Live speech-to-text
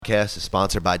Podcast is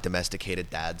sponsored by Domesticated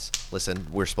Dads. Listen,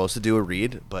 we're supposed to do a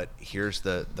read, but here's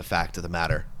the fact of the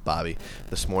matter, Bobby.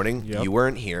 This morning, you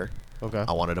weren't here. Okay.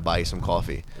 I wanted to buy you some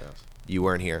coffee. Yes. You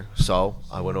weren't here. So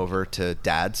I went over to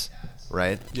Dad's,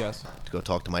 right? Yes. To go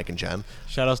talk to Mike and Jen.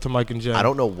 Shout outs to Mike and Jen. I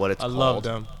don't know what it's I called. love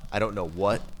them. I don't know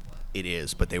what it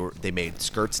is, but they made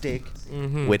skirt steak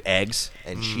with eggs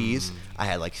and cheese. I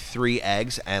had like 3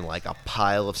 eggs and like a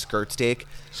pile of skirt steak.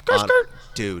 Skirt.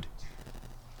 Dude.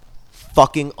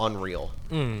 Fucking unreal.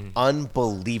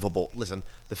 Unbelievable. Listen,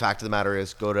 the fact of the matter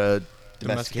is, go to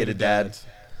Domesticated Dads.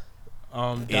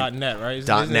 .net, right?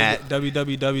 .net.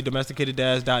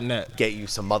 www.domesticateddads.net. Get you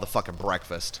some motherfucking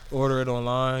breakfast. Order it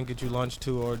online, get you lunch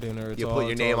too or dinner. You put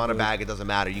your name on a bag, it doesn't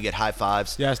matter. You get high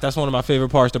fives. Yes, that's one of my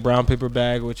favorite parts, the brown paper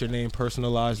bag with your name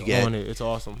personalized on it. It's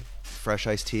awesome. Fresh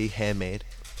iced tea, handmade.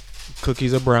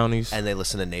 Cookies or brownies. And they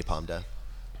listen to Napalm Death.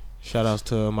 Shout outs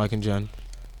to Mike and Jen.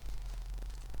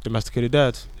 Domesticated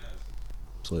Dads.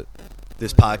 Absolutely.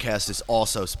 This podcast is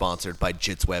also sponsored by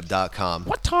jitsweb.com.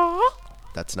 What?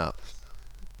 That's not.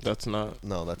 That's not.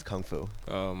 No, that's Kung Fu.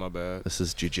 Oh, my bad. This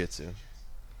is Jiu-Jitsu.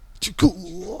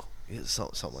 Yeah,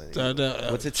 something like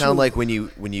that. What's it sound like when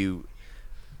you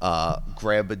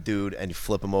grab a dude and you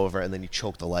flip him over and then you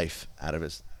choke the life out of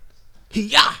his...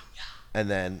 Yeah.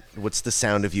 And then what's the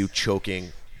sound of you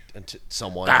choking into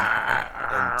someone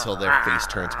until their face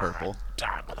turns purple?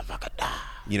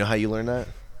 You know how you learn that?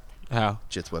 How?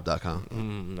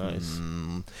 Jitsweb.com. Nice.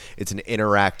 It's an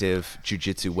interactive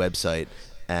jiu-jitsu website,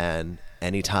 and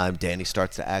anytime Danny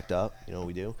starts to act up, you know what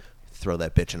we do? Throw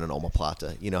that bitch in an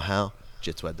omoplata. You know how?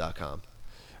 Jitsweb.com.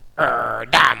 Die,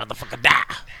 motherfucker, die.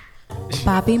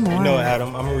 Bobby Moore. You know,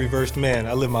 Adam, I'm a reversed man.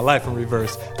 I live my life in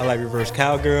reverse. I like reverse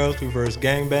cowgirls, reverse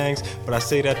gangbangs, but I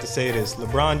say that to say this.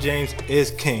 LeBron James is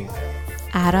king.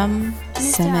 Adam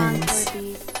Simmons.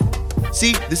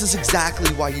 See, this is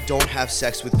exactly why you don't have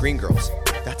sex with green girls.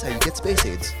 That's how you get space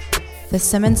AIDS. The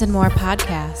Simmons and More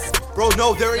podcast. Bro,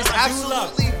 no, there is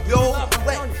absolutely no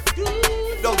way.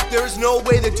 No, there is no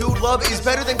way that Dude Love is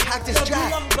better than Cactus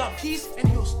Jack.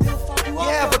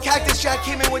 Yeah, but Cactus Jack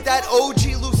came in with that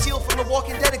OG Lucille from The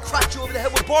Walking Dead and cracked you over the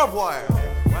head with barbed wire.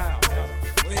 Wow.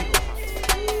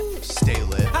 Stay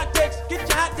lit. Hot takes, get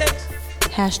your hot takes.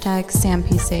 Hashtag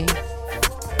SamPC.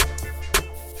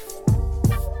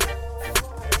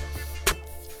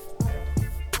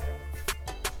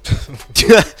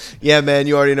 Yeah, man,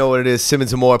 you already know what it is.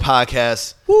 Simmons and More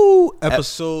podcast. Woo!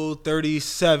 Episode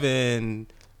 37.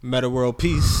 Meta World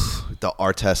Peace. The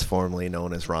artist formerly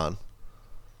known as Ron.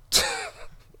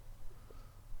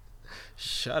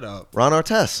 Shut up. Ron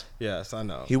Artest. Yes, I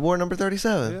know. He wore number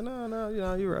 37. Yeah,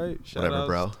 no, you're right. Whatever,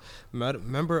 bro.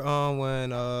 Remember when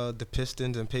the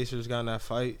Pistons and Pacers got in that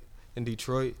fight in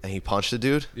Detroit? And he punched the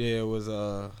dude? Yeah, it was,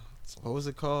 what was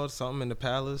it called? Something in the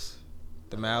Palace?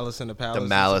 The Malice in the Palace? The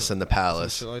Malice in the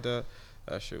Palace. Some shit like that.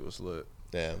 That shit was lit.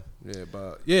 Damn. Yeah,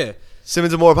 but, yeah.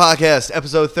 Simmons and More podcast,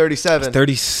 episode 37. It's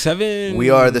 37. We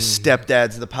are the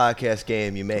stepdads of the podcast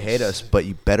game. You may hate us, but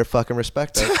you better fucking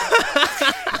respect us.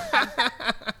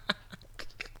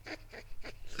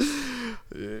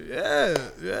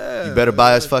 Yeah. You better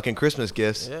buy us fucking Christmas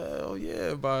gifts. Hell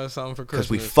yeah, buy us something for Because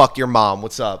Christmas. we fucked your mom.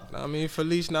 What's up? I mean,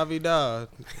 Feliz Navidad.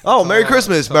 Oh, Merry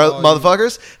Christmas,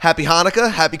 motherfuckers. Happy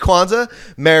Hanukkah. Happy Kwanzaa.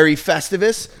 Merry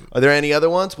Festivus. Are there any other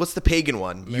ones? What's the pagan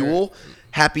one? Yule.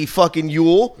 Happy fucking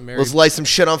Yule. Let's light some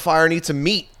shit on fire and eat some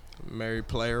meat. Merry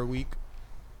Player Week.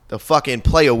 The fucking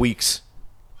player weeks.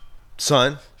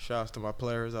 Son. Shouts to my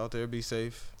players out there. Be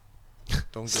safe.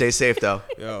 Stay safe, though.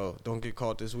 Yo, don't get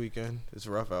caught this weekend. It's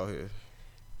rough out here.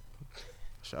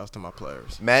 Shouts to my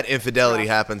players. Mad infidelity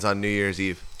happens on New Year's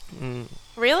Eve.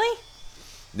 Really?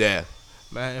 Yeah.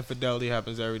 Man, infidelity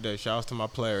happens every day. Shouts to my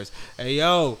players. Hey,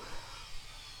 yo.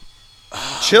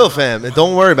 Chill, fam.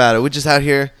 Don't worry about it. We're just out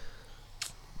here.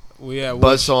 We at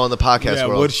Buzzsaw in the podcast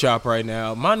world. wood shop right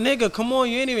now. My nigga, come on.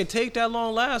 You ain't even take that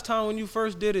long last time when you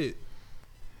first did it.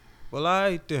 Well, all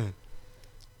right, then.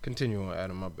 Continue on,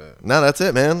 Adam. My bad. No, that's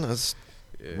it, man.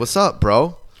 What's up,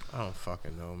 bro? I don't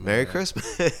fucking know, man. Merry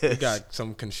Christmas. We got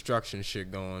some construction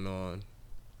shit going on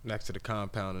next to the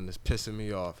compound, and it's pissing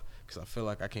me off because I feel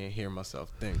like I can't hear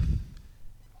myself think.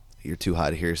 You're too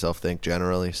high to hear yourself think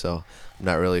generally, so I'm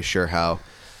not really sure how.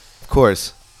 Of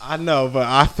course. I know, but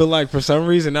I feel like for some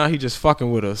reason now he just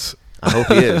fucking with us. I hope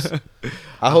he is.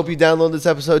 I hope you download this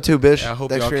episode too, bitch. I hope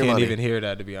Thanks y'all for your can't money. even hear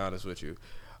that, to be honest with you.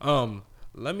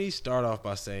 Let me start off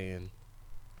by saying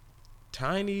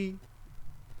Tiny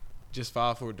just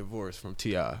filed for a divorce from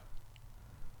T.I.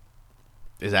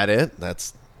 Is that it?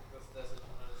 That's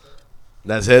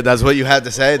it? That's what you had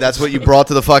to say? That's what you brought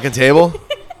to the fucking table?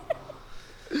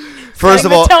 First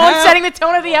of all, setting the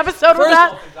tone of the episode with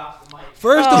that.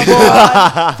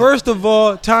 First of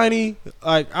all, Tiny,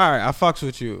 like, all right, I fucks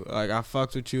with you. Like, I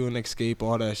fucks with you and Escape,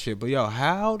 all that shit. But, yo,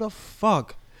 how the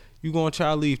fuck you gonna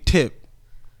try to leave Tip?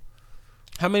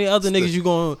 How many other niggas you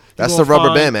gonna That's gonna the rubber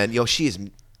find? band, man. Yo, she is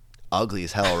ugly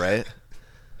as hell, right?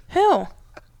 Who?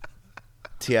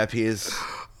 TIP is...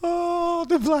 Oh,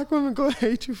 the black women gonna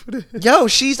hate you for this. Yo,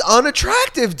 she's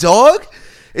unattractive, dog.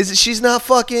 She's not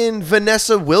fucking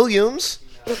Vanessa Williams.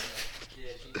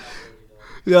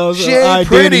 Yo, She ain't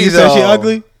pretty, you said she though.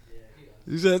 ugly?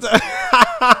 You said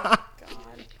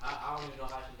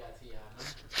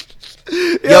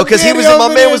Yo, because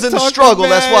my man was in the struggle.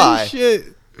 That's why. Shit.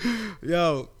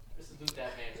 Yo.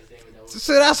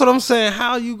 So that's what I'm saying.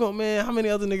 How you gonna, man? How many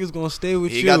other niggas gonna stay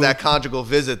with you? He got that conjugal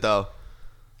visit though.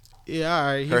 Yeah, all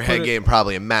right. Her head game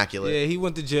probably immaculate. Yeah, he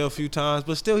went to jail a few times,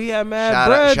 but still he had mad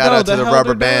bread. Shout out to that the held rubber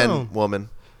her band down. woman.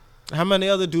 How many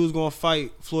other dudes gonna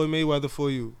fight Floyd Mayweather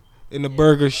for you in the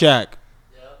Burger Shack?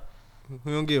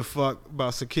 We don't give a fuck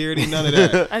about security, none of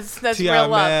that. That's T.I. real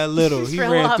love. mad little. That's He real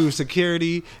ran love. through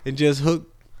security and just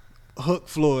hooked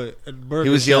Floyd at the Burger He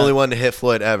was the Shack. only one to hit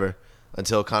Floyd ever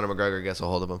until Conor McGregor gets a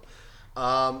hold of him.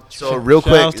 So real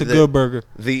quick, Shouts to Good Burger.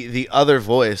 the other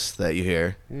voice that you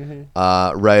hear,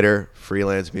 writer,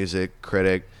 freelance music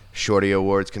critic, Shorty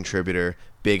Awards contributor,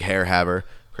 big hair haver,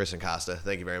 Kristen Costa.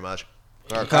 Thank you very much.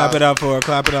 Clap it up for her.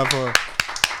 Clap it up for her.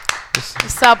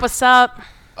 What's up? What's up?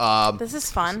 This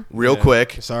is fun. Real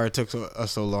quick, Sorry it took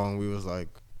us so long. We was like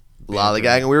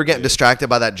lollygagging. We were getting distracted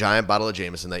by that giant bottle of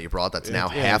Jameson that you brought. That's now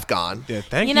yeah. half gone. Yeah,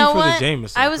 thank you, You know for what? the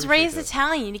Jameson. I was Appreciate raised that.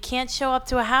 Italian. You can't show up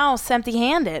to a house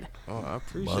empty-handed. Oh, I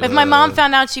appreciate If my mom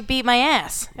found out, she'd beat my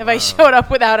ass if I showed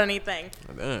up without anything.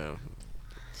 it. Damn.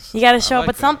 You got to show like up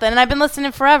with that. something. And I've been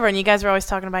listening forever, and you guys were always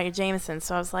talking about your Jameson.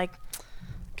 So I was like,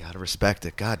 Gotta respect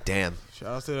it. God damn. Shout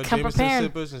out to the Come Jameson prepared.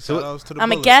 sippers and shout outs to the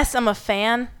I'm a Bullets. guest. I'm a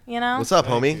fan, you know? What's up,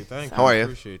 Thank homie? you, thank How are you?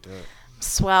 Appreciate that.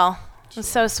 Swell. I'm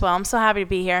so swell. I'm so happy to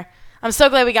be here. I'm so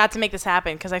glad we got to make this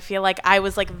happen because I feel like I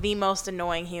was like the most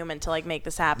annoying human to like make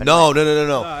this happen. No.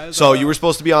 Nah, it's So all you right. were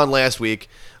supposed to be on last week,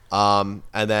 and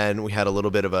then we had a little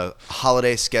bit of a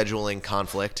holiday scheduling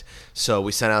conflict. So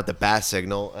we sent out the bat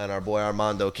signal, and our boy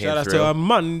Armando came Shout out through. to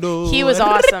Armando. He was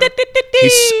awesome.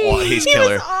 He's He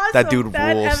killer. was awesome. That dude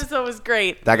That rules. episode was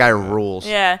great. That guy rules.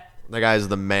 Yeah. That guy's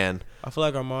the man. I feel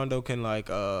like Armando can like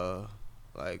run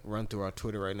through our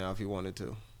Twitter right now if he wanted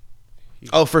to.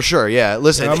 Oh, for sure. Yeah.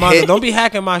 Listen, Armando, don't be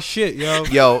hacking my shit, yo.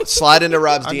 yo, slide into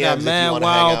Rob's I DMs got if you mad want to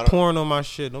hang wild out. porn on my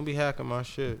shit. Don't be hacking my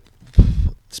shit.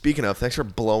 Speaking of, thanks for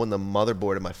blowing the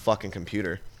motherboard of my fucking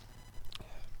computer.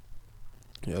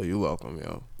 Yo, you welcome,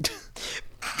 yo.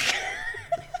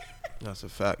 That's a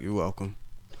fact. You welcome.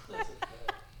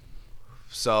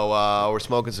 So we're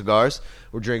smoking cigars.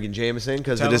 We're drinking Jameson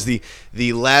because Tell it is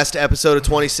the last episode of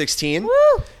 2016. Woo!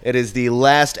 It is the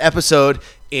last episode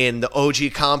in the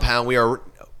OG compound. We are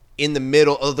in the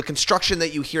middle of the construction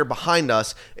that you hear behind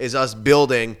us is us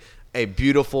building a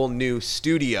beautiful new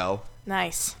studio.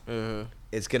 Nice.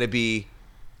 It's going to be,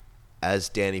 as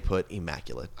Danny put,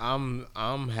 immaculate. I'm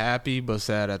happy but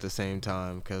sad at the same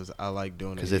time because I like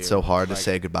doing it. Because it's here. so hard to Like,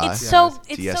 say goodbye. It's so to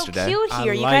it's so yesterday. cute I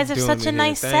here. You like guys have doing such it a here.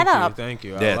 nice Thank setup. You, thank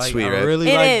you. Yeah, it's sweet, I right? really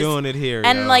It like is. doing it here.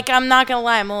 And yo. like I'm not gonna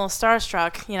lie, I'm a little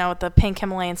starstruck, you know, with the pink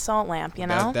Himalayan salt lamp, you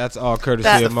know. That's all courtesy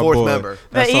That's of the my fourth boy. member.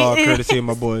 That's But all he- courtesy of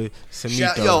my boy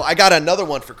Samito. Yo, I got another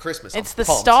one for Christmas. It's I'm the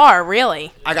pumped. star,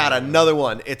 really. I got another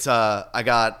one. It's I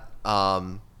got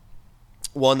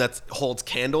one that holds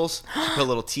candles. Put a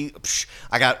little tea. Psh,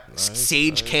 I got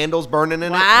sage candles burning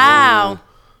in Wow.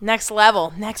 it. Next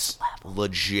level. Next level. Ooh,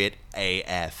 legit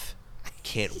AF.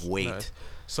 Can't wait. Nice.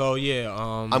 So yeah,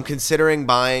 I'm considering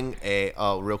buying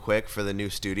real quick for the new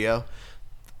studio.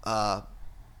 I'm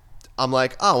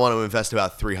like, I want to invest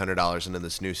about $300 into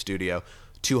this new studio.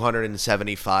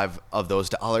 275 of those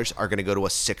dollars are going to go to a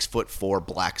 6'4"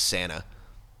 black Santa.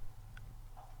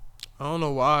 I don't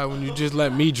know why when you just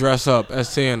let me dress up as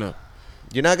Santa.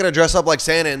 You're not going to dress up like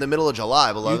Santa in the middle of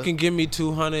July, beloved. You can give me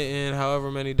 $200 and however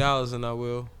many dollars, and I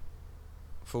will.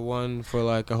 For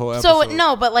like a whole So episode.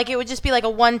 no, but like it would just be like a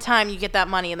one time you get that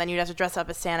money and then you'd have to dress up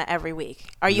as Santa every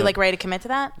week. Are you No. like ready to commit to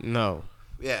that? No.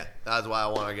 Yeah, that's why I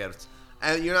want to get it.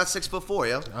 And you're not 6'4",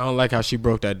 yo. I don't like how she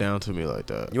broke that down to me like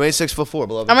that. You ain't 6'4",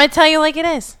 beloved. I'm gonna tell you like it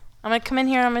is. I'm gonna come in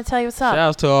here and I'm gonna tell you what's up. Shout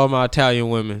out to all my Italian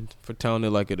women for telling it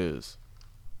like it is.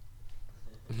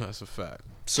 That's a fact.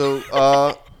 So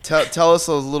tell us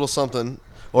a little something,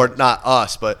 or not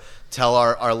us, but tell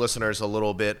our listeners a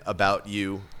little bit about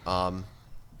you.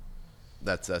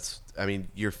 That's. I mean,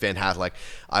 you're fantastic.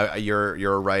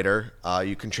 You're a writer.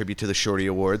 You contribute to the Shorty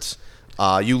Awards.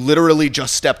 You literally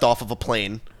just stepped off of a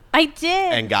plane I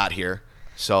did. and got here.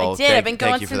 So I did. I've been thank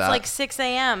going you for since that. like 6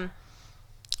 a.m.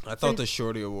 I thought the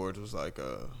Shorty Awards was like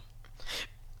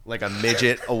Like a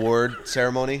midget award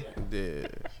ceremony, yeah.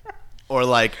 or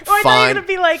like Oh, I thought you were fine, gonna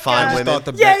be like, fine I women. thought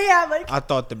the Like I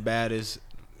thought the baddest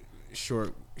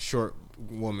short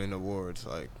woman awards,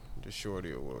 like the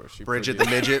Shorty Awards. Bridget the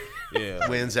midget Yeah.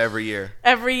 wins every year.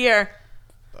 every year.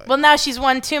 Well, now she's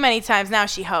won too many times. Now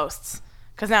she hosts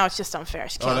because now it's just unfair.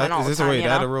 She's killing all is this the time. wait, You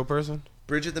that a know? real person?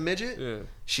 Bridget the midget? Yeah.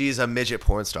 She's a midget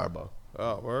porn star, bro.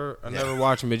 Oh, word. I never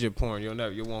watched midget porn.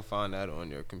 You won't find that on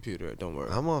your computer. Don't worry.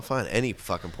 I'm gonna find any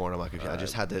fucking porn on my computer. I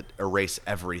just had to erase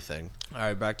everything. All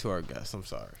right, back to our guest. I'm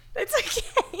sorry. It's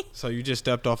okay. So you just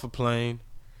stepped off a plane.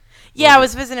 Yeah, I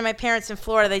was visiting my parents in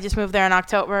Florida. They just moved there in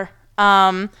October. So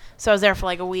I was there for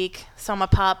like a week. Saw my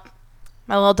pup,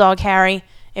 my little dog Harry.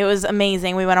 It was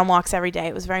amazing. We went on walks every day.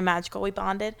 It was very magical. We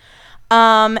bonded.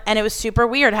 And it was super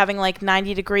weird having like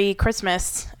 90-degree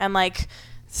Christmas and like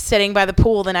sitting by the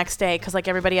pool the next day because like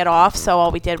everybody had off. So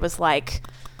all we did was like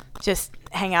just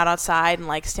hang out outside and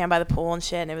like stand by the pool and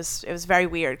shit. And it was very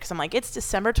weird because I'm like, it's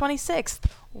December 26th.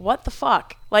 What the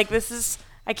fuck? Like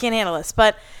I can't handle this.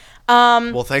 But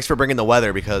Well, thanks for bringing the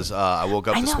weather because I woke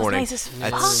up I this know, it's morning nice as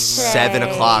at fuck 7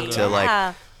 today. o'clock to like,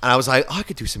 Yeah. and I was like, oh, I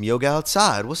could do some yoga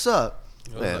outside. What's up?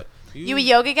 Man, You a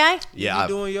yoga guy? yeah, You I-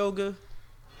 doing yoga?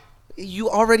 you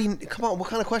already come on. What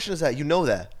kind of question is that? You know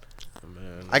that.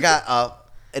 Man. I got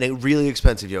a really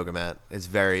expensive yoga mat. It's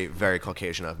very, very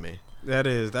Caucasian of me.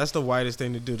 That's the whitest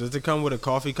thing to do. Does it come with a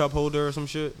coffee cup holder or some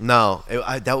shit? No,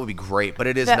 that would be great, but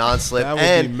it is That- non-slip. That would be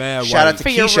And mad shout out white. to For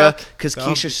your Keisha rook. because That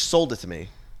would Keisha be- sold it to me.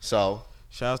 So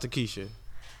Shout out to Keisha.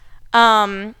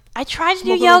 I tried to do Smoke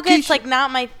a little yoga. It's Keisha. like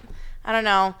not my. I don't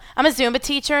know. I'm a Zumba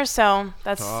teacher, so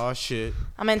that's. Oh shit.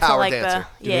 I'm into Power like dancer.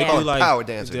 the. Do they Yeah. do like power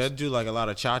Do dancers. they do like a lot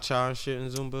of cha cha and shit in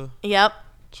Zumba? Yep.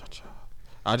 Cha cha.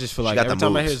 I just feel like got every the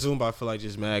time I hear moves. Zumba, I feel like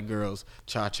just mad girls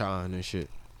cha cha and shit.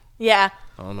 Yeah.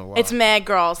 I don't know why. It's mad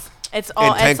girls. It's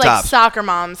all. tank It's like tops. soccer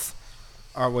moms.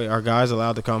 Are guys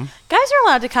allowed to come? Guys are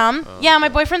allowed to come. Yeah, my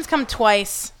boyfriend's come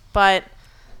twice, but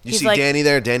you He's see like- Danny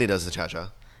there. Danny does the cha-cha.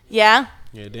 yeah,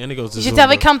 Yeah, Danny goes to you should Zumba.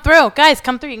 definitely come through. Guys,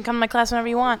 come through. You can come to my class whenever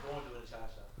you want.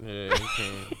 Yeah,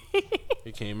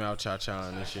 he came out cha cha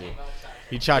and shit.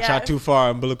 He cha cha Yeah. too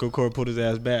far, umbilical cord pulled his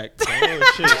ass back.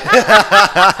 Oh shit!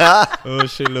 Oh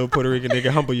shit, little Puerto Rican nigga,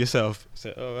 humble yourself.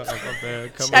 Said, oh, my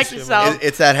bad. Come Check on, shit, yourself.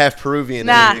 It's that half Peruvian.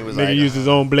 Nah. And he was Nigga like, used his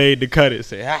own blade to cut it.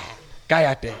 Say, guy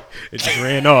out there. It just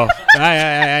ran off.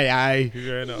 Aye.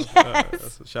 He ran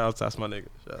off. Shout out, that's my nigga.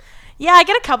 Shout out. Yeah, I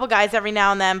get a couple guys every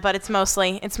now and then, but it's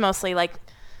mostly like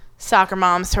soccer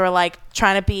moms who are like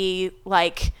trying to be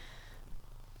like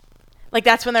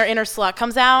that's when their inner slut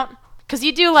comes out. Cause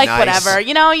you do like Nice. whatever,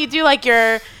 you do like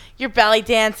your belly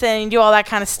dancing, you do all that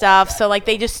kind of stuff. So like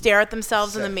they just stare at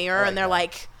themselves in the mirror and they're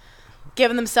like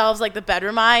giving themselves like the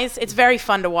bedroom eyes. It's very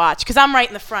fun to watch because I'm right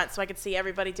in the front, so I can see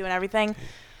everybody doing everything.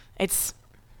 It's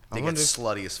they get wonder if-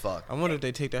 slutty as fuck. I wonder if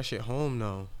they take that shit home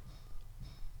though.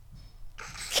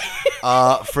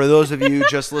 For those of you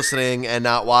just listening and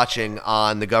not watching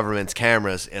on the government's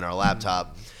cameras in our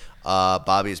laptop,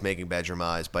 Bobby is making bedroom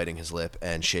eyes, biting his lip,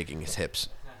 and shaking his hips.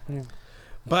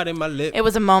 Biting my lip. it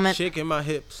was a moment. Shaking my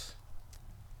hips.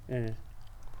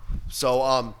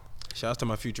 So, Shouts to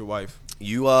my future wife.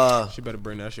 you She better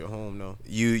bring that shit home though.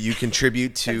 you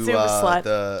contribute to Zumba slut.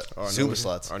 the Or Zumba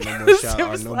sluts. Or no more shout.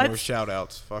 Zumba Or no more sluts. shout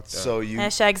outs. Fuck that. So you,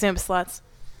 Hashtag Zumba sluts.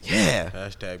 yeah,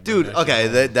 Hashtag bring dude. that shit Okay,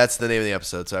 home. that's the name of the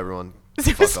episode. So everyone,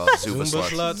 Zumba fuck off, Zumba Zumba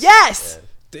sluts. sluts. Yes.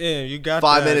 Damn, you got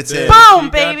 5 that. minutes Damn, in. Boom,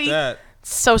 you got baby. that.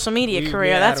 Social media We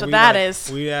career. had- That's what we that like- is.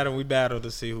 We battled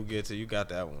to see who gets it. You got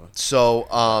that one. So,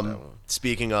 one.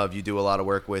 speaking of, you do a lot of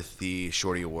work with the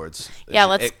Shorty Awards. Yeah,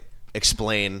 let's-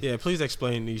 explain. Yeah, please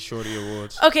explain these Shorty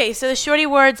Awards. Okay, so the Shorty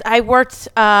Awards, I worked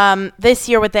this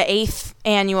year with the 8th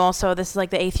annual, so this is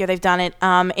like the 8th year they've done it.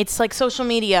 It's like social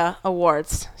media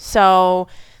awards. So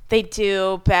they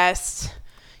do best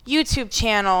YouTube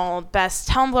channel, best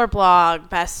Tumblr blog,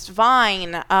 best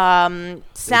Vine,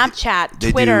 Snapchat,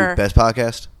 They Twitter. do best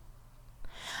podcast.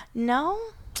 No?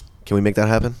 Can we make that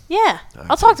happen? Yeah.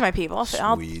 I'll talk to my people.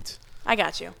 I'll Sweet. I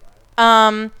got you.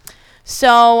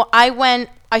 So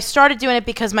I started doing it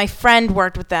because my friend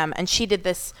worked with them and she did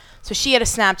this. So she had a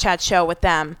Snapchat show with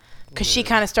them because she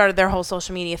kind of started their whole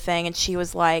social media thing. And she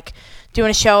was like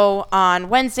doing a show on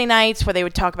Wednesday nights where they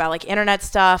would talk about like internet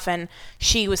stuff, and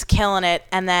she was killing it.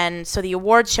 And then, so the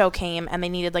award show came and they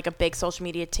needed like a big social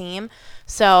media team.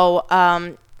 So,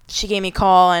 she gave me a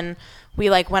call and we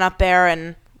like went up there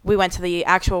and we went to the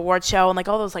actual award show, and like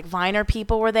all those like Viner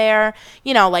people were there,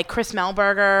 like Chris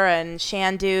Melberger and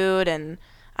Shan Dude, and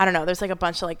I don't know, there's like a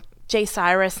bunch of like Jay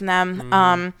Cyrus and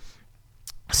them.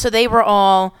 So they were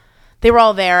all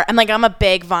there, and like I'm a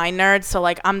big Vine nerd, so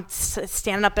like I'm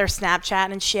standing up there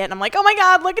Snapchatting and shit, and I'm like, oh my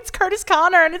god, look, it's Curtis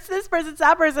Connor, and it's this person, it's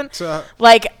that person,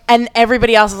 like, and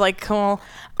everybody else was like, cool.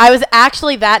 I was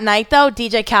actually that night though,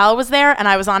 DJ Khaled was there, and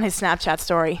I was on his Snapchat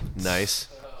story. Nice.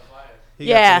 He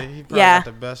got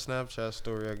the best Snapchat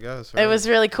story, I guess. Right? It was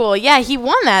really cool. Yeah, he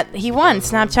won that. He won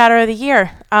Snapchatter of the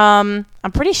Year. I'm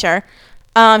pretty sure.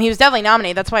 He was definitely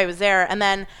nominated. That's why he was there. And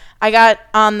then I got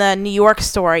on the New York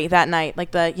story that night,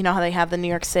 like you know how they have the New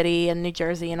York City and New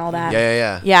Jersey and all that.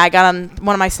 Yeah. Yeah, I got on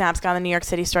one of my snaps, got on the New York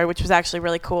City story, which was actually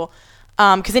really cool.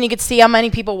 Because then you could see how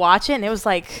many people watch it, and it was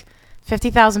like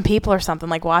 50,000 people or something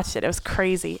like watched it. It was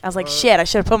crazy. I was like, shit, I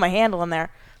should have put my handle in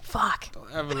there. Fuck.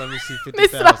 Don't ever let me see 50,000.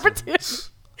 Missed an opportunity.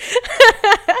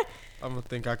 I'm gonna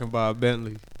think I can buy a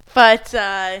Bentley. But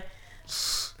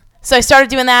so I started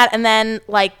doing that, and then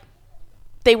like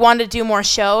they wanted to do more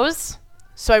shows,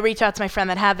 so I reached out to my friend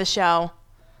that had the show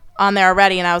on there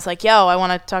already, and I was like, yo, I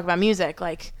want to talk about music,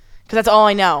 like, because that's all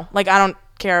I know. Like I don't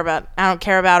care about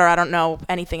or I don't know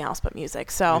anything else but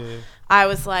music. So I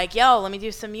was like, yo, let me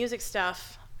do some music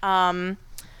stuff.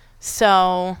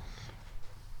 So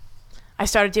I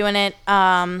started doing it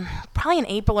probably in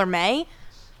April or May.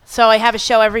 So I have a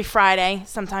show every Friday,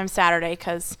 sometimes Saturday,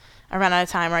 because I run out of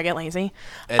time or I get lazy.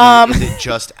 And is it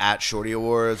just at Shorty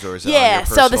Awards, or is it on your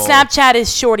personal? So the Snapchat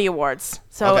is Shorty Awards.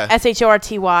 So Okay.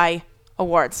 SHORTY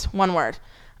Awards, one word.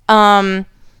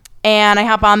 And I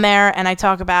hop on there and I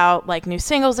talk about like new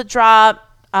singles that drop,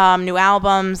 new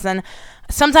albums, and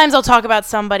sometimes I'll talk about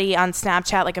somebody on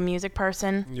Snapchat, like a music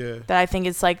person that I think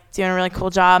is like doing a really cool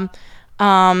job.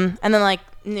 And then like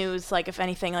news, like if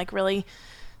anything like really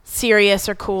serious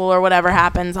or cool or whatever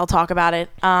happens, I'll talk about it.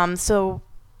 So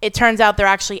it turns out they're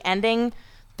actually ending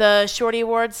the Shorty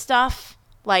Awards stuff,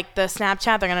 like the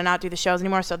Snapchat. They're gonna not do the shows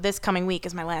anymore. So this coming week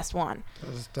is my last one.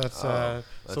 That's sad.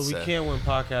 So we can't win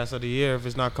Podcast of the Year if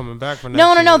it's not coming back for next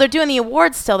No. year. They're doing the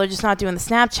awards still. They're just not doing the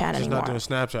Snapchat anymore. Not doing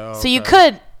Snapchat. Oh, so you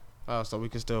could. Oh, so we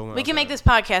can still win. We can make this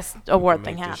podcast award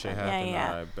thing Make happen. this shit happen. Yeah.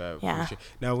 All right, bet. Yeah.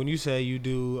 Now, when you say you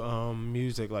do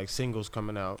music like singles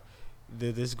coming out,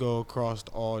 did this go across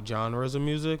all genres of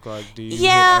music? Like, do you hit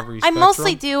every I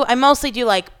spectrum? mostly do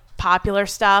like popular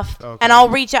stuff, Okay. and I'll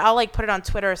reach out. I'll like put it on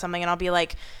Twitter or something, and I'll be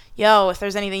like, "Yo, if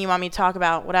there's anything you want me to talk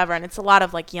about, whatever." And it's a lot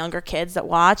of like younger kids that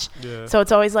watch, so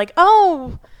it's always like,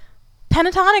 "Oh,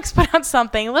 Pentatonix put out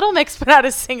something. Little Mix put out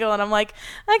a single," and I'm like,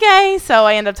 "Okay." So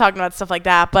I end up talking about stuff like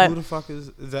that. But who the fuck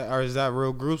is that? Or is that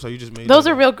real groups? Or you just made those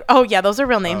that are up? real. Oh yeah, those are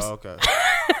real names. Oh, okay.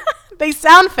 They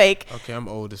sound fake. Okay, I'm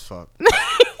old as fuck.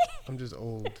 I'm just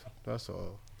old. That's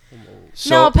all. I'm old. So,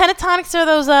 No, Pentatonix are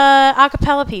those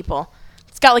acapella people.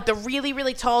 It's got like the really,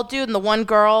 really tall dude and the one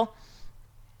girl.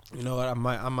 You know what? I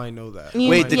might know that.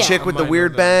 wait, the chick with the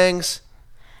weird bangs?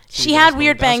 She had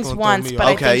weird bangs once,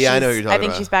 but Okay, I I know what you're think talking I think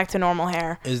about. she's back to normal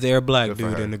hair. Is there a black Good for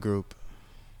dude her. in the group?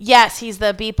 Yes, he's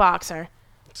the beatboxer.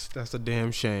 That's a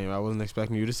damn shame. I wasn't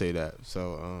expecting you to say that.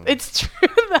 So It's true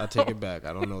though. I take it back.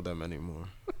 I don't know them anymore.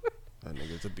 That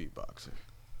nigga's a beatboxer.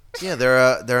 Yeah, they're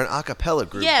an acapella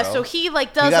group. Yeah, bro. so he like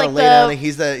You does gotta like lay down and the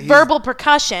he's verbal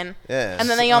percussion, Yeah. and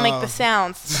then they all make the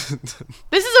sounds.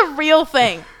 This is a real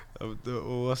thing.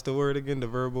 What's the word again? The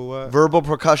verbal what? verbal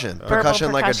percussion.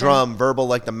 Percussion like a percussion. drum, verbal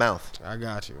like the mouth. I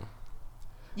got you.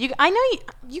 I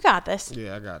know you got this.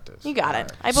 Yeah, I got this. You got All it.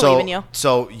 right. I believe in you.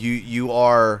 So you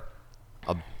are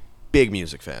a big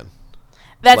music fan.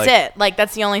 That's like- it. Like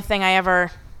that's the only thing I ever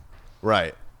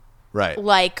Right.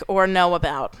 like or know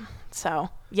about. So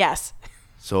yes.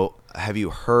 So have you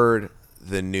heard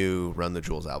the new Run the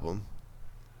Jewels album?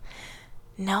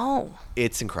 No.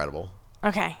 It's incredible.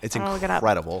 Okay. It's I'm gonna look it up.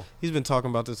 incredible. He's been talking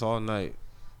about this all night.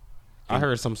 I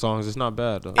heard some songs. It's not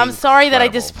bad though. I'm sorry that I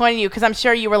Incredible. disappointed you because I'm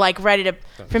sure you were like ready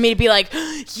for me to be like,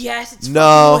 yes, it's No,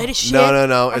 fucking lit as shit.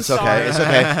 no. I'm It's sorry. okay. It's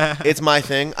okay. It's my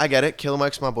thing. I get it. Killer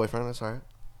Mike's my boyfriend. That's all right.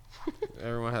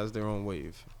 Everyone has their own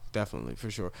wave, definitely for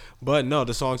sure. But no,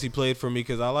 the songs he played for me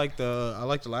because I like the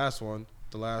last one,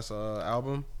 the last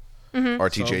album. Mm-hmm.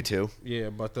 RTJ2. Yeah,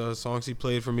 but the songs he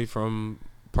played for me from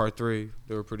part 3,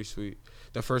 they were pretty sweet.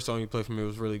 The first song he played for me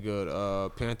was really good.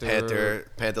 Panther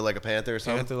Like a panther or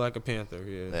something. Panther like a panther.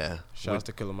 Yeah. Yeah. Shouts With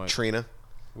to Killer Mike. Trina.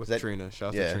 With that- Trina.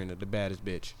 Shouts yeah. to Trina, the baddest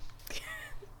bitch.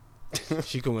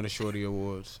 She could win a Shorty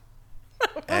Awards.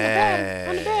 Hey.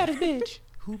 I'm the baddest bitch.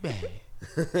 Who bad?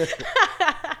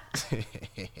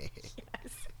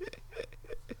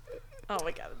 Oh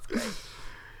my god, that's great.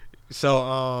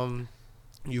 So,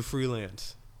 you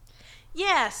freelance.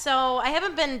 Yeah, so I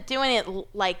haven't been doing it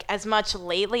like as much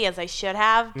lately as I should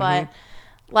have, but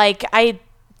like I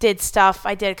did stuff.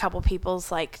 I did a couple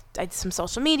people's like I did some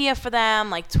social media for them,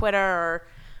 like Twitter or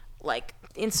like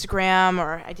Instagram,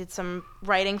 or I did some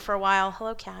writing for a while.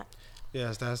 Hello, cat.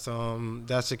 Yes, that's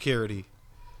security.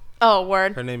 Oh,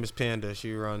 word. Her name is Panda.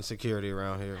 She runs security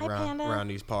around here, Hi, Panda. around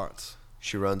these parts.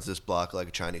 She runs this block like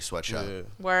a Chinese sweatshop. Yeah,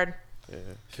 Word. yeah.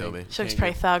 Feel me? She looks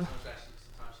pretty thug.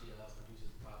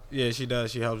 Yeah, she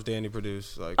does. She helps Danny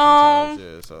produce like Oh. sometimes.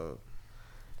 Yeah, so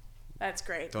That's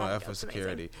great. don't Oh, F for that's amazing.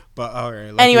 security. But all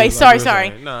right. Anyway, you sorry. were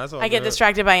saying. No, that's all I get good.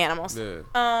 distracted by animals. Yeah.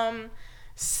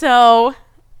 So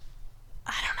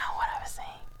I don't know what I was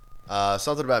saying.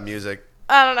 Something about music.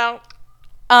 I don't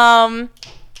know.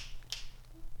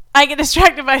 I get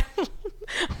distracted by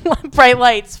bright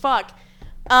lights. Fuck.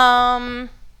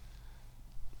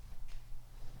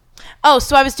 Oh,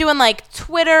 so I was doing like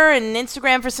Twitter and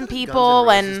Instagram for some people,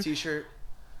 Guns N' Roses and t-shirt.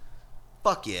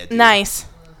 Fuck yeah, dude. nice.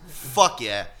 Fuck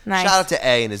yeah. Nice. Shout out to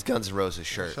A and his Guns N' Roses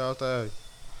shirt. Shout out to A.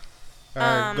 All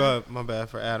right, go ahead. My bad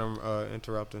for Adam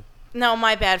interrupting. No,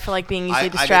 my bad for like being I easily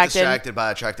get distracted. distracted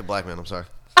by attractive black men. I'm sorry.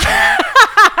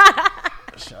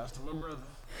 Shout out to my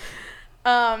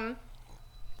brother.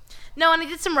 No, and I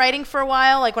did some writing for a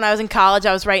while. Like when I was in college,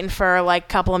 I was writing for like a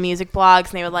couple of music blogs,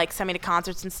 and they would like send me to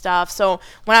concerts and stuff. So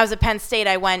when I was at Penn State,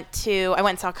 I went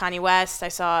and saw Kanye West. I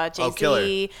saw Jay-Z.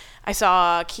 killer. I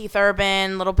saw Keith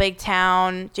Urban, Little Big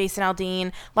Town, Jason Aldean.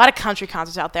 A lot of country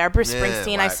concerts out there. Bruce Yeah,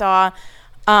 Springsteen, I whack.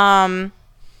 saw.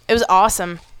 It was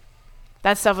awesome.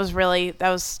 That stuff was that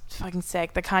was fucking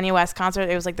sick. The Kanye West concert,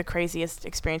 it was like the craziest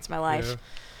experience of my life. Yeah.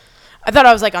 I thought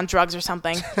I was like on drugs or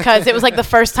something, because it was like the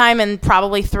first time in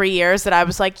probably 3 years that I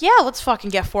was like, yeah, let's fucking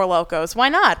get Four Locos. Why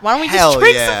not? Why don't we Hell just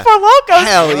drink yeah. some Four Locos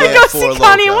Hell and yeah, go Four see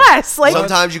Kanye Loko. West? Like,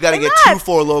 Sometimes you got to why get not? 2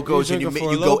 Four Locos You and you drink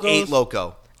a you Four go Locos? 8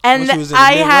 Loco. And When she was in the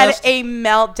I had Midwest? a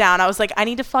meltdown. I was like, I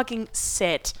need to fucking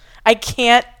sit. I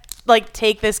can't like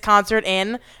take this concert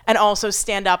in and also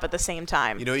stand up at the same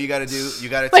time. You know what you got to do? You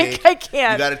got to Like, take I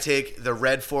can't. You got to take the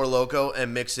red Four Loko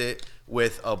and mix it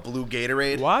with a blue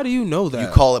Gatorade. Why do you know that? You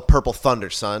call it Purple Thunder,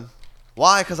 son.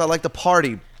 Why? Because I like to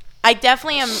party. I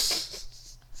definitely am.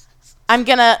 I'm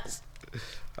gonna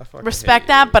I fucking respect hate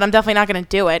that, you. but I'm definitely not gonna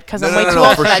do it because I'm No, way no, too no,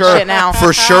 old for that sure. shit now.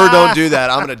 For sure, don't do that.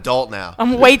 I'm an adult now.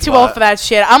 I'm way too old for that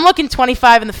shit. I'm looking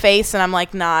 25 in the face, and I'm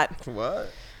like, not.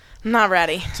 What? I'm not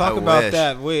ready. Talk I about wish.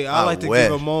 that. Wait, I I'd like to wish.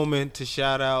 give a moment to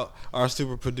shout out our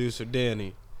super producer,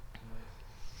 Danny.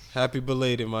 Happy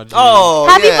belated, my G. Oh,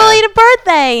 Happy yeah. belated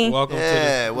birthday! Welcome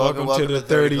Yeah, to the, welcome welcome to the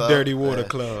 30 Dirty Water Yeah.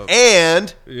 Club.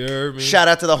 And You heard me? shout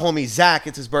out to the homie Zach.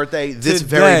 It's his birthday this Today,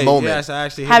 very moment. Yes, I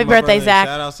actually hit Happy my birthday, brother. Zach.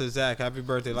 Shout out to Zach. Happy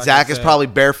birthday. Like Zach I is said. probably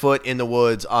barefoot in the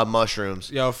woods on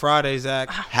mushrooms, Yo, Friday, Zach.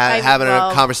 I having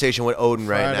love- a conversation with Odin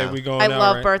right Friday, now. we going I out,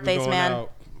 love right? birthdays, we going man.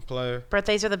 Out, player.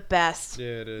 Birthdays are the best. Yeah,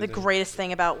 it is. The greatest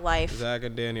thing about life. Zach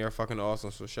and Danny are fucking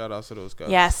awesome, so shout out to those guys.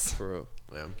 Yes. For real.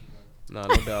 Yeah. Nah,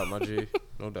 no doubt, my G.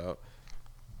 No doubt.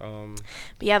 But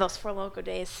yeah, those Four Loco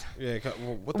days. Yeah,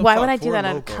 what the Why fuck? would I do Four that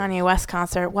at a Loko? Kanye West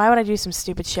concert? Why would I do some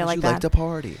stupid shit like you that? like to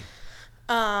party.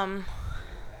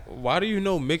 Why do you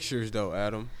know mixtures though,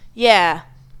 Adam? Yeah.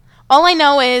 All I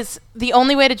know is the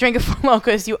only way to drink a Four Loko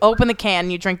is you open the can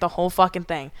and you drink the whole fucking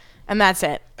thing. And that's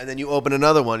it. And then you open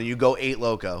another one and you go 8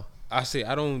 Loco. I see.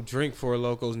 I don't drink Four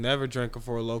Locos. Never drink a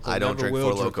Four Loco. I don't never drink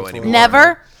will Four drink Loko a Four anymore.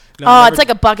 Never? No, Oh, never- it's like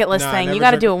a bucket list Nah, thing. never You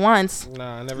got to drink- do it once.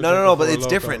 Nah, I never. No, drink a but Four it's Loko.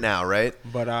 different now, right?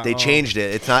 But I, They changed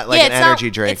it. It's not like yeah, an it's energy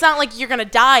not, drink. It's not like you're gonna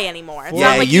die anymore. It's Yeah,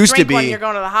 not it like you used to drink one be. you're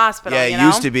going to the hospital. Yeah, you it know?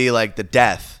 used to be like the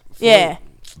death. Yeah.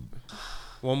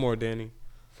 One more, Danny.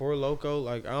 Four Loco.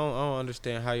 Like I don't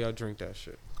understand how y'all drink that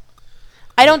shit.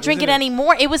 I don't drink Isn't it it-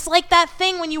 anymore. It was like that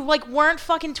thing when you like weren't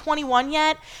fucking 21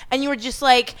 yet, and you were just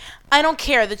like, I don't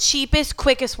care. The cheapest,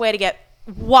 quickest way to get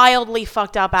wildly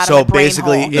fucked up out So of my brain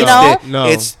basically, hole, it's you know?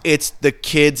 No. it's the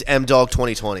kids M Dog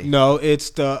 2020. No, it's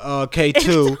the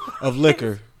K2 of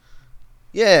liquor.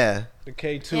 Yeah. The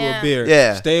K2 Yeah. of beer.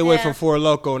 Yeah. Stay away Yeah. from Four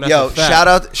Loco. And that's Yo, a fact. shout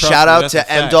out Trust me, that's a to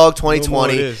fact. M Dog No more it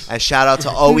 2020 is. and shout out to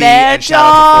OE Mad and shout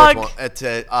out Dog.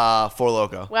 to Four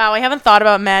Loco. Wow, I haven't thought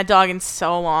about Mad Dog in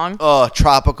so long. Oh,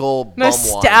 tropical bum wine.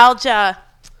 Nostalgia.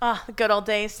 Oh, the good old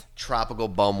days. Tropical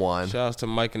bum wine. Shout out to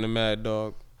Mike and the Mad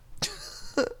Dog.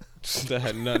 That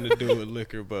had nothing to do with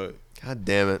liquor, but God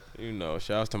damn it. you know,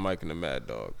 shout out to Mike and the Mad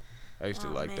Dog. I used to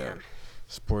Oh, like that. man.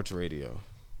 Sports radio.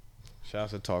 Shout out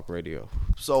to Talk Radio.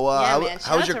 So Yeah, how, man. how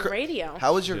Shout was out your to Cri- radio.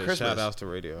 How was your Yeah, Christmas? shout outs to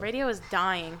radio. Radio is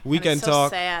dying. and Weekend it's so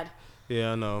talk. sad.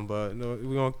 Yeah, I know, but no,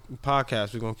 we're gonna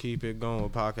podcast. We're gonna keep it going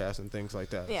with podcasts and things like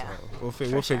that. Yeah, so we'll for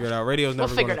figure sure. it out. Radio's We'll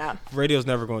never figure gonna, it out. Radio's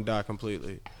never gonna die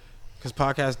completely. Because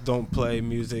podcasts don't play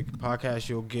music. Podcasts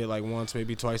you'll get like once,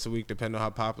 maybe twice a week, depending on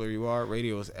how popular you are.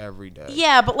 Radio is every day.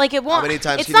 Yeah, but like it won't. How many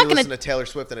times it's can not you gonna, listen to Taylor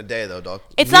Swift in a day, though, dog?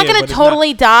 It's not Yeah, going but to it's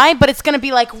totally die, but it's going to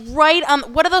be like right on.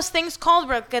 What are those things called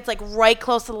where it gets like right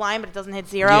close to the line, but it doesn't hit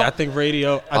zero? Yeah, I think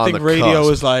radio. I On think the radio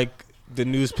cusp. is like the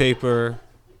newspaper.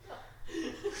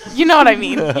 You know what I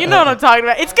mean. You know what I'm talking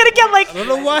about. It's going to get like I don't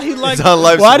know why he liked. on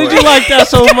life Why did support. you like that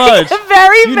so much?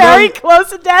 very, You know- very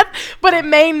close to death, but it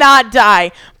may not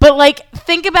die. But like,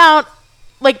 think about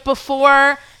like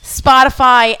before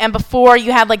Spotify and before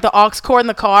you had like the aux cord in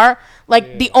the car.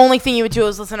 Like the only thing you would do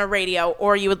is listen to radio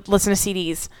or you would listen to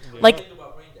CDs. Like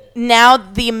now,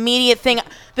 the immediate thing,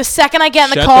 the second I get in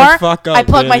the Shut the car, fuck up, I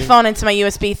plug my Danny. phone into my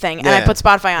USB thing and I Yeah. put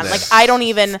Spotify on. Yeah. Like I don't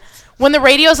even. When the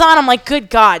radio's on, I'm like, good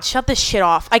God, shut this shit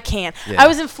off. I can't. Yeah. I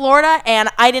was in Florida and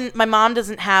my mom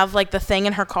doesn't have like the thing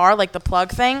in her car, like the plug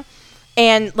thing.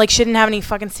 And like she didn't have any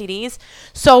fucking CDs.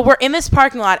 So we're in this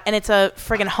parking lot and it's a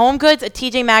friggin' Home Goods, a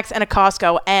TJ Maxx, and a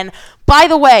Costco. And by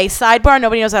the way, sidebar,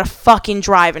 nobody knows how to fucking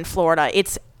drive in Florida.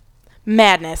 It's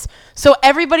madness. So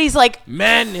everybody's like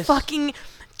Madness. fucking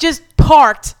just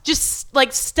parked, just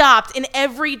like stopped in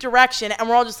every direction, and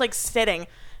we're all just like sitting.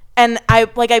 And I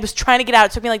was trying to get out.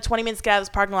 It took me like 20 minutes to get out of this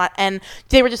parking lot, and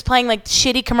they were just playing like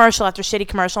shitty commercial after shitty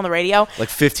commercial on the radio Like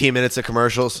 15 minutes of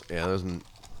commercials. Yeah, those.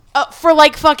 for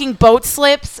like fucking boat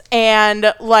slips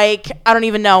and like I don't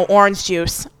even know, orange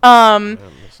juice.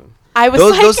 I was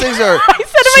Those, like, those things are I said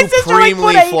to my sister, like,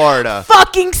 supremely put a Florida.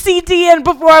 fucking CD in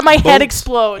before my head Boats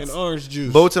explodes. And orange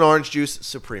juice. Boats and orange juice,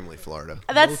 supremely Florida.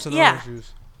 That's Boats and yeah, orange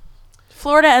juice.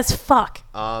 Florida as fuck.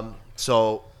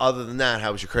 So other than that,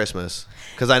 how was your Christmas?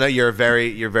 Because I know you're a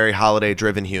very holiday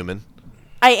driven human.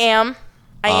 I am.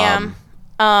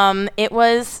 It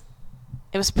was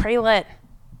pretty lit.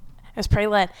 It was pretty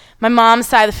lit. My mom's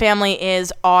side of the family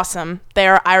is awesome.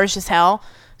 They're Irish as hell.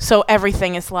 So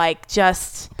everything is like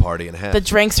just Party and a half. the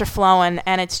drinks are flowing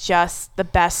and it's just the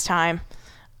best time.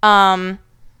 And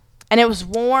it was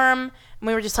warm. And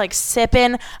we were just like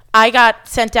sipping. I got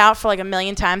sent out for like a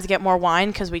million times to get more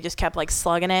wine because we just kept like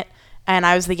slugging it. And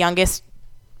I was the youngest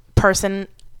person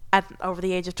over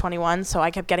the age of 21, so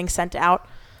I kept getting sent out.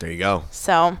 There you go.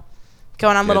 So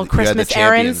going on little You had the Christmas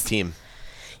champion errands. team.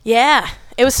 Yeah,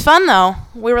 it was fun though.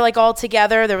 We were like all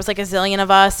together. There was like a zillion of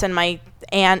us, and my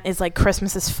aunt is like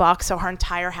Christmas as fuck, so her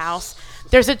entire house.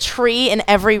 There's a tree in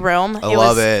every room. I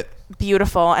love it.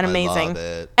 Beautiful and I amazing. love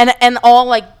it. And all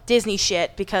like Disney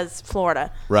shit because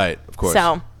Florida. Right, of course.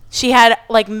 So she had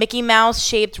like Mickey Mouse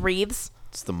shaped wreaths.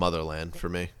 It's the motherland for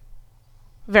me.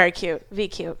 Very cute. Very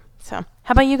cute. So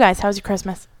how about you guys? How was your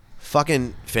Christmas?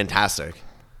 Fucking fantastic.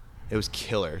 It was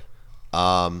killer.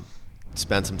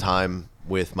 Spent some time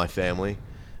with my family.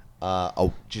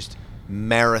 Just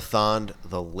marathoned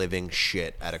the living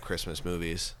shit out of Christmas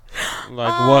movies.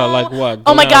 Like what? Like what?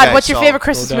 Oh my Go God! down- What's your so- favorite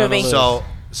Christmas go down the movie? list.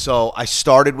 So I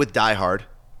started with Die Hard.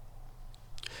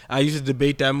 I used to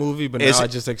debate that movie, but now I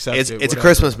just accept it's, it. It's a whatever.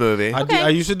 Christmas movie. Okay. I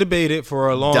used to debate it for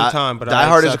a long time, but Die I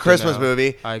Hard is a accept it Christmas now.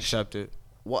 movie. I accept it.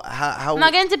 How I'm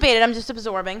not getting debated. I'm just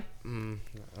absorbing. and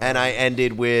I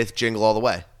ended with Jingle All the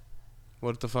Way.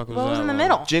 What the fuck was What that? was in the one?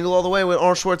 middle? Jingle All the Way with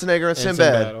Arnold Schwarzenegger and And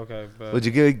Sinbad. Okay. But Would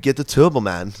you get the Turbo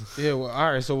Man? yeah. Well,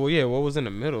 all right. So what was in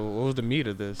the middle? What was the meat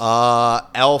of this?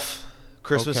 Elf,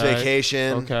 Christmas Okay.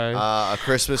 Vacation, Okay. A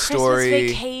Christmas Christmas Story.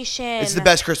 Vacation. It's the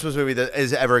best Christmas movie that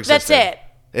has ever existed. That's it.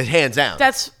 It hands down.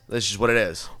 That's just what it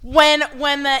is. when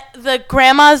the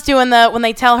grandma's doing when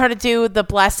they tell her to do the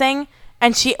blessing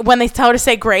and when they tell her to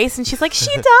say grace and she's like she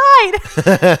died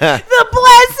the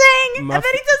blessing My and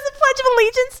then he does the Pledge of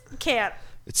Allegiance. Can't.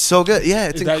 It's so good. Yeah,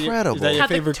 it's Is that incredible. Is that your How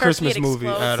the favorite turkey Christmas would movie?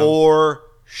 explode. Adam? For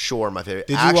sure, my favorite.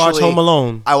 Did you watch Home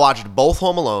Alone? I watched both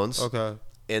Home Alones. Okay.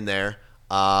 In there.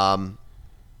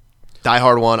 Die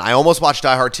Hard 1. I almost watched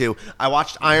Die Hard 2. I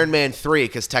watched Iron Man 3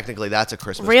 because technically that's a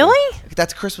Christmas Really? movie.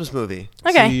 That's a Christmas movie.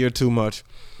 Okay. See, you're too much.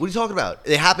 What are you talking about?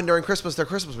 They happen during Christmas. They're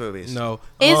Christmas movies. No.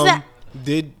 Is that-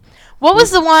 did What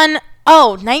was the one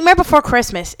oh Nightmare Before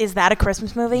Christmas? Is that a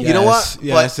Christmas movie? You know what?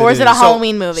 Yes, Or is it a is.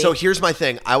 Halloween movie? So here's my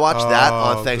thing. I watched that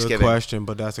on Good Thanksgiving. question,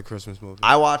 but that's a Christmas movie.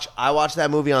 I watch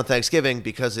that movie on Thanksgiving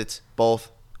because it's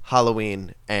both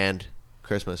Halloween and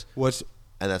Christmas. What's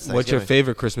And that's What's your Thanksgiving.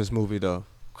 favorite Christmas movie though?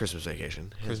 Christmas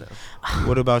Vacation. hands down.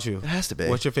 What about you? It has to be.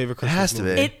 What's your favorite It Christmas has to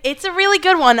movie? be. It's a really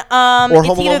good one. Or It's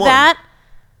Home either Alone 1. that.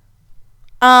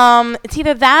 It's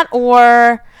either that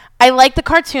or I like the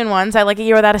cartoon ones. I like A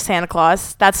Year Without a Santa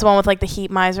Claus. That's the one with like the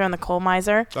heat miser and the coal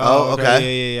miser. Oh,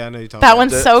 okay. Yeah. I know you're talking That about.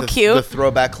 one's so The cute.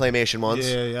 throwback claymation ones.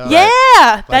 Yeah.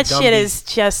 Yeah, that shit Gumby. is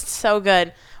just so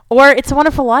good. Or It's a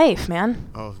Wonderful Life, man.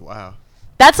 Oh wow.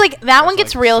 That's like that one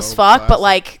gets like real so as fuck, but classic.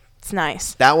 like It's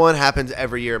nice. That one happens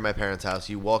every year at my parents' house.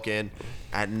 You walk in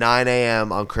at 9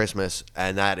 a.m. on Christmas,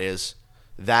 and that is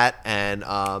that and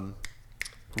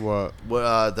What?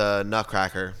 the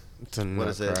Nutcracker. It's a What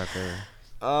is it? nutcracker.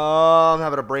 I'm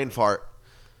having a brain fart.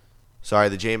 Sorry,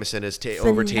 the Jameson is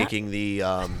overtaking the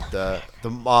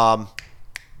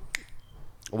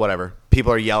whatever.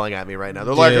 People are yelling at me right now.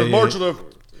 They're like, Yeah, "It's March of the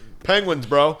Penguins,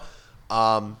 bro."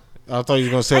 I thought you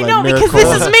were gonna say I like know, Miracle. because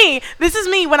this is me. This is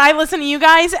me when I listen to you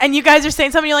guys and you guys are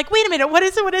saying something. You're like, wait a minute, what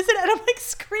is it? What is it? And I'm like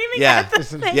screaming Yeah. at the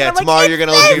thing. Yeah, I'm like, tomorrow "It's you're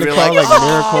gonna this!" listen to They me call like, it like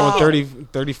Miracle on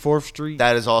 34th Street.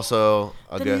 that is also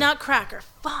a The good Nutcracker.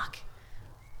 Fuck.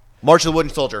 March of the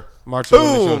Wooden Soldier. March of the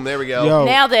Wooden Boom! Soldier. There we go. Yo,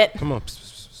 Nailed it. Come on,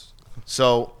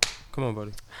 So, come on,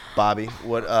 buddy. Bobby,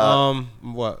 what?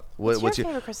 What? What's your your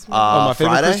favorite Christmas movie? My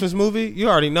favorite Friday? Christmas movie? You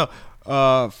already know.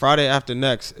 Friday After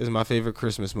Next is my favorite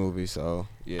Christmas movie. So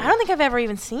yeah. I don't think I've ever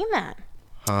even seen that.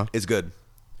 Huh? It's good.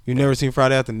 You never seen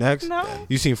Friday After Next? No.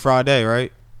 You seen Friday,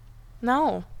 right?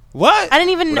 No. What? I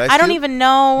didn't even. What, Ice I don't Cube? even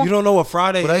know. You don't know what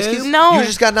Friday What, Ice is? Cube? No. You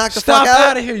just got knocked the Stop fuck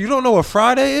out out. of here. You don't know what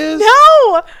Friday is?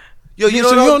 No. Yo, you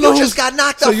So don't know. You who's- just got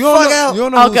knocked the so you don't fuck know, out. You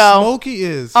don't know I'll who go. Smokey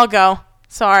is. I'll go.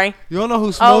 Sorry. You don't know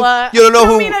who I'll. Smokey You don't know I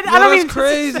who- Mean, I Yo, don't that's mean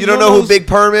crazy. You don't know who Big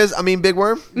Perm is? I mean, Big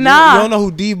Worm? Nah. You don't know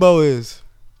who Debo is.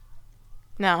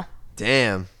 No.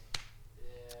 Damn.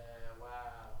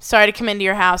 Sorry to come into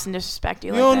your house and disrespect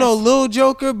you. You like don't know this. Lil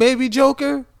Joker, Baby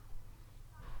Joker?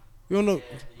 You don't know.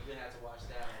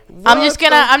 I'm just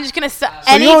gonna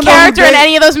any you don't know who character in Day-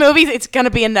 any of those movies, it's gonna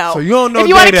be a no. So you don't know If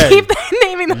you want to Day-Day. keep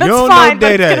naming them, that's don't know fine.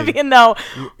 But it's Day-Day. gonna be a no.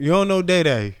 You don't know Day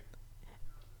Day.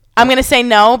 I'm gonna say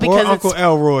no Or because Uncle it's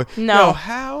Elroy. No. Yo,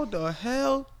 how the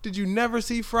hell did you never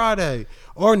see Friday?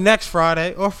 Or next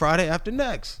Friday or Friday After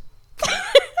Next?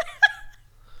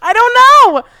 I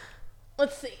don't know.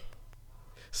 Let's see.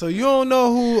 So you don't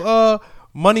know who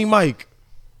Money Mike.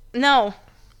 No.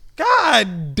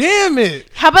 God damn it.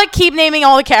 How about keep naming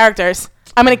all the characters?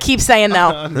 I'm gonna keep saying no.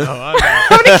 I know.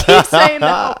 I'm gonna keep saying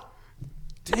no.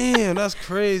 Damn, that's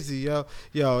crazy, yo.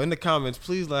 Yo, in the comments,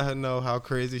 please let her know how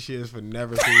crazy she is for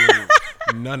never seeing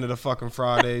none of the fucking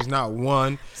Fridays. Not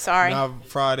one. Sorry. Not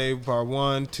Friday part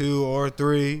 1, 2, or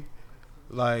 3.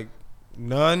 Like,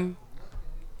 none.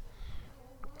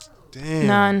 Damn.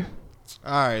 None.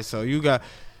 All right, so you got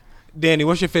Danny.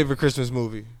 What's your favorite Christmas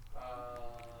movie?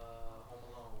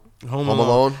 Home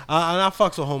Alone? I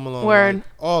fucks with Home Alone. Word. Like,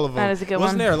 all of them. That is a good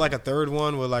Wasn't one. there like a third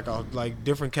one with like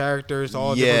different characters,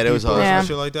 all Yeah, different there was people, a- and Yeah.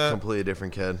 shit like that? Completely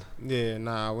different kid. Yeah,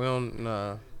 nah, we don't.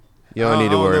 Nah. You don't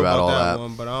need to I worry know about all that.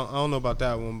 one, but I don't know about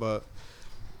that one. But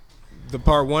the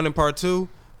part 1 and part 2,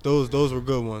 those were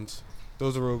good ones.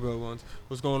 Those are real good ones.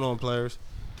 What's going on, players?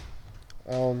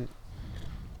 I'm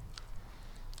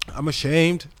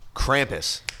ashamed.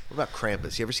 Krampus. What about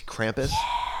Krampus? You ever see Krampus?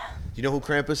 You know who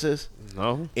Krampus is?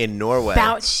 No. In Norway.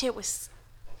 That shit was,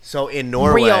 So in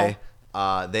Norway,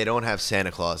 they don't have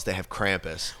Santa Claus. They have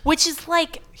Krampus. which is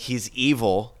like He's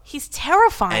evil, he's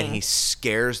terrifying. and he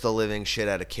scares the living shit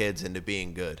out of kids into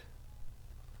being good.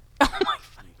 Oh my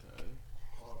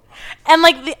and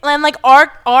like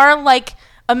our like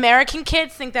American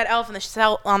kids think that Elf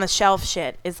on the Shelf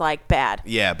shit is like bad.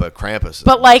 Yeah, but Krampus is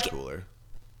But, much like- cooler.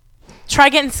 Try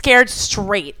getting scared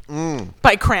straight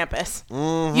by Krampus.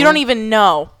 Mm-hmm. You don't even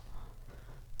know.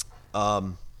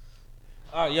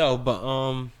 Yo, but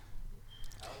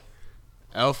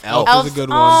Elf Elf. is a good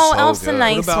one. Oh, So Elf's a good.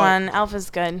 nice What about- one. Elf is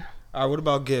good. All right, what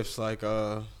about gifts? Like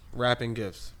wrapping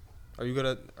gifts. Are you good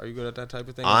at that type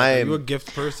of thing? I'm- Are you a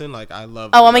gift person? Like I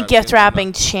love. Oh, I'm to a wrap gift gifts.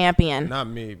 wrapping champion. Not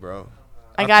me, bro.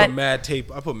 I got put it. mad tape.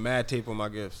 I put mad tape on my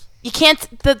gifts. You can't.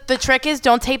 The trick is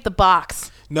don't tape the box.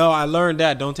 No, I learned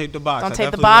that. Don't tape the box. Don't I tape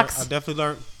the definitely box? I definitely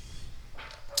learned.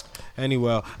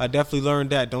 Anyway, I definitely learned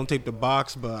that. Don't tape the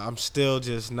box, but I'm still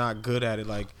just not good at it.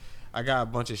 Like, I got a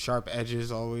bunch of sharp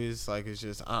edges always. Like, it's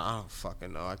just, I don't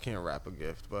fucking know. I can't wrap a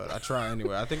gift, but I try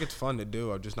anyway. I think it's fun to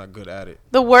do. I'm just not good at it.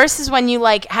 The worst is when you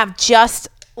like have just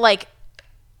like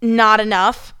not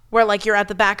enough. Where like you're at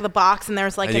the back of the box and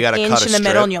there's like And you an gotta inch cut a in the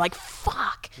middle strip. and you're like,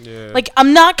 fuck. Yeah. Like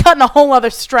I'm not cutting a whole other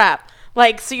strap.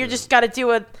 Like so you're just got to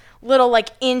do a little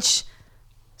like inch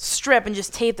strip and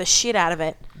just tape the shit out of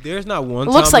it. There's not one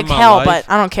It looks time like in my hell, life, but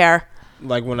I don't care.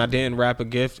 like when I didn't wrap a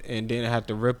gift and didn't have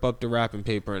to rip up the wrapping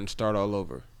paper and start all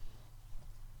over.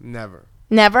 Never.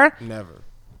 Never.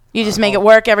 You just make it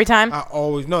work every time. I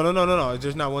always no. It's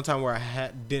just not one time where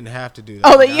I didn't have to do that.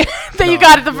 Oh, that you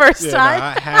got it the first Yeah, time. no,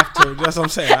 I have to. That's what I'm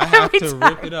saying. I have Every to time.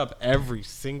 rip it up every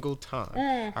single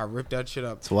time. I rip that shit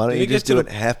up. So why don't Then you it gets just do to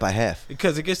it half by half?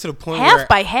 Because it gets to the point Half where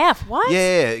by half. What?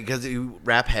 Yeah, because you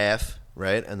wrap half,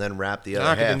 right? And then wrap the other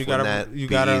Nah, 'cause half. then You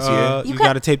gotta you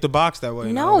gotta tape the box that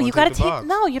way. No, you gotta tape. box.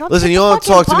 No, you don't. Listen, tape you the don't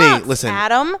fucking talk to me. box, Listen,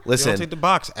 Adam. You don't listen. take the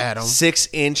box, Adam.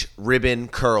 6-inch ribbon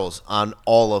curls on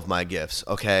all of my gifts.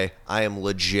 Okay, I am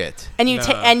legit. And you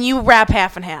Nah. and you wrap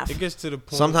half and half. It gets to the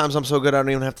point. Sometimes I'm so good I don't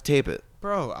even have to tape it.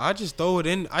 Bro, I just throw it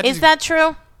in. Is that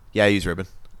true? Yeah, I use ribbon.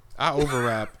 I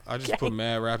overwrap. I just Okay. put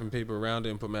mad wrapping paper around it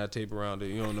and put mad tape around it.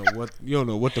 You don't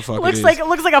know what the fuck it Looks is. like it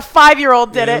looks like a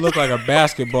 5-year-old did Yeah, it. It looked like a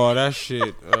basketball. That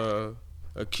shit.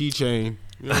 A keychain.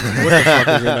 You don't know what the fuck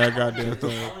is in that goddamn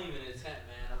thing.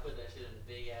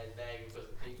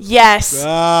 Yes.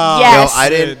 Ah, Yes. Yo, I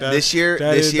didn't. That- this year,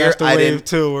 that's the I wave didn't.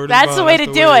 Too. Word of That's mouth, the way to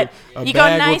do wave. it. A You go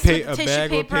bag nice with with a tissue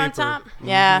bag with paper on top.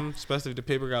 Yeah. Especially if the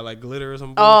paper got like glitter or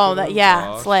something. Oh,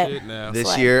 it's lit. Shit now. This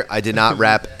Slay. year, I did not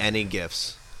wrap any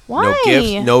gifts. Why? No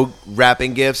gifts. No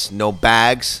wrapping gifts. No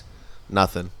bags.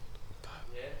 Nothing.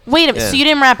 Wait a minute. Yeah. So you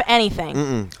didn't wrap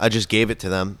anything? I just gave it to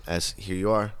them as here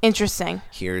you are. Interesting.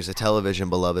 Here's a television,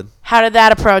 beloved. How did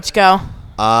that approach go?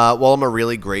 Well, I'm a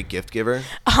really great gift giver.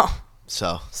 Oh,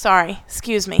 So, sorry.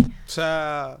 Excuse me.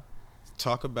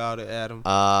 Talk about it, Adam.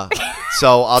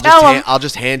 so Tell 'em. I'll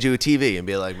just hand you a TV and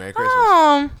be like, Merry Christmas.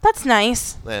 Oh, that's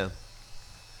nice. Yeah.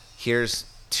 Here's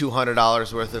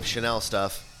 $200 worth of Chanel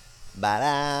stuff.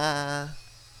 Ba-da.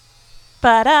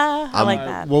 But I like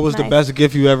that. What was the Nice. best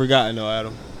gift you ever gotten, though,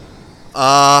 Adam?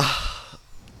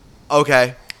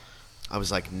 Okay. I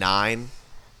was like 9.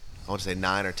 I want to say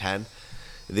 9 or 10.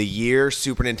 The year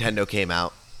Super Nintendo came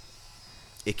out.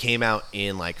 It came out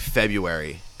in like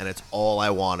February, and it's all I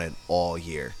wanted all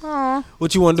year. Aw.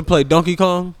 What you wanted to play, Donkey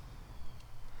Kong?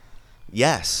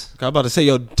 Yes. I was about to say,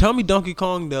 yo, tell me Donkey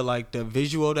Kong, the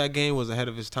visual of that game was ahead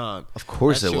of its time. Of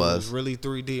course That it shit was. really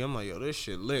 3D. I'm like, yo, this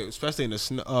shit lit. Especially in the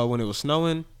snow, when it was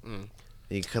snowing.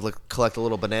 You could collect the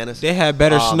little bananas. They had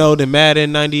better snow than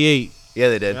Madden 98. Yeah,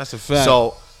 they did. That's a fact.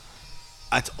 So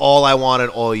that's all I wanted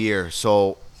all year.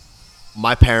 So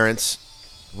my parents,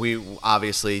 we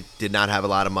obviously did not have a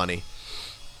lot of money.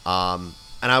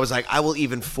 And I was like, I will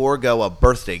even forego a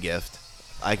birthday gift.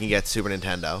 I can get Super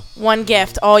Nintendo. One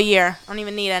gift all year. I don't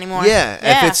even need any more. Yeah,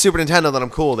 if it's Super Nintendo, then I'm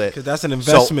cool with it. Because that's an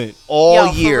investment. So all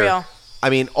Yo, for year, real.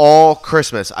 I mean, all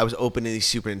Christmas, I was opening these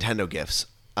Super Nintendo gifts.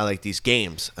 I like these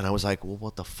games, and I was like, well,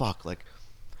 what the fuck? Like,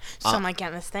 So am I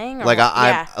getting this thing? Or like what?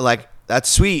 Yeah. I like that's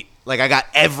sweet. Like I got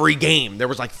every game. There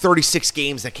was like 36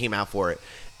 games that came out for it,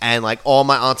 and like all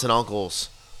my aunts and uncles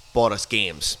bought us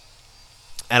games,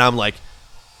 and I'm like,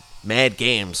 mad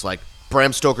games like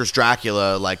Bram Stoker's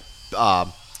Dracula, like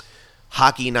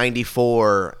Hockey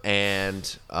 '94,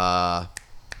 and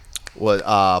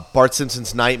Bart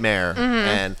Simpson's Nightmare,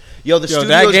 and the Yo, studio's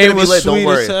that game gonna be was lit. Don't sweet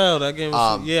worry. as hell. That game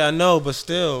was sweet. Yeah, I know, but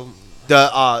still.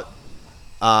 The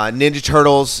Ninja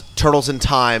Turtles, Turtles in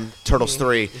Time, Turtles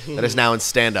 3, that is now in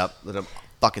stand-up, that I'm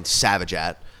fucking savage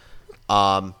at.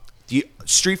 The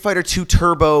Street Fighter 2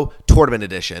 Turbo Tournament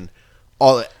Edition.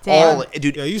 Dude,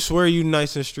 Yeah, you swear you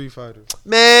nice in Street Fighter.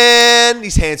 man,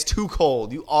 these hands too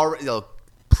cold. You already,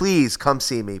 please come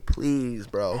see me, please,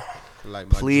 bro.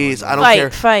 Like my Please, joint. I don't Fight, care.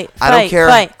 fight, I don't fight, care.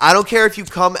 fight. I don't care if you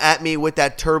come at me with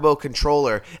that turbo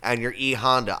controller and your E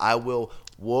Honda. I will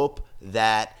whoop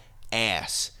that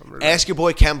ass. Ask your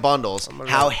boy Ken Bundles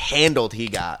how handled he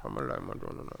got I'm gonna like my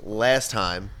joint on that. last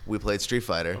time we played Street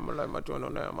Fighter. I'm gonna like my joint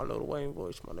on that. My little Wayne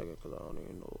voice, my nigga, because I don't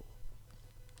even know.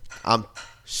 I'm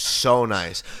so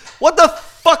nice. What the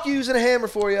fuck you using a hammer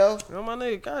for, yo? Yo, my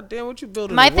nigga, goddamn, what you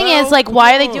building? My a thing well? is, like, Come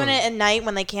why are they on. doing it at night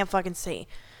when they can't fucking see?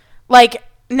 Like,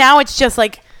 now it's just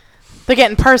like they're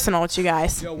getting personal with you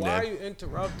guys. Yo, why Yeah. are you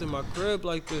interrupting my crib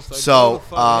like this? Like, So, go the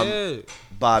fuck ahead.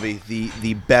 Bobby,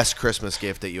 the best Christmas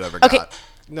gift that you ever Okay. got.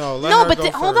 No, let No, her but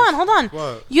go hold first. on, hold on.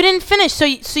 What? You didn't finish. So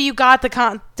you got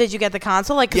the Did you get the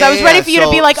console? Like, because Yeah, I was yeah, ready for you to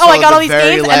so- be like, oh, so I got the all these very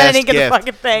games, and then I last didn't get gift- the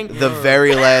fucking thing. The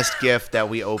very last gift that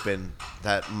we opened,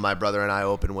 that my brother and I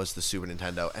opened, was the Super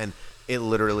Nintendo, and it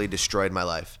literally destroyed my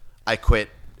life. I quit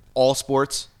all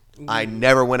sports. I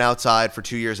never went outside for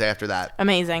 2 years after that.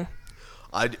 Amazing.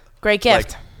 I Great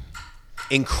gift. like,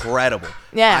 incredible.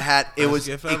 Yeah. I had it Best was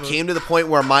gift it ever. came to the point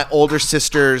where my older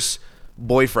sister's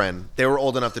boyfriend, they were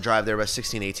old enough to drive, they were about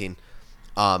 16, 18.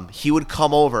 He would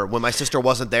come over when my sister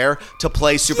wasn't there to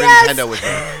play Super Yes! Nintendo with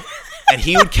me. And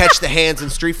he would catch the hands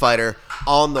in Street Fighter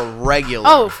on the regular.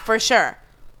 Oh, for sure.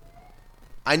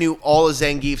 I knew all of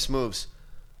Zangief's moves,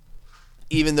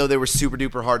 even though they were super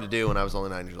duper hard to do when I was only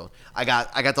 9 years old. I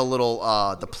got the little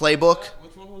the playbook.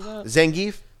 Which one was that?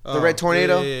 Zangief, the Oh, red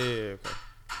tornado. Yeah. Okay.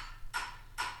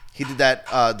 He did that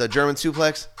the German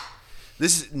suplex.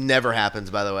 This never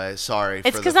happens, by the way. Sorry.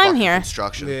 It's for 'cause the I'm fucking here.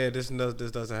 construction. Yeah, this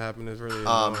doesn't happen. It's really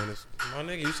annoying. My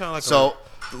nigga, you sound like So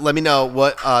let me know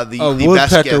what the A the best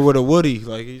woodpecker gift. with a woody.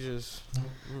 Like he just.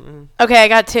 Okay, I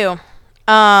got two.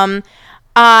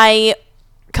 A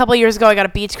couple years ago, I got a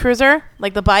beach cruiser,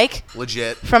 like the bike,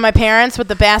 Legit. from my parents with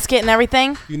the basket and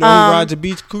everything. You know who rides a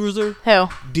beach cruiser? Who?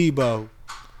 Debo.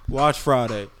 Watch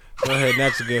Friday. Go ahead,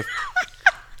 next gift.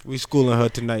 We schooling her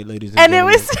tonight, ladies and And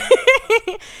gentlemen.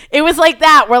 it was like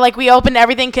that, where like we opened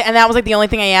everything, and that was like the only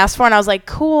thing I asked for, and I was like,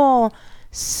 cool.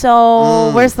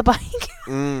 So where's the bike?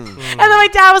 And then my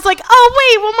dad was like,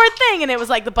 oh wait, one more thing, and it was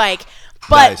like the bike.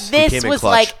 But Nice. He this came in was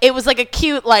clutch. like, it was like a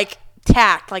cute like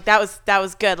tact, like that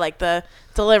was good. Like the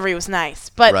delivery was nice.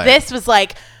 But Right. this was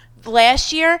like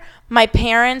last year. My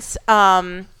parents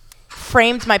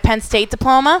framed my Penn State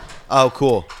diploma. Oh,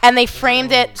 cool. And they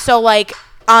framed it so like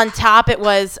on top it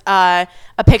was a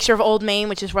picture of Old Main,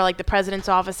 which is where like the president's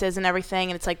office is and everything,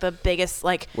 and it's like the biggest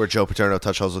like. Where Joe Paterno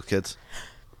touched holes with kids.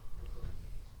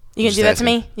 You gonna do that to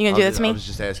me? You gonna do that to I me? was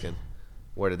just asking.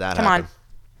 Where did that Come happen?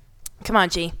 Come on,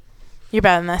 G. You're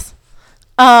better than this.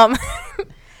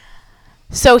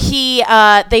 So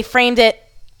they framed it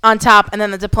on top, and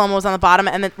then the diploma was on the bottom,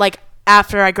 and then like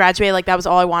after I graduated, like that was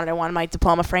all I wanted. I wanted my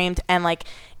diploma framed, and like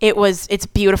it's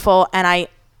beautiful, and I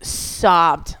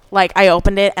sobbed. Like I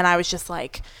opened it, and I was just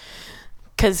like,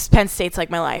 because Penn State's like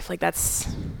my life. Like that's,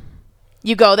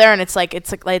 you go there, and it's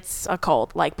a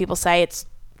cult. Like people say, it's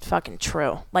fucking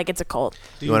true. Like it's a cult.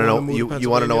 You want to know? You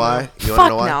want to know why? You Fuck want to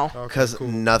know why? no. Okay, Because cool.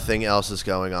 nothing else is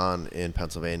going on in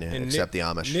Pennsylvania And except the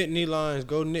Amish. Nittany Lions,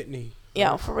 go Nittany.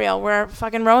 Yo, for real, we're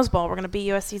fucking Rose Bowl. We're gonna beat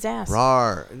USC's ass.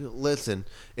 Rar. Listen,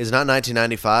 it's not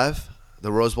 1995. The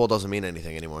Rose Bowl doesn't mean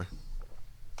anything anymore.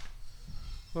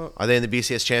 Well- Are they in the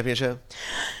BCS championship?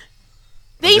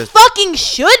 They Just- fucking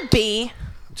should be.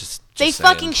 Just They saying.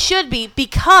 fucking should be,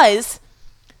 because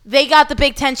they got the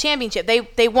Big Ten championship.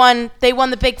 They won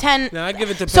the Big Ten. Now I give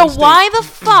it to So Penn State. why the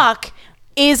fuck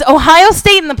is Ohio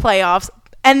State in the playoffs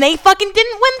and they fucking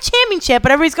didn't win the championship?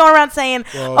 But everybody's going around saying,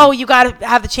 Well, "Oh, you got to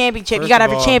have the championship. You first got to of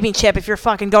have your all- championship if you're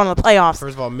fucking going to the playoffs."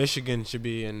 First of all, Michigan should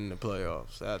be in the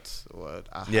playoffs. That's what.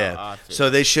 How Yeah. I feel. So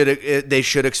they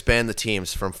should expand the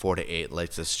teams from 4 to 8.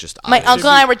 Like this, just My obvious. uncle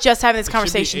and I were just having this It should be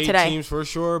conversation 8 today. teams for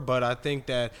sure, but I think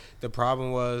that the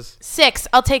problem was 6.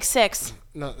 I'll take 6.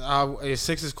 no,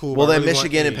 6 is cool. Well, but I then really want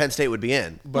Michigan and 8. Penn State would be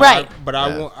in. But Right.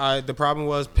 The problem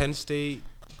was Penn State.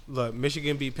 Look,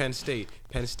 Michigan beat Penn State.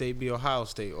 Penn State beat Ohio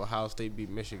State. Ohio State beat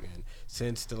Michigan.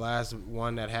 Since the last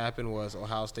one that happened was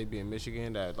Ohio State beating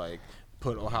Michigan, that like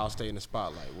put Ohio State in the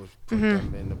spotlight, which put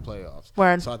them in the playoffs.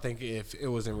 Word. So I think if it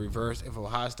was in reverse, if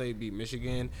Ohio State beat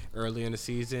Michigan early in the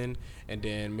season, and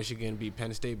then Michigan beat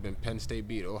Penn State, then Penn State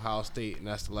beat Ohio State, and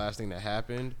that's the last thing that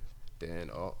happened, then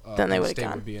Then they Penn would've State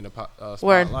gone. would be in the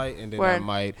Word. spotlight, and then Word. that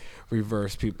might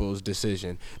reverse people's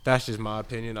decision. That's just my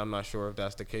opinion. I'm not sure if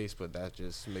that's the case, but that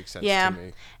just makes sense Yeah. to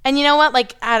me. And you know what?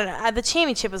 Like, I don't know. The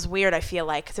championship was weird, I feel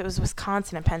like, because it was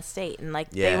Wisconsin and Penn State. And,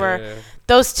 like, they Yeah. were Yeah.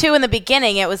 those two in the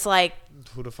beginning. It was like,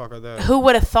 Who the fuck are that? who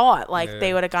would have thought, like, Yeah.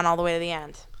 they would have gone all the way to the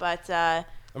end? But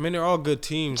I mean, they're all good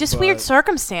teams. just but, weird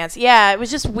circumstance. Yeah, it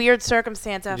was just weird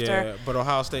circumstance after. Yeah, but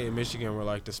Ohio State and Michigan were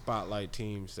like the spotlight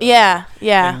teams. Yeah,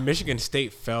 yeah. And Michigan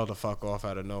State fell the fuck off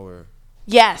out of nowhere.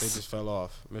 They Yes. just fell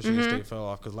off. Michigan Mm-hmm. State fell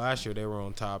off because last year they were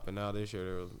on top, and now this year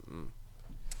they were.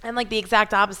 And, like, the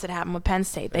exact opposite happened with Penn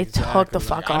State. They Exactly. took the Like,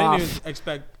 fuck I didn't off. even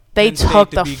expect. They Penn State took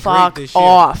to the be great fuck this year.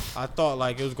 off. I thought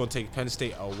like it was gonna take Penn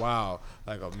State a while,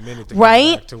 like a minute to Right?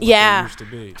 get back to what Yeah. they used to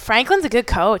be. Franklin's a good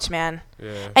coach, man.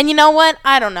 Yeah. And you know what?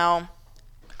 I don't know.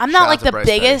 I'm Shout not out like to the Bryce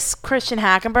biggest Christian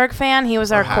Hackenberg fan. He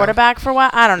was our Hack. quarterback for a while.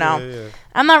 I don't know. Yeah.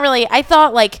 I'm not really. I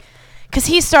thought like, because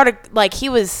he started like he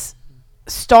was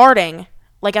starting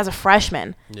like as a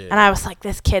freshman, Yeah. and I was like,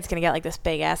 this kid's gonna get like this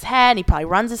big ass head. He probably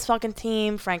runs his fucking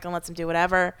team. Franklin lets him do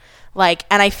whatever. Like,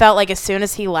 and I felt like as soon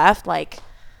as he left, like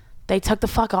they took the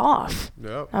fuck off.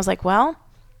 Yep. I was like, well,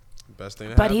 Best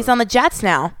thing. but he's on the Jets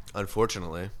now.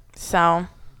 Unfortunately, So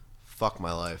fuck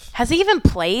my life. has he even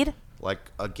played? Like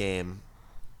a game.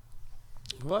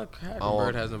 What Hackenberg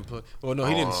Oh. hasn't put? Well, no,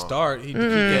 he didn't Oh. start. He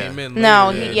came in.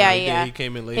 No, later. he- Yeah, yeah, he did. yeah. He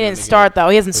came in later. He in didn't the start game. though.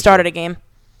 He hasn't For started sure. a game.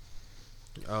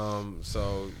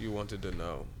 So you wanted to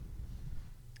know.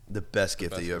 The best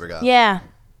gift that you ever got. Yeah.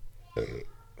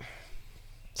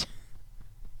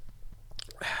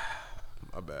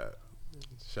 My bad.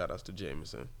 Shout outs to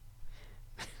Jameson.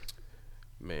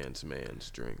 Man's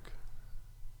drink.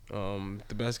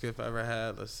 The best gift I ever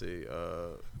had. Let's see.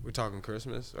 We're talking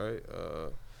Christmas, right?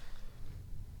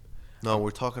 No,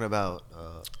 we're talking about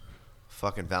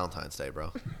fucking Valentine's Day,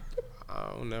 bro.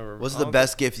 I'll never. What's the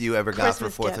best gift you ever got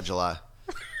Christmas for 4th gift. of July?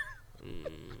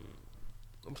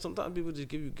 Sometimes people just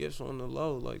give you gifts on the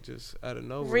low, like just out of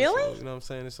nowhere. Really? So, you know what I'm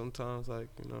saying? And sometimes, like,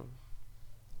 you know.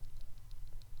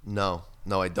 No,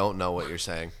 I don't know what you're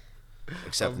saying,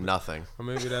 except nothing. Or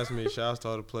maybe that's me. Shouts to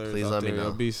all the players Please out let me there. Yo,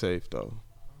 know. be safe though.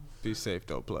 Be safe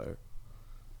though, player.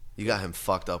 You got him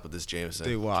fucked up with this Jameson.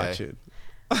 They watch okay?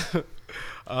 it.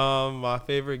 My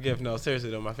favorite gift. No,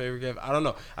 seriously though, my favorite gift. I don't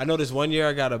know. I know this one year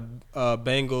I got a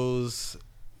Bengals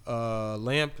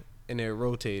lamp and it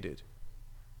rotated.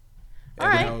 And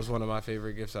All right. that was one of my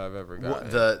favorite gifts I've ever got.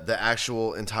 The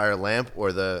actual entire lamp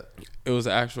or the It was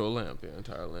an actual lamp, yeah,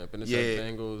 entire lamp, and it said Yeah.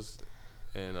 Bengals,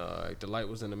 and like the light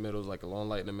was in the middle, it was like a long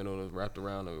light in the middle, and it was wrapped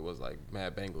around, and it was like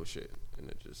mad Bengals shit, and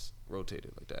it just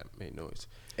rotated like that, made noise.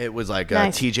 it was like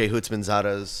Nice. TJ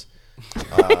Hutzmanzada's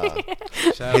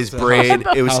Shout his out to braid.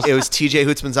 House- It was TJ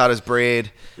Hutzmanzada's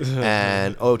braid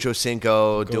and Ocho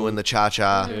Cinco doing the cha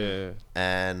cha Yeah,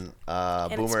 and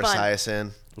it Boomer spun.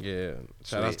 Esiason. yeah.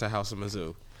 Shout outs Sweet. to House of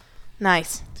Mizzou.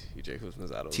 Nice. TJ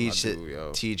Husmanzado was my dude,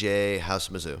 yo. TJ House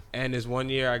Mizzou. And this one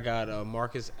year I got a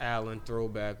Marcus Allen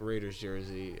throwback Raiders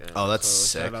jersey. And Oh, that's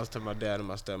so sick. Shout outs to my dad and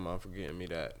my stepmom for getting me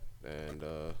that. And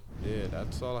yeah,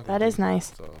 that's all I can That think is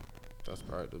nice. of. So that's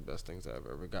probably the best things I've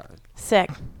ever gotten. Sick.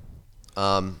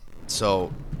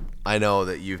 So I know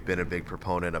that you've been a big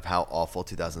proponent of how awful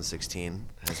 2016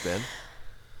 has been.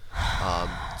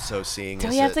 So seeing Do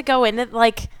as we have to go into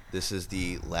like? this is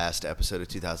the last episode of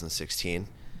 2016,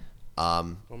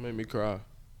 Don't make me cry.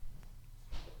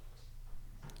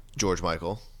 George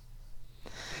Michael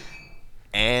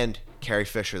and Carrie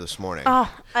Fisher this morning.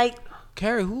 Oh,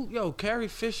 Carrie, who? Yo, Carrie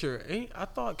Fisher. I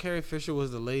thought Carrie Fisher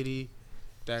was the lady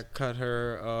that cut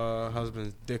her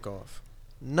husband's dick off.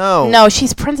 no,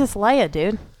 she's Princess Leia,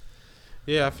 dude.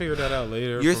 Yeah, I figured that out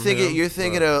later. You're from thinking him, you're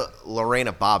thinking but- of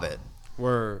Lorena Bobbitt.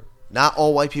 Word. Not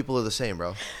all white people are the same,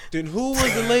 bro. Then who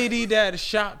was the lady that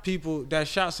shot people? That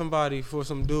shot somebody for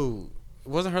some dude?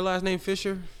 Wasn't her last name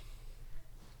Fisher?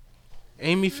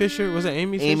 Amy Fisher? Was it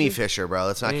Amy Fisher? Amy Fisher, bro.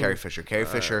 That's not Amy. Carrie Fisher. Carrie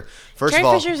Fisher. First Carrie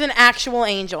of all, Fisher's an actual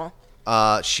angel.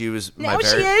 she was my No,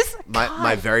 she very is? my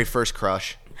God. very first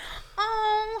crush.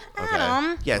 Oh, Okay.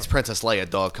 Adam. Yeah, it's Princess Leia,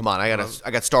 dog. Come on, I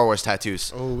got Star Wars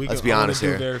tattoos. Oh, Let's can- be I wanna honest do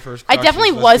here. very first I crushes.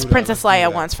 definitely Let's was do that. Princess Let's do Leia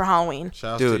that. once for Halloween,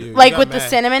 Shouts Dude. to you. like You got with the mad-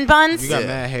 cinnamon buns. You got Yeah.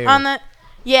 mad hair. On the,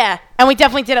 yeah, and we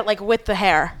definitely did it like with the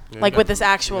hair, You like got- with this you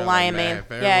actual got, like, lion mad. mane. If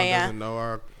Yeah, everyone yeah. doesn't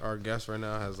know our guest right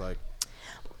now has like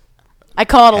I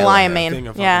call it a Hella lion hair. mane. thing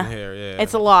of fucking Yeah, hair. Yeah,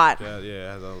 it's a lot. Yeah,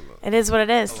 it has a It is what it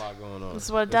is. lot going on. This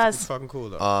is what it It's does. fucking cool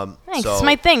though. Thanks. So It's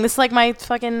my thing. This is like my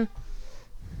fucking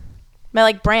my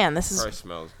like brand. This is Probably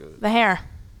smells good. the hair.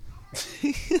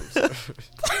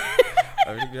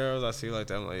 Every girls I see like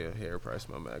that, I'm like, your hair probably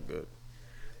smell mad good.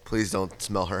 please don't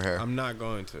smell her hair. I'm not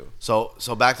going to. So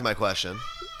back to my question.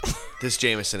 This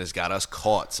Jameson has got us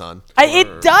caught, son.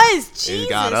 It does. Jesus It's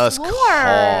got us Lord.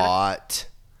 caught.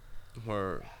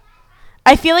 Word.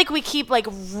 I feel like we keep like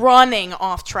running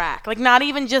off track. Like not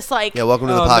even just like Yeah, welcome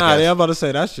to the Oh, nah, podcast. yeah, I'm about to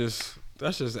say that's just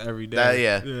every day.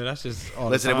 Yeah. that's just all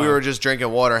Listen, the if time. we were just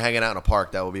drinking water, hanging out in a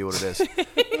park, that would be what it is.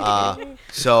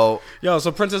 So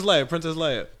so Princess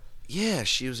Leia. yeah,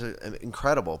 she was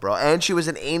incredible, bro, and she was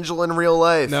an angel in real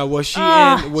life. Now was she she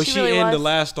really in the was.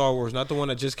 last Star Wars, not the one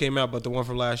that just came out, but the one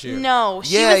from last year? no,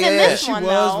 she Yeah, was in yeah, this she one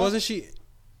was, though. wasn't she?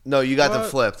 No, you got them What?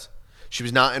 flipped. She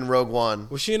was not in Rogue One.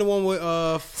 Was she in the one with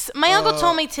My uncle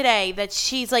told me today that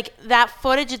she's like that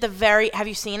footage at the very. Have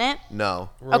you seen it? No,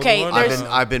 Rogue Okay, One? there's-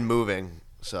 I've been moving.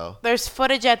 So There's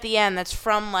footage at the end that's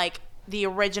from like the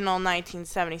original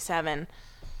 1977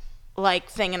 like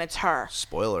thing, and it's her.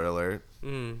 spoiler alert.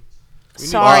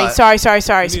 Sorry. But- Spoiler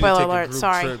We need to take a alert. group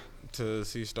Sorry. trip to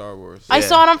see Star Wars. I Yeah.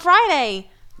 saw it on Friday.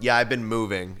 Yeah, I've been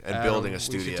moving and Adam, building a We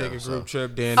studio. should take a so- group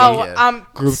trip, Danny. Oh, Yeah. I'm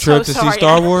Group so trip to see sorry.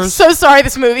 Star I'm Wars? so sorry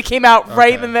this movie came out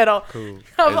right in the middle Cool.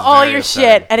 of It's all very your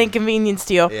upsetting. shit and inconvenienced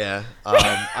you. Yeah,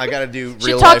 I gotta do Should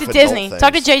real talk life to adult Disney. things.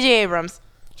 Talk to J.J. Abrams.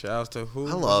 Shouts to who?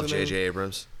 I What's love his name? J.J.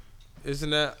 Abrams.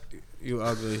 Isn't that you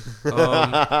ugly? Isn't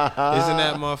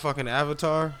that motherfucking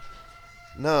Avatar?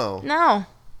 No, No.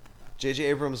 J.J.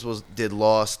 Abrams did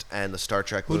Lost and the Star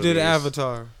Trek. Who movies. did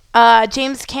Avatar?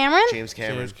 James Cameron? James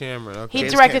Cameron. James Cameron. Okay. He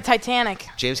James directed Cam- Titanic.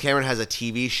 James Cameron has a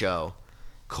TV show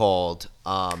called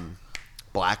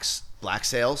Black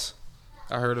Sails.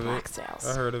 I heard of Black it. Sails.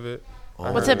 I heard of it.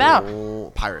 What's it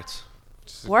about? Pirates.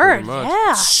 Word. Pretty much.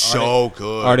 Yeah. So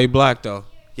good. Are they black though?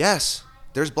 Yes,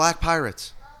 there's black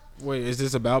pirates. Wait, is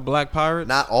this about black pirates?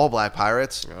 Not all black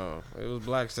pirates. Oh, it was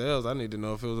black sails. I need to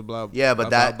know if it was about. Yeah, but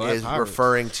about that black is pirates.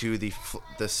 referring to the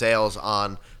sails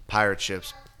on pirate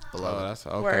ships below. Oh, that's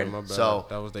okay. Word. My bad. So,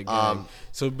 that was the gang.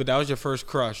 But that was your first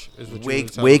crush, is what you were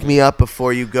telling wake me up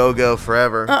before you go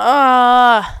forever.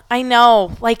 I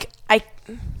know. Like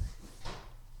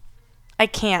I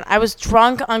can't. I was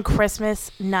drunk on Christmas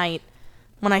night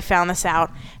when I found this out,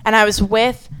 and I was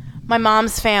with my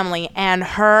mom's family, and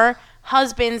her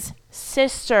husband's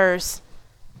sister's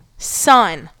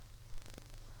son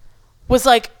was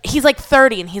like, he's like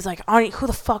 30, and he's like, who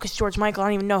the fuck is George Michael? I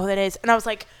don't even know who that is. And I was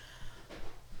like,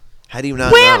 How do you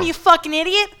not wham, know? you fucking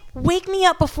idiot. Wake me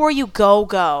up before you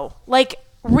go. Like,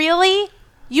 really?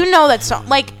 You know that song.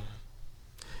 Like,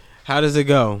 How does it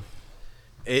go?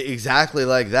 Exactly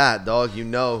like that, dog. You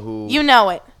know who. you know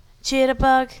it.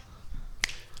 Jitterbug.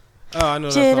 Oh, I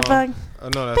know that song. Jitterbug. I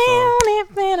know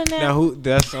that song. Now who?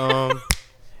 That's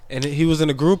and he was in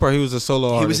a group or he was a solo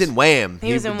artist? He was in Wham.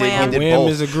 He was in did- Wham. He did Wham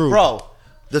both. is a group. Bro,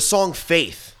 the song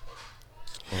Faith.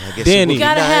 Well, I guess Danny. it would be You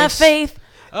gotta have nice. faith.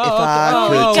 I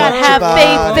could You gotta touch have your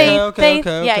faith, body. faith, Okay,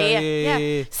 faith. Yeah.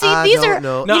 yeah. See, I these don't are,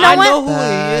 know. No, you know I what? know who he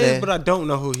Body. is, but I don't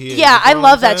know who he is. Yeah, You I know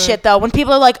love what I'm that saying? shit though. When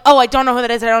people are like, "Oh, I don't know who that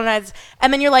is. I don't know who that is,"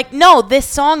 and then you're like, "No, this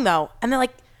song though," and they're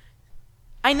like,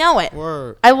 "I know it."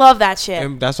 Word. I love that shit.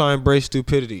 And that's why I embrace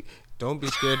stupidity. Don't be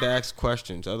scared to ask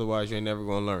questions, otherwise you ain't never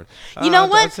gonna learn. You know I'd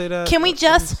what? say that. Can we I'm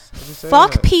just saying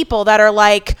fuck that. people that are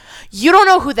like, you don't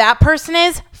know who that person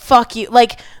is? Fuck you.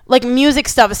 Like music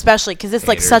stuff, especially, because it's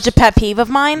like Haters. such a pet peeve of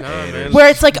mine. Nah, man. Where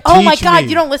it's like, oh my Teach god, me.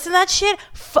 you don't listen to that shit?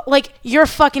 Like, you're a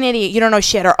fucking idiot. You don't know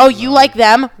shit. Or, oh, you like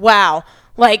them? Wow.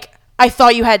 Like, I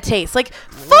thought you had taste. Like,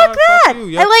 fuck that. you,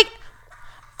 yep.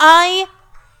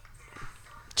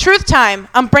 Truth time.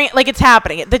 I'm bringing, like, it's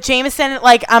happening. The Jameson,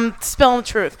 like, I'm spilling the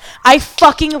truth. I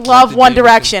fucking love the One Jameson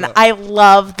Direction. cup. I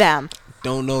love them.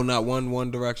 Don't know not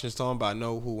One Direction song, but I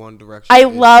know who One Direction I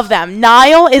is. love them.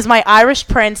 Niall is my Irish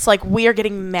prince. Like, we are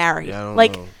getting married. Yeah, I don't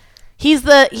like, know. he's.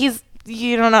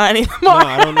 You don't know anymore. No,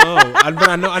 I don't know. But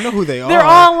I know who they are. They're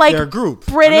all like they're a group.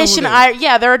 I know British who and they are. Irish.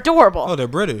 Yeah, they're adorable. Oh, they're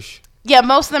British. Yeah,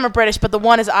 most of them are British, but the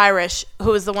one is Irish,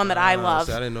 who is the one that I love.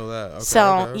 See, I didn't know that. Okay,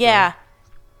 So okay. yeah,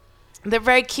 they're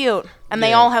very cute, and they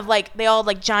Yeah. all have like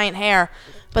giant hair,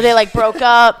 but they like broke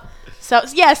up. So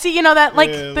yeah, see, you know that like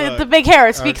Yeah, the look. big hair,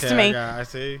 it speaks to me. I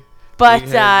see. But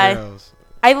Big-head girls.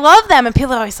 I love them, and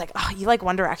people are always like, "Oh, you like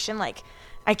One Direction?" Like,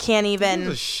 I can't Who even.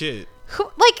 gives a shit. Who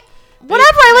like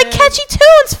whatever? I like man. catchy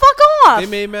tunes. Fuck off. They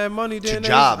made mad money. your Then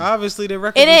job. obviously their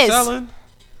records It are is. selling.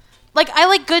 Like, I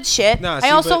like good shit. Nah, I see,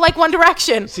 also but- like One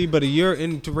Direction. See, but you're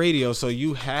into radio, so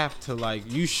you have to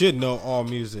like. You should know all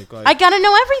music. Like, I gotta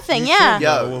know everything. You Yeah. should.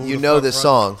 Yo, Who you the know fuck this run-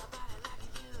 song.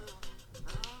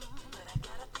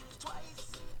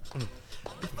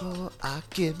 Before I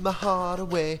give my heart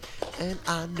away, and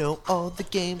I know all the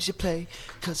games you play,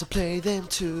 'cause I play them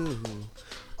too.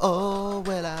 Oh,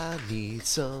 well, I need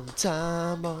some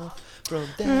time off from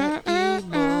that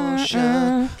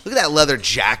emotion. Look at that leather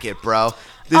jacket, bro.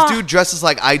 This dude dresses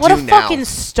like I What do a now. fucking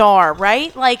star,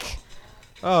 right? Like,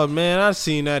 Oh man, I've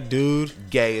seen that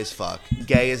dude. Gay as fuck.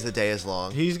 Gay as the day is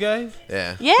long. He's gay.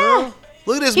 Yeah. yeah.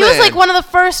 Look at this He man. was like one of the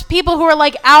first people who were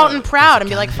like out and proud and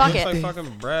be like, fuck Looks like it.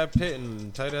 fucking Brad Pitt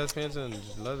in tight ass pants and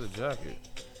leather jacket.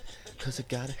 'Cause I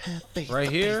gotta have faith. Right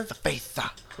here? Faith.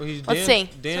 Well, he's Let's see. Swing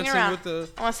dancing around. with the.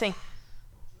 I want to see.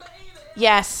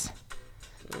 Yes.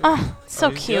 Oh,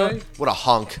 so he's cute. gay? What a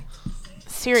hunk.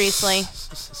 Seriously.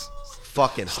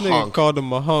 Fucking This nigga hunk. called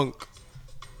him a hunk.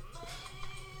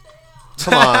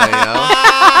 Come on, yo.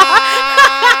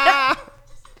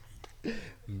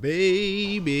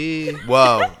 Baby.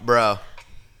 Whoa, bro.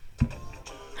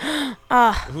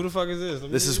 Who the fuck is this? Let me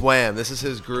This see. is Wham. This is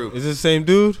his group. Is this the same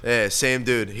dude? Yeah, same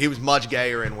dude. He was much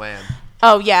gayer in Wham.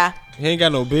 Oh, yeah. He ain't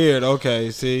got no beard.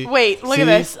 Okay, see. Wait, look See? at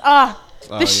this. Oh,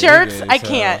 The yeah, he shirts, gay I as hell.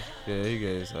 can't. Yeah, he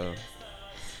gay as hell.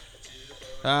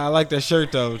 I like that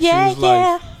shirt though. Yeah, she was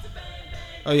yeah. like,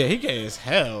 oh yeah, he gay as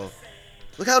hell.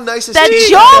 Look how nice his That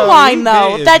feet jawline, Yo,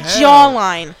 though. he That gay as hell.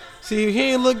 jawline. See,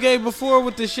 he ain't look gay before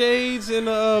with the shades and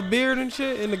the beard and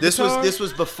shit and the This guitar.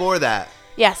 was before that.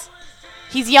 Yes.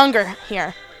 He's younger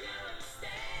here.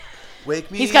 Wake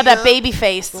me He's got that up baby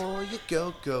face. before you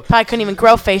go. Probably couldn't even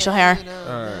grow facial hair.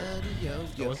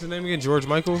 What's his name again? George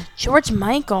Michael. George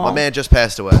Michael. My man just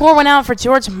passed away. Pour one out for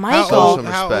George Michael. Some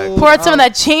respect. Pour out some of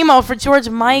that JMO for George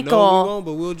No, we Michael. won't,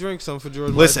 but we'll drink some for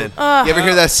George Listen, Michael. you ever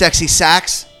hear that sexy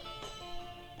sax?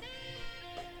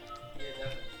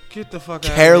 Get the fuck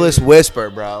out Careless of here. whisper,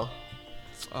 bro.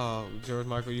 Oh, George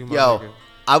Michael, you my Yo, nigga.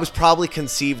 I was probably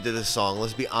conceived to this song.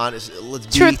 Let's be honest. Let's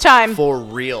be Truth time. for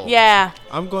real. Yeah.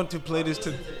 I'm going to play this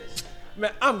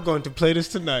Man, I'm going to play this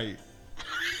tonight.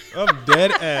 I'm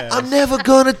dead ass. I'm never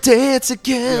gonna dance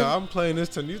again Yeah, I'm playing this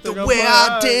tonight. You the think I'm way playing? I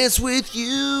Alright. dance with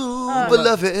you,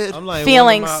 beloved. I'm like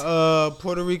Feelings. one of my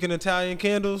Puerto Rican Italian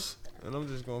candles, and I'm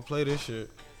just gonna play this shit.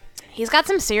 He's got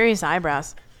some serious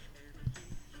eyebrows.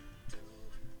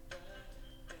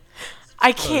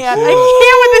 I can't. I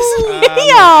can't with this He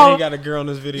video. got a girl in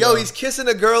this video. Yo, he's kissing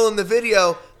a girl in the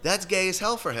video. That's gay as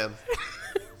hell for him.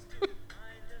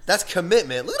 That's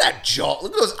commitment. Look at that jaw.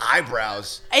 Look at those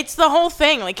eyebrows. It's the whole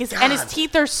thing. Like his God.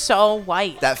 teeth are so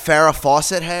white. That Farrah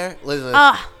Fawcett hair. Listen.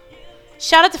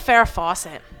 Shout out to Farrah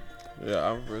Fawcett.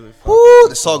 Yeah, I'm really. Woo,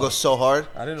 this song goes so hard.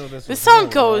 I didn't know this. This song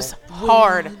goes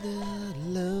hard.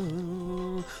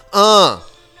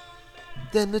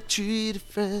 Then the treat a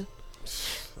friend.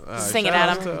 Sing it,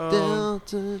 Adam.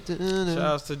 Shout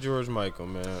outs to George Michael,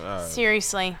 man. All right.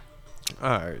 Seriously. All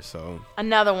right, so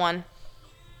Another one.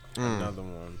 another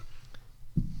one.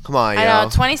 Come on, I yo. know.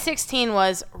 2016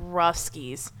 was rough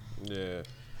skis. Yeah.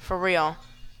 For real.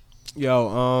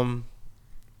 Yo,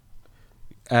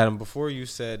 Adam, before you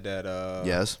said that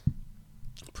Yes.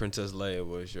 Princess Leia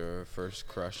was your first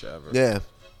crush ever. Yeah.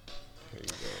 Here you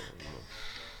go.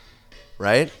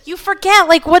 Right? You forget,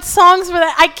 like, what songs were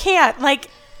that? I can't. Like,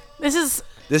 this is.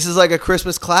 This is like a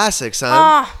Christmas classic, son.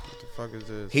 What the fuck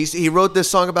is this? He wrote this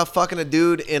song about fucking a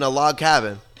dude in a log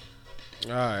cabin.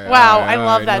 All right, Wow, all right, I all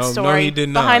love right. that No, story. No, he did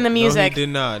not. Behind the music. No, he did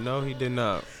not. No, he did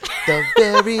not. The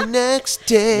very next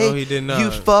day, No, he did not.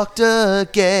 you fucked a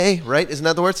gay. Right? Isn't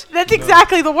that the words? That's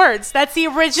exactly the words. That's the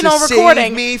original To recording.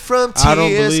 Save me from tears. I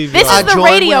don't believe This y'all. is the joined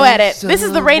radio with edit. This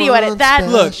is the radio edit. That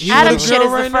someone Look, special. he Adam with a shit girl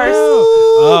is the right first. now.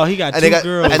 Oh, he got And two they got,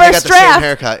 girls. and they got First the draft. same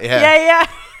haircut. Yeah. Yeah, yeah.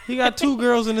 He got two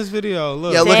girls in this video.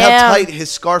 Look. Yeah, look how Damn. tight his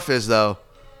scarf is, though.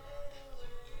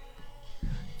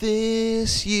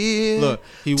 This year. Look,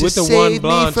 he to with the save one me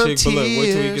blonde from chick, but look, wait till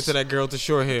he tears, gets to that girl with the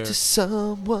short hair. to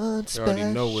someone You special.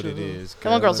 already know what it is. That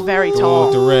one girl's very The one tall.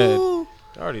 with the red. You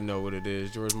already know what it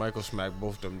is. George Michael smacked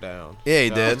both them down. Yeah, he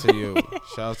Shout did. out to you.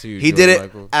 Shout out to you, He George did it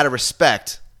Michael. out of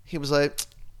respect. He was like,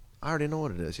 I already know what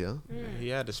it is, yo. He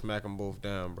had to smack them both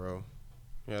down, bro.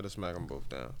 He had to smack them both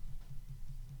down.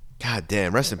 God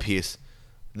damn, rest in peace.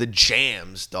 The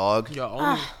Jams, dog. Yo,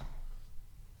 only,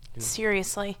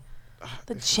 Seriously.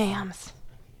 The jams.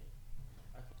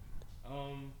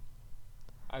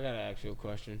 I gotta ask you a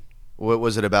question. What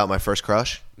was it about my first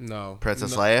crush? No.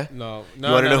 Princess no, Leia? No.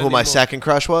 You want to know who my second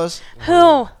crush was?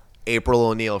 Who? April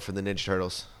O'Neil from the Ninja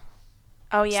Turtles.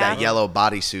 Oh, It's yeah. that yellow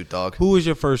bodysuit, dog. Who was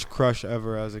your first crush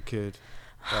ever as a kid?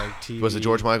 Like TV. Was it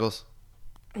George Michaels?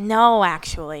 No,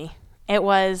 actually. It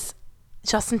was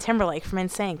Justin Timberlake from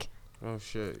NSYNC. Oh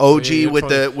shit. OG Yeah, you're with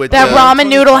 20 the with That the ramen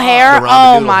noodle hair. The ramen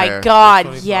Oh noodle my hair. God,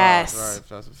 25. yes. Right,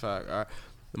 that's a fact. All right.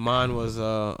 Mine was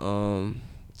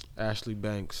Ashley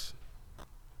Banks.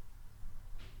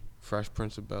 Fresh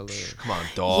Prince of Bel-Air. Come on,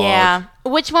 dog. Yeah.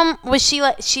 Which one was she?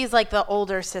 Like, she's like the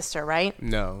older sister, right?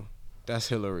 No, that's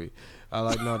Hillary. I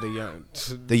like the young.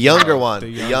 The younger one. The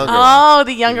The younger younger one. one. Oh,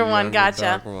 the younger one. younger, Gotcha.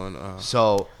 darker one.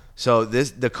 So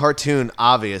the cartoon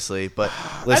obviously, but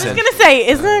I was listen, gonna say,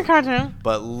 isn't it a cartoon?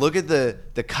 but look at the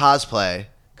cosplay.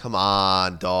 Come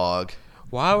on, dog.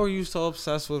 Why were you so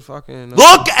obsessed with fucking?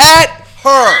 Look at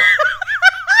her.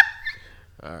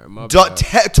 All right, my Do-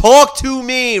 bad. talk to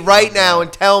me right now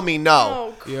and tell me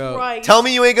no. Oh, Yo. Christ. Tell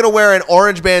me you ain't gonna wear an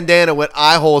orange bandana with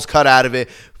eye holes cut out of it,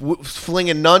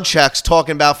 flinging nunchucks,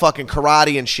 talking about fucking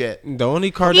karate and shit. The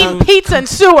only cartoon. Eating pizza and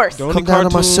sewers. The only Come down to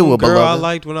my cartoon sewer, girl I beloved.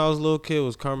 liked when I was a little kid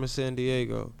was Carmen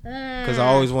Sandiego. Because I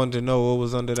always wanted to know what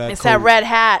was under that It's coat. that red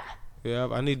hat. Yeah,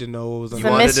 I need to know what was It's under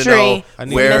a wanted that to mystery. know I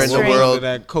need where to in know the what was world under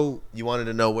that coat. you wanted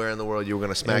to know where in the world you were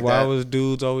gonna smack And why that. was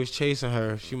dudes always chasing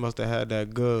her? She must have had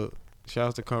that good. Shout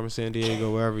out to Carmen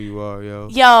Sandiego, wherever you are, yo.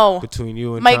 Yo, Between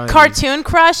you and my Tiny. cartoon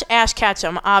crush, Ash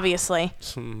Ketchum, obviously.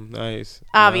 Nice.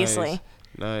 Obviously.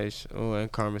 Nice. Oh,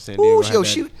 and Carmen Sandiego. Ooh, had yo,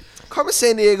 that, Carmen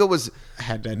Sandiego was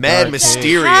had that mad dark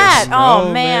mysterious. hair. Hat. Oh,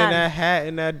 No, man. That hat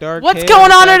and that dark What's hair going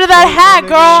with on under that coat, hat, my nigga.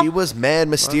 girl? She was mad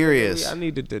mysterious. I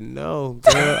needed to know,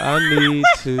 girl. I need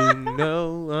to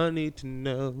know. I need to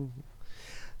know.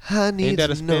 I need Ain't that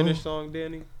a to know. Spanish song,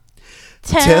 Danny?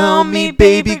 Tell me,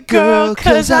 baby girl,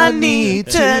 cause I need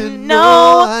to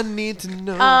know. I need to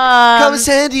know. Carmen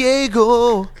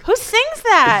Sandiego. Who sings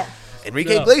that?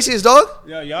 Enrique Yeah. Iglesias, dog.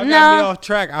 Yeah, y'all got No. me off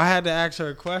track. I had to ask her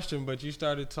a question, but you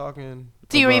started talking.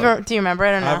 Do you remember it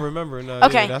or I no? remember. No,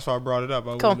 Okay. yeah, that's why I brought it up.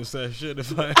 I Cool. wouldn't have said shit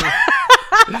if I.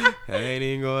 I ain't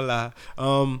even gonna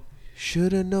lie.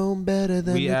 Should have known better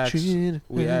than We to asked. treat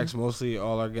We her. asked mostly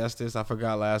all our guests this. I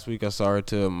forgot last week. I'm sorry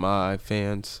to my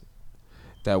fans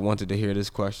that wanted to hear this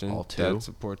question. All two? That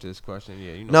support this question.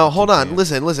 Yeah, you know. No, the hold two on.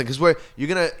 fans. Listen, because you're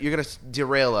gonna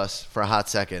derail us for a hot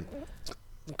second.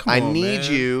 Come I on, need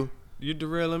man. you. You're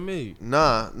derailing me.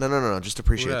 No. Just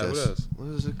appreciate Who that? this. Who that? What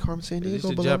is it, Carmen Is Sandiego, this the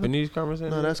beloved? Japanese Carmen Sandiego?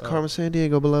 No, that's Oh, Carmen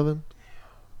Sandiego, beloved.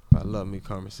 I love me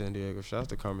Carmen Sandiego. Shout out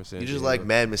to Carmen Sandiego. You just like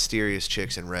mad mysterious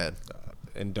chicks in red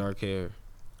and dark hair.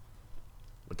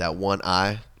 with that one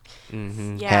eye,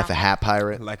 Mm-hmm. Yeah. half a hat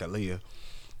pirate. Like Aaliyah.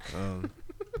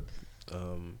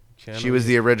 She was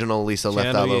the original Lisa Left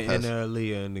Eye Channel your Lopez. inner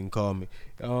Aaliyah and then call me.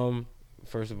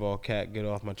 First of all, cat, get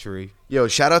off my tree. Yo,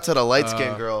 shout out to the light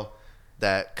skinned girl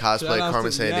that cosplayed Carmen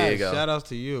Sandiego. Shout outs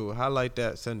to you. Highlight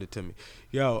that. Send it to me.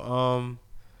 Yo,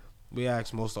 we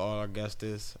asked most of all our guests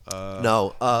this.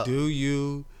 No. Do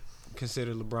you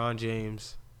consider LeBron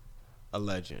James a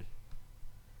legend?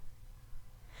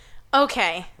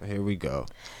 Okay. Here we go.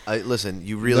 Listen,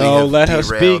 you really No, have let her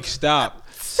derailed. speak. Stop.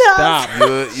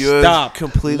 You Stop.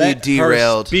 completely Let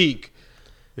derailed. Her speak.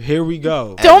 Here we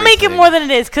go. Don't make it Everything. more than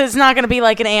it is, because it's not gonna be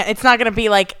like it's not gonna be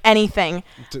like anything.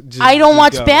 Just- I don't just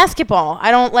watch go. basketball.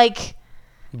 I don't like.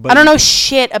 But I don't know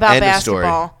shit about End of story.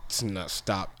 basketball. It's not,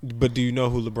 stop. But do you know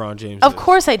who LeBron James Of is?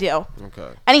 course I do. Okay.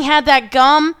 And he had that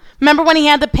gum. Remember when he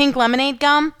had the pink lemonade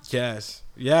gum? Yes.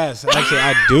 Actually,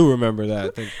 I do remember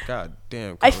that. God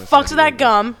damn. I Carmen fucked with that Sandiego.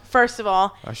 gum, first of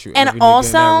all. I shoot And every nigga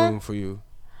in that also, room for you.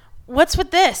 what's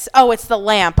with this? Oh, it's the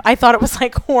lamp. I thought it was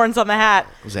like horns on the hat.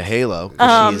 It was a halo.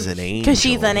 Because she's an angel. Because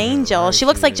she's an angel. right, She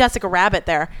looks she like is. Jessica Rabbit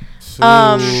there.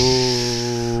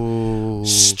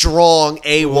 Strong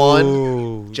A1.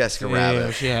 Ooh. Jessica Damn,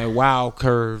 Rabbit. She had wild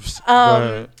curves.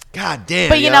 But God damn.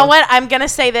 But you yo. know what? I'm going to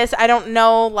say this. I don't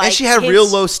know, like. And she had his- real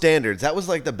low standards. That was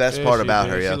like the best yeah, part she about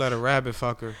did. her, She yo. let a rabbit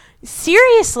fuck her.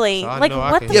 Seriously. So I Like, know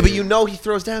I what can the. Yeah, but you know he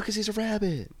throws down because he's a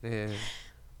rabbit. Yeah.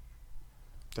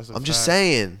 That's a I'm just fact.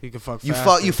 saying. He can fuck You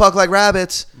faster. fuck like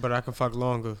rabbits. But I can fuck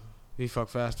longer. He fuck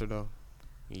faster though.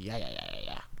 Yeah.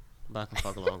 But I can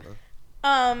fuck longer.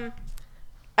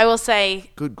 I will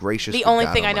say Good gracious. the good only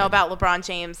God thing I know almighty. about LeBron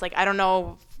James, like, I don't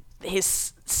know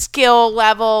his skill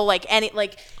level, like any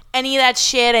of that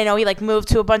shit. I know he like moved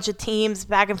to a bunch of teams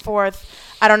back and forth.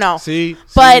 I don't know.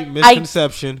 But I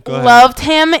misconception. Go ahead. loved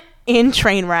him in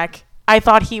Trainwreck. I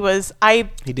thought he was. I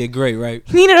He did great, right?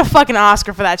 needed a fucking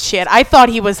Oscar for that shit. I thought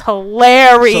he was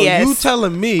hilarious. So you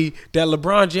telling me that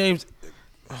LeBron James?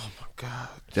 Oh my God.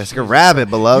 Jessica Rabbit,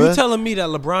 beloved. You telling me that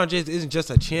LeBron James isn't just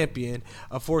a champion,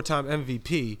 a 4-time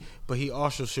MVP, but he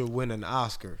also should win an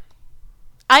Oscar?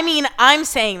 I mean, I'm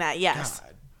saying that, yes.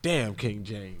 God damn, King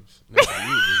James. Nigga,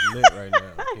 you is lit right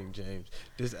now, King James.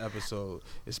 This episode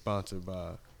is sponsored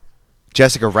by.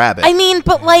 Jessica Rabbit. I mean,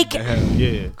 but like, Hell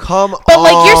yeah. Come but on.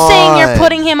 like you're saying, you're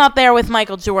putting him up there with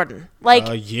Michael Jordan. Like,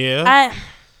 Yeah.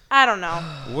 I don't know.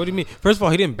 What do you mean? First of all,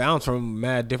 he didn't bounce from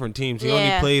mad different teams. He only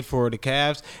Yeah. played for the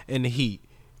Cavs and the Heat.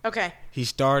 Okay. He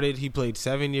played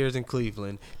 7 years in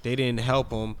Cleveland. They didn't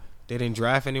help him. They didn't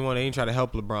draft anyone. They didn't try to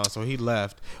help LeBron, so he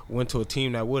left, went to a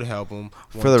team that would help him.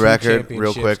 For the record,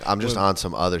 real quick, championships. I'm just on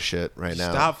some other shit right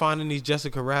now. Stop finding these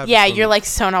Jessica Rabbits. Yeah, from you're me. like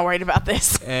so not worried about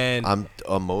this. And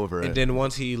I'm over and it. then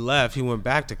once he left, he went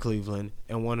back to Cleveland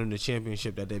and won them the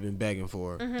championship that they've been begging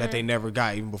for, Mm-hmm. that they never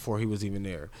got even before he was even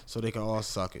there. So they can all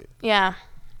suck it. Yeah.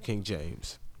 King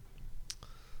James.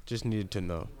 Just needed to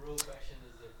know. The real question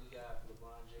is if we got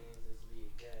LeBron James as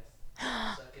lead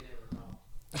guest, suck it in or no?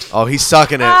 Oh, he's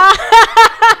sucking it.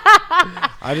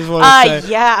 I just want to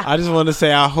say, yeah. I just want to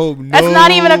say, I hope That's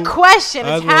not even a question.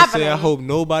 I It's just want to happening. say, I hope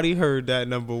nobody heard that.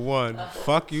 Number one,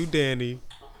 fuck you, Danny.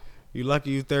 You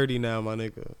lucky you 30 now, my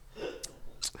nigga.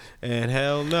 And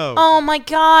hell no. Oh my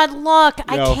God! Look,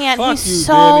 I Yo, can't. fuck He's you,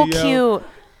 so Danny, yo. cute.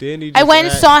 Danny I just went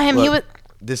and act- saw him. He Look. was.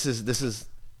 This is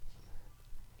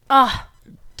That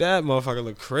motherfucker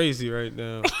look crazy right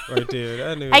now, right there.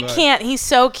 That nigga I like- can't. He's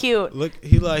so cute. Look,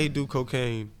 he like he do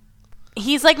cocaine.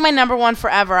 He's like my number one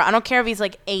forever. I don't care if he's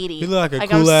like 80. He look like a I'm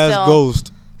cool ass still-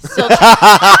 ghost. Still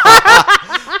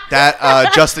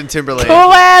that Justin Timberlake cool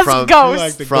ass from He ghost.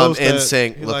 like the From ghost that-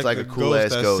 NSYNC. he Looks like the a cool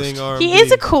ass that ghost. sing R&B. He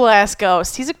is a cool ass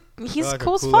ghost. He's like a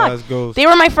cool as cool fuck. ass ghost. They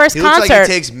were my first He looks concert. like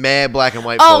he takes mad black and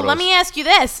white Oh, photos. let me ask you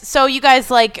this. So you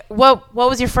guys like what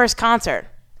was your first concert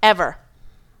ever?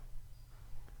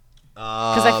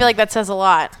 Because I feel like that says a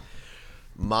lot.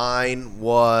 Mine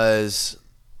was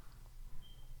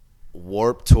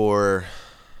Warped Tour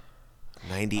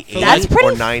 98 That's pretty.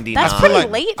 or 99. That's pretty like-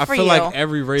 late I for feel you. like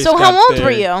every race. So got how old their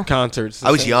were you? Concerts. I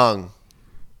was young.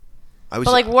 I was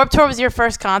But like Warped Tour was your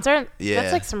first concert? Yeah.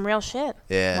 That's like some real shit.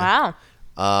 Yeah.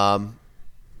 Wow.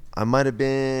 I might have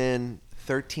been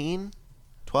 13,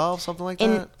 12, something like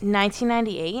In that.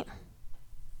 1998?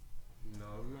 No,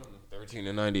 you were on the 13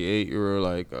 and 98. You were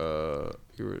like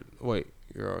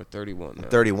you're 31 now.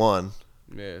 31.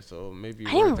 Yeah, so maybe.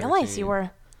 I didn't realize you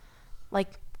were like.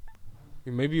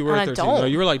 Maybe you were an 13. adult. No,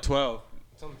 you were like 12.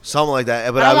 Something like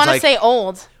that. But I I don't was want to like say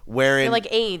old. wearing You're like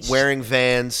aged. wearing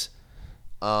Vans,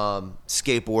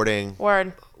 skateboarding,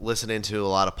 Word. listening to a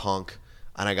lot of punk,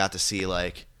 and I got to see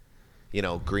like,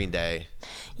 Green Day.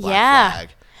 Black Yeah. Flag.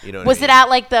 You know what Was I mean? it at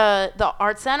like the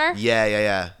art center?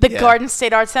 Yeah. The Yeah. Garden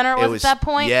State Art Center was at that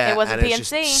point? Yeah, It wasn't and PNC. it's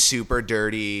just super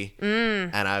dirty.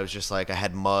 And I was just like, I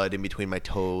had mud in between my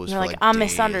toes. You're for like, like I'm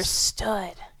days.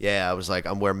 misunderstood. Yeah, I was like,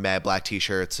 I'm wearing mad black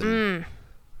t-shirts and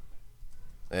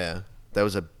yeah, that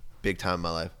was a big time in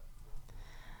my life.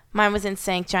 Mine was in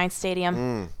St. Giant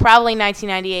Stadium, probably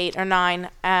 1998 or 9.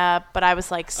 But I was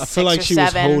like 6 I feel like or she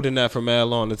 7. was holding that for mad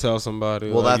long to tell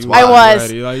somebody. Well, like, that's you why. I was.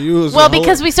 ready. Like, you was Well,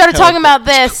 because we started talking about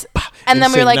this, and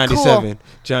then we were like, 97,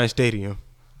 Giant Stadium.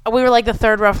 cool. We were like the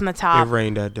third row from the It top.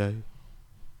 rained that day.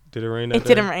 Did it rain that It day?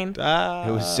 didn't rain. Ah.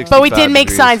 It was 65 But we did make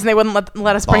degrees. signs, and they wouldn't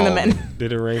let us bring them in.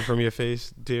 Did it rain from your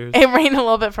face, tears? It rained a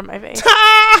little bit from my face.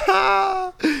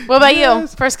 What about you?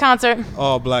 First concert?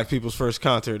 All black people's first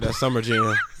concert, that Summer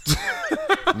Jam.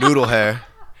 Noodle hair.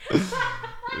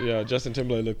 Yeah, Justin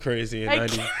Timberlake looked crazy in I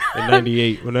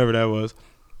 98, whenever that was.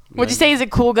 Would you say he's a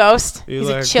cool ghost? He He's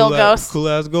like a chill cool ghost. Cool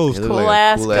ass ghost. He looked Cool like a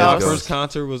ass cool ghost. My ghost. first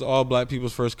concert was all black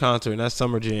people's first concert, and that's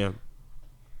Summer Jam.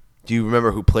 Do you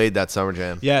remember who played that Summer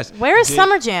Jam? Yes. Where is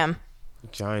Summer Jam?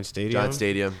 Giant Stadium. Giant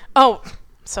Stadium. Oh,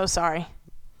 so sorry.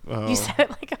 Oh. You said it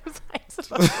like I was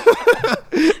supposed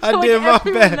to. I like did, my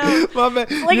everyone bad. knows. My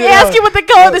bad. Like, ask you what the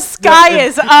color of the sky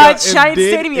is. if Giant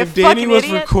Stadium, you if Danny fucking was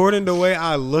idiot. recording the way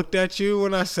I looked at you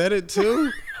when I said it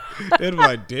too, it'd be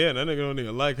like, damn, that nigga don't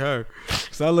even like her.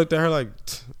 So I looked at her like,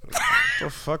 what the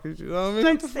fuck is you? You know what I mean? Giant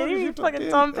What the fuck Stadium, is you fucking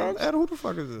dumb bitch. Ed, who the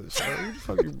fuck is this? Who the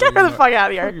fuck you Get her the fuck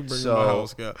out of Fuck here. you bringing So- my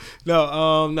house, girl.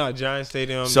 No, Giant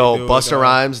Stadium. So they do it, Busta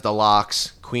Rhymes, The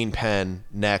Locks, Queen Pen,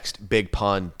 Next, Big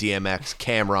Pun, DMX,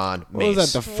 Cameron, What was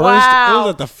Mace. that? The first? Wow. Was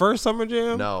that the first Summer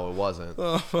Jam? No, it wasn't.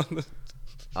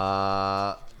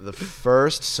 Oh, The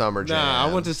first Summer Jam. nah,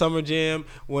 I went to Summer Jam.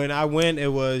 When I went, it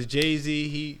was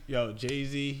Jay-Z.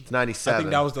 Jay-Z. It's 97. I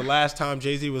think that was the last time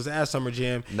Jay-Z was at Summer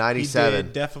Jam. 97. He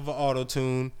did Death of an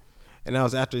Auto-Tune. And that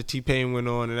was after T-Pain went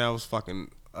on, and that was fucking...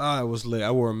 it was lit.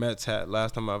 I wore a Mets hat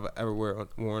last time I've ever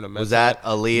worn a Mets Was that hat.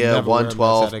 Aaliyah, Never wear a Mets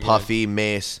 112, hat again. Puffy,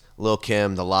 Mace, Lil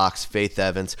Kim, The Locks, Faith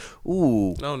Evans?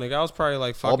 Ooh. No, nigga, I was probably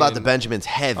like fucking... All About the Benjamins, I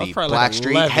Heavy, was probably like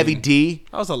Blackstreet, 11. Heavy D,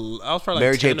 I was probably like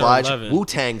Mary J. 10 or Blige, 11.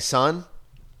 Wu-Tang, son.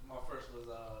 My first was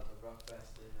the Rock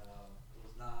Fest in it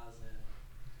was Nas and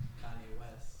Kanye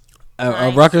West.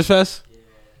 Nice. Rutgers Fest? Yeah.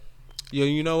 Yo,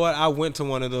 you know what? I went to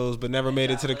one of those, but never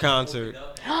made it to the concert.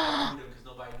 Because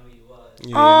nobody knew he was.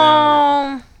 Yeah,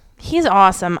 now- Oh, he's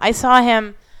awesome. I saw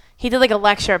him. He did like a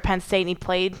lecture at Penn State, and he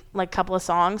played like a couple of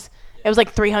songs. It was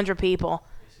like 300 people.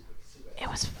 It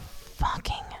was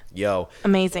fucking Yo.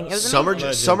 amazing. It was Summer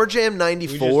amazing. Summer Jam we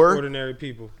just 94. ordinary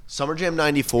people. Summer Jam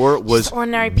 94 was Just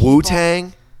ordinary people.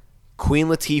 Wu-Tang, Queen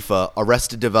Latifah,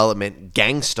 Arrested Development,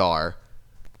 Gangstar,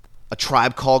 A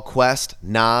Tribe Called Quest,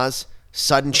 Nas,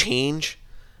 Sudden Change.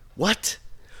 What?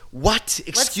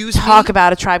 Excuse me? Talk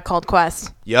about A Tribe Called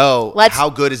Quest. Yo, Let's- how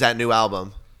good is that new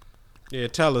album? Yeah,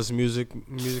 tell us, music.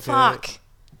 Fuck.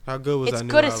 How good was It's that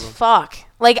new good album? as fuck.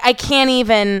 Like I can't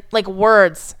even like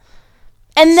words.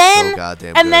 And then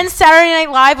goddamn and good. then Saturday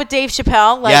Night Live with Dave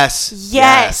Chappelle. Like, Yes.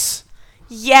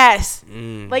 Yes.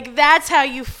 Like that's how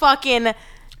you fucking.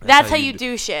 That's how you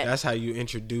do shit. That's how you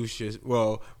reintroduce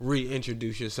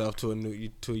yourself to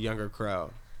a younger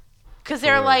crowd. Because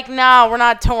they're like, no, we're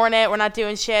not touring it. We're not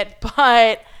doing shit.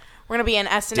 But we're going to be in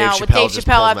SNL with Chappelle Dave just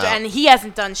Chappelle pulled him after. out. And he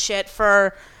hasn't done shit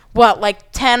for, what,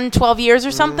 like 10, 12 years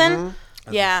or something?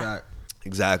 That's Yeah. a fact.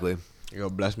 Exactly. Yo,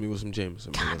 bless me with some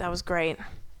Jameson. God, brother. that was great.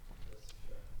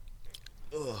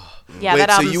 Yeah, Wait, that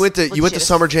so album's you went to legit as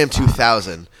Summer Jam fuck.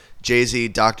 2000. Jay-Z,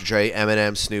 Dr. Dre,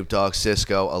 Eminem, Snoop Dogg,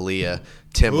 Cisco, Aaliyah,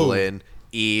 Timbaland,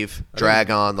 Eve,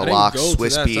 Dragon, The I didn't Locks, go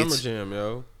Swiss to that Beats. Summer Jam,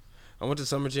 yo. I went to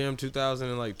Summer Jam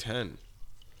 2010.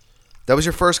 That was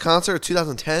your first concert,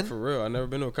 2010? For real, I never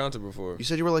been to a concert before. You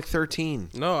said you were like 13.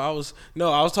 No, I was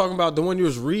talking about the one you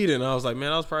was reading. I was like,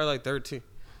 man, I was probably like 13.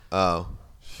 Oh.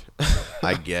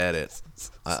 I get it.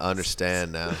 I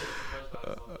understand now.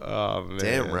 Oh man,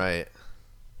 Damn right.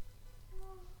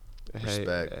 Hey,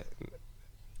 Respect.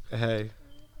 Hey,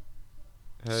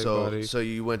 So buddy. so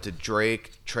you went to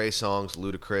Drake, Trey Songz,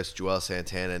 Ludacris, Joel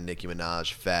Santana, Nicki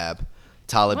Minaj, Fab,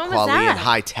 Talib When was Kweli, that? and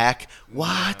High Tech.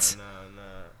 What?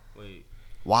 Nah. Wait.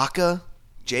 Waka?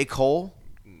 J. Cole?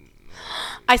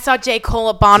 I saw J. Cole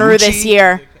at Bonnaroo this Gucci?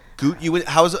 year. You went,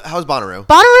 how's Bonnaroo?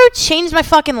 Bonnaroo changed my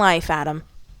fucking life, Adam.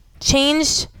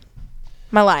 Changed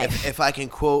my life. If I can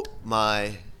quote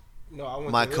my No, I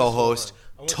went my to this co-host, one.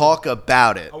 I went talk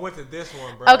about it. I went to this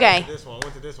one, bro. Okay. I went to this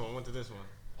one. I went to this one.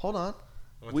 Hold on.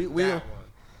 I went We to we that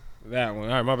one. That one.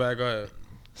 All right, my bad. Go ahead.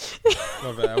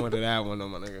 My bad. I went to that one, though,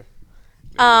 my nigga.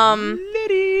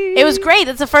 It was great.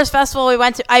 That's the first festival we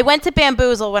went to. I went to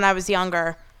Bamboozle when I was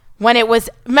younger. When it was,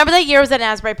 remember that year it was at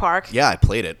Asbury Park? yeah, I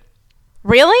played it.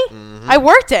 Really? I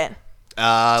worked it.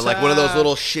 Like one of those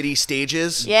little shitty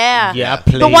stages. Yeah. Yeah, I The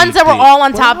played ones that were it. all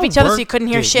on Well, top of I each other so you worked couldn't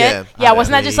hear it. shit. Yeah. Yeah,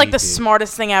 wasn't that just like the played it.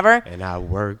 smartest thing ever? And I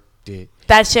worked it.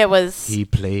 That shit was He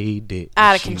played it.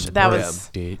 out of She control. That worked was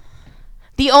it.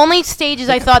 the only stages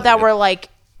I thought that were like,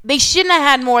 they shouldn't have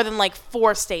had more than like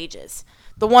 4 stages.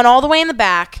 The one all the way in the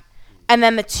back, and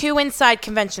then the 2 inside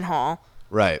Convention Hall,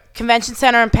 Right. Convention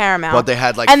Center and Paramount. But they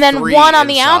had, like, and then 3 one on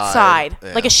the inside. outside,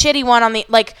 Yeah. like a shitty one on the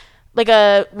like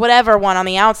a whatever one on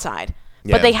the outside.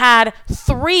 Yeah. But they had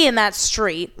 3 in that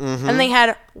street, Mm-hmm. and they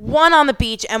had 1 on the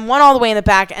beach and 1 all the way in the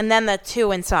back, and then the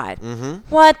 2 inside. Mm-hmm.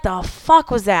 What the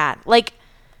fuck was that? Like,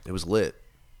 It was lit.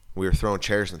 We were throwing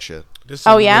chairs and shit. This is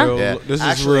Oh, yeah? real, Yeah. This is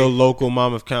Actually, real local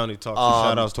Monmouth County talk. So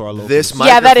shout outs to our local. This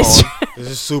yeah, that is. microphone, This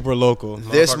is super local.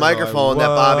 this Motherfuckers are microphone like,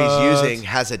 that Bobby's "What?" using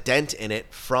has a dent in it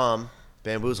from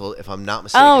Bamboozled, if I'm not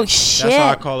mistaken. Oh shit! That's how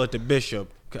I call it the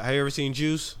Bishop. Have you ever seen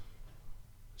Juice?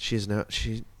 No.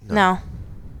 No.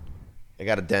 It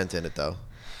got a dent in it though.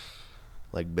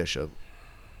 Like Bishop.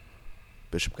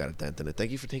 Bishop got a dent in it.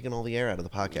 Thank you for taking all the air out of the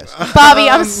podcast. Bobby,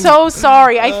 I'm so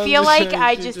sorry. I I'm feel just like trying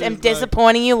I to just just am like-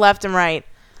 disappointing you left and right.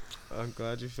 I'm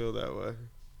glad you feel that way.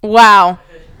 Wow.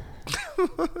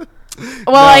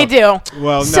 Well, I do.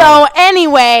 Well, no. So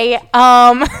anyway,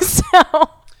 So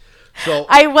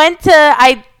I went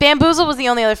to Bamboozle was the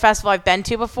only other festival I've been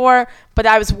to before, but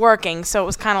I was working, so it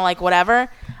was kind of like whatever.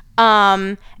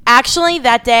 Actually,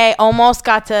 that day I almost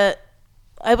got to.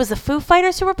 It was the Foo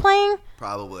Fighters who were playing.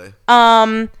 probably.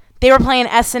 They were playing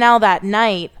SNL that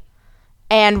night,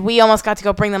 and we almost got to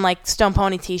go bring them like Stone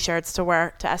Pony T-shirts to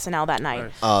wear to SNL that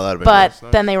night. Oh, that'd be But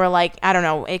nice. then they were like, I don't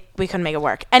know, we couldn't make it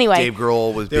work. Anyway, Dave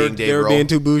Grohl was They were, being Dave they were Grohl. being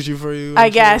too bougie for you. I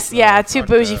and guess, shit? yeah, Oh, too fuck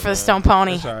bougie that, for the man. Stone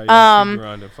Pony. That's all right, yeah, keep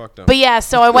grinding. Fuck them. But yeah,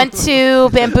 so I went to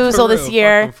Bamboozle For this real,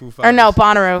 year. fuck them Foo Or no,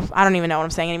 Fighters. Bonnaroo. I don't even know what I'm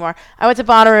saying anymore. I went to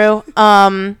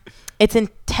Bonnaroo. It's in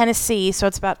Tennessee, so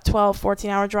it's about 12,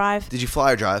 14-hour drive. Did you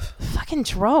fly or drive? Fucking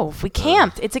drove. We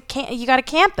camped. It's a camp. You got to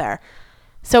camp there.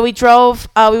 So we drove.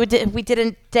 We did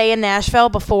a day in Nashville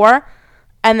before,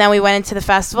 and then we went into the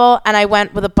festival. And I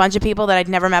went with a bunch of people that I'd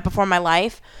never met before in my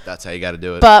life. That's how you got to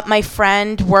do it. But my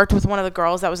friend worked with one of the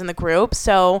girls that was in the group,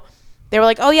 so they were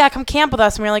like, "Oh yeah, come camp with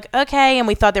us." And we were like, "Okay." And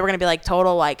we thought they were gonna be like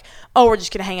total like, "Oh, we're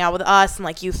just gonna hang out with us," and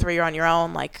like you 3 are on your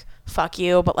own, like fuck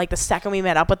you. But like the second we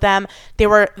met up with them, they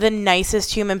were the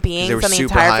nicest human beings were on the super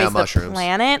entire high face on of the mushrooms.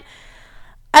 planet.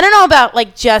 I don't know about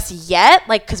like just yet,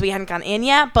 like because we hadn't gone in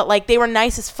yet, but like they were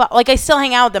nice as fuck. Like I still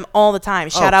hang out with them all the time.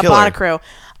 Shout out killer.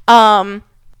 Bonnacrew.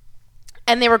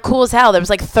 And they were cool as hell. There was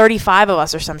like 35 of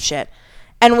us or some shit.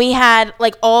 And we had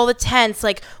like all the tents,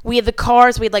 like we had the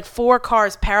cars, we had like 4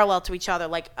 cars parallel to each other,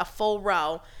 like a full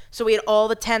row. So we had all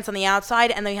the tents on the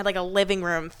outside, and then we had like a living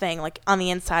room thing like on the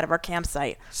inside of our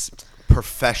campsite.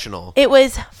 Professional. It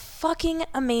was fucking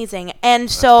amazing. And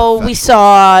so we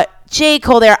saw J.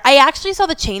 Cole there. I actually saw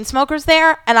the Chainsmokers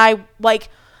there, and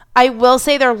I will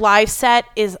say their live set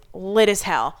is lit as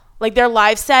hell. Like their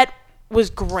live set was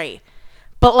great.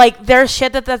 But like their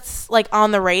shit that's like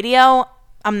on the radio,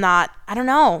 I don't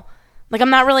know. Like I'm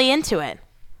not really into it.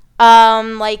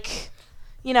 Like,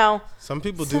 you know, Some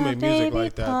people do so make music baby,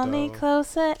 like that, pull me though.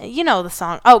 closer. You know the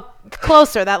song. Oh,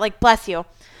 Closer. That like bless you.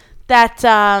 That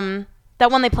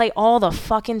one they play all the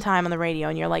fucking time on the radio,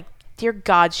 and you're like, dear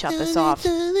God, shut this off.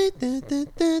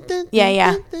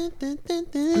 Yeah.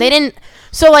 They didn't.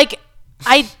 So like,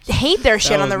 I hate their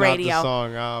shit That on the was not radio.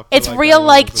 song. I feel It's like real that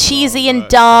like was the cheesy song, and but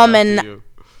dumb shout out to you.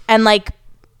 and like,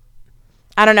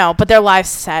 I don't know, but their live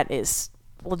set is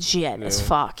legit as Yeah.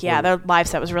 fuck. Yeah, their live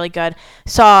set was really good.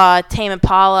 Saw Tame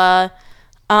Impala,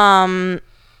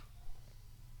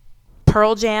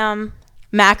 Pearl Jam,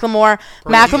 Macklemore.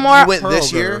 You went Pearl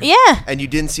this year? Girl. Yeah. And you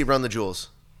didn't see Run the Jewels.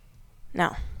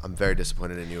 No. I'm very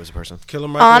disappointed in you as a person. Killer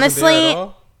Mike wasn't there Honestly, at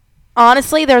all?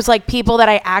 Honestly, there's like people that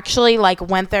I actually like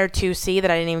went there to see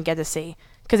that I didn't even get to see.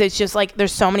 Because it's just like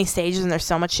there's so many stages and there's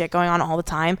so much shit going on all the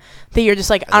time that you're just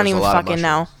like, I don't there's a even lot of fucking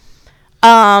know.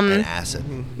 And acid.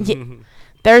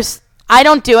 I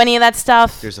don't do any of that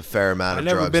stuff. There's a fair amount I've of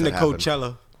never drugs been to that happen.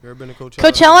 Coachella. You ever been to Coachella?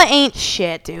 Coachella ain't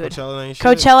shit, dude. Coachella ain't shit.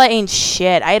 Coachella ain't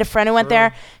shit. I had a friend who went For real?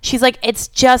 there. She's like, it's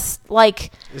just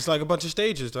like, It's like a bunch of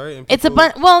stages, right? And it's a people-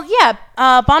 bunch. Well, yeah,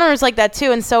 Bonnaroo's like that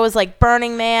too, and so is like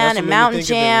Burning Man That's and what made me Mountain think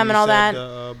of it when Jam you and all said,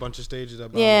 that. A bunch of stages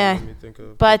at Yeah. Bonnaroo made me think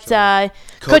of But Coachella.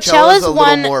 Coachella's a little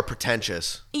one. more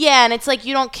pretentious. Yeah, and it's like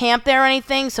you don't camp there or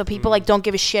anything, so people like don't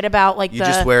give a shit about like You the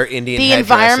just wear Indian the headdresses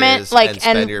environment, like and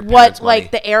spend your what parents' money.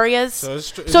 like the areas. So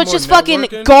it's So it's more just fucking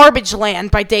networking? garbage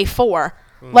land by day 4.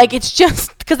 Like it's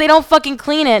just because they don't fucking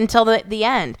clean it until the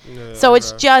end. Yeah, So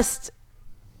it's okay. just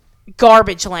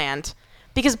garbage land.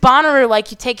 because Bonnaroo,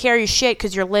 like, you take care of your shit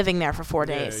because you're living there for 4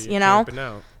 days, you're you know? camping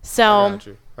out. So,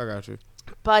 I got you.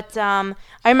 but I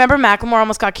remember Macklemore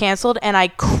almost got canceled, and I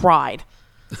cried.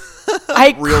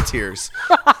 I Real tears.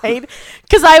 cried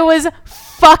because I was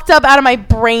fucked up out of my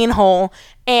brain hole.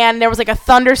 And there was like a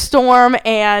thunderstorm,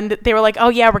 and they were like, "Oh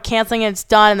yeah, we're canceling it. It's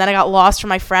done." And then I got lost from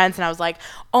my friends, and I was like,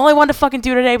 "All I wanted to fucking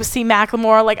do today was see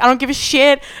Macklemore. Like, I don't give a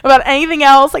shit about anything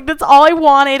else. Like, that's all I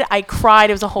wanted." I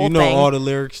cried. It was a whole You know thing. all the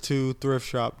lyrics to Thrift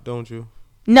Shop, don't you?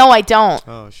 No, I don't.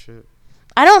 Oh shit.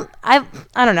 I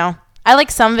don't know. I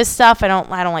like some of his stuff. I don't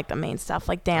like the main stuff,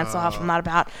 like Dance Off. I'm not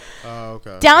about. Oh,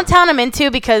 okay. Downtown I'm into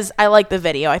because I like the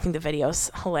video. I think the video's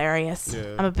hilarious. Yeah.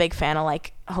 I'm a big fan of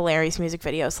like hilarious music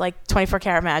videos, like 24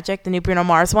 Karat Magic, the new Bruno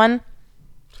Mars one.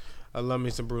 I love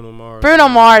me some Bruno Mars. Bruno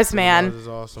Mars, man. Mars is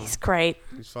awesome. He's great.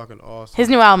 He's fucking awesome. His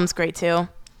new album's great too.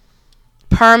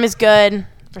 Perm is good.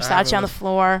 Versace haven't on the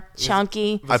floor.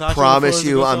 Chunky. Versace I on the promise Floor is a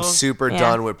you, good I'm song? super Yeah.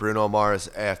 done with Bruno Mars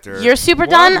after. You're super What?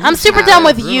 done? You I'm super said done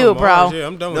with Bruno you, Mars. bro. Yeah,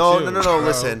 I'm done No, with you. no. bro.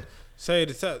 Listen. Say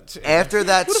it. After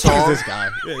that Who the fuck song, is this guy?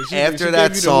 Yeah, she after gave that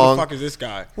you the song- who the fuck is this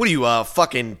guy? what are you,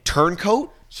 fucking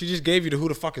turncoat? She just gave you the who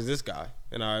the fuck is this guy,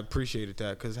 and I appreciated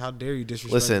that because how dare you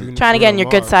disrespect? Listen. Bruno Trying to get in your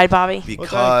good Mars. side, Bobby. Well, thank you,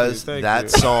 Because thank that you.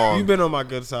 song. You've been on my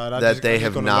good side. that they I'm just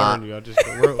have gonna not- Learn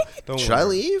you. Don't Should I worry.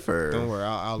 leave or? Don't worry.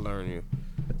 I'll learn you.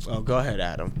 Oh, go ahead,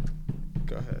 Adam.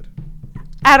 Go ahead.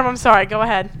 Adam, I'm sorry. Go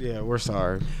ahead. Yeah, we're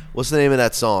sorry. What's the name of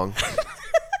that song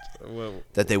Well,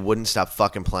 that they wouldn't stop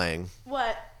fucking playing?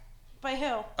 What? By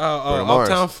who? Bruno Mars.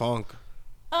 Uptown Funk.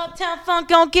 Uptown Funk,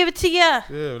 gon' give it to ya.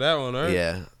 Yeah, that one, right?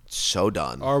 Yeah, so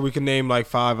done. Or we can name like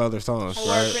 5 other songs, Or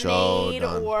right? So Grenade,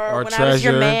 done. or Or When I Was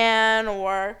Your Treasure. Man,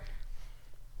 or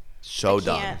So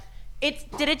done.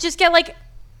 can't. Did it just get like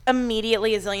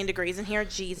immediately a zillion degrees in here?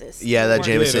 Jesus. Yeah, that Lord.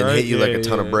 Jameson right? hit you like Yeah, a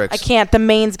ton of yeah. bricks. I can't. The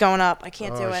main's going up. I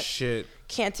can't do Oh it. shit.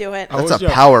 Can't do it. That's wish- a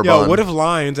power Yo, bun. what if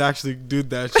lions actually did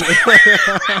that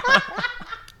shit?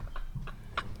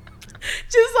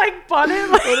 Just like bun it.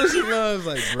 Like, What if she was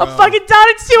like, bro? I'm fucking done.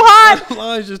 It's too hot.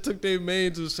 Lions just took their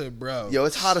mains and said, bro. Yo,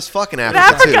 it's hot as fucking In Africa,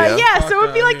 Africa, too, yo. yeah. So it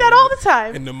would be like that all the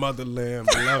time. In the motherland,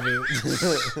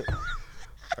 beloved.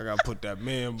 I gotta put that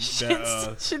man,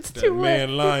 Shit's that too wet. man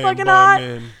It's lion fucking bun, hot.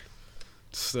 man.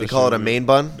 They call it a main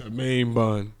bun. The main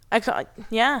bun.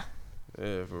 Yeah.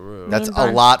 Yeah, for real. That's Main a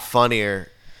bun. lot funnier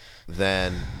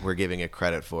than we're giving it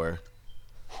credit for.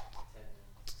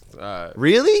 Alright.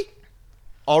 Really?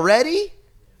 Already?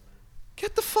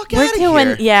 Get the fuck We're out of doing,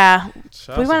 here. yeah.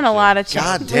 Shout We out went to a lot of James.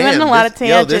 God tangents. We went damn. in a lot of Yo,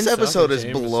 tangents. this episode is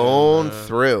Jameson, blown man.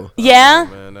 through. Yeah.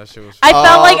 Man, that shit was I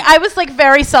felt like Um, I was like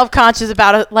very self-conscious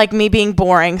about it, like me being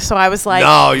boring. So I was like,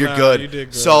 No, you're Nah, good. you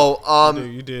did good. So,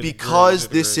 You did because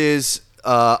great. You did this great. is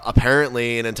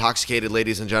apparently an intoxicated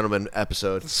ladies and gentlemen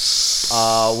episode,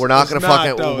 we're not It's gonna not,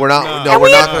 fucking. though, We're it's not. not. No, and we're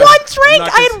we not. had Gonna, one drink.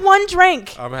 not I had one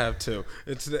drink. I'm gonna have 2.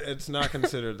 It's not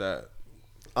considered that.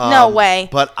 No way.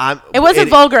 But I'm. It wasn't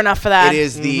vulgar enough for that. It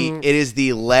is the. It is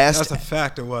the last. That's a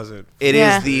fact. It wasn't. It is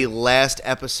Yeah. the last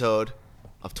episode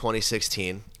of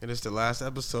 2016 It is the last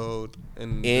episode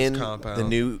in in this compound. the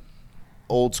new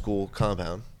old school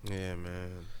compound. Yeah,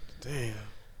 man. Damn.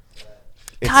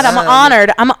 God, I'm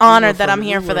honored. I'm honored that I'm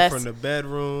here we for went this. From the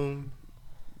bedroom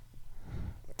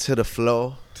To the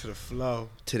floor, to the floor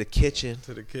to the kitchen,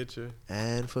 to the kitchen.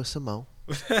 and for some more.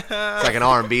 It's like an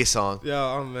R&B song. Yo,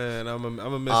 I'm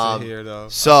a miss it here though. I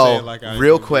say So, it like I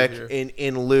real usually quick, do here.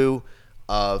 in lieu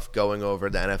of going over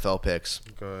the NFL picks,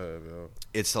 Go ahead, yo.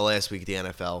 it's the last week of the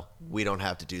NFL. We don't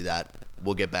have to do that.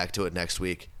 We'll get back to it next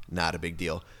week. Not a big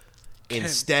deal.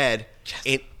 Instead,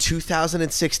 in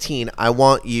 2016, I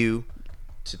want you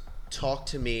to talk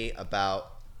to me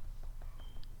about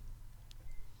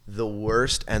the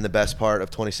worst and the best part of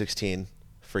 2016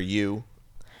 for you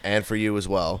and for you as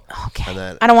well. Okay. And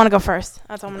then, I don't want to go first.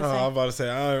 That's all I'm Oh, gonna I'm say. about to say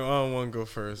I don't want to go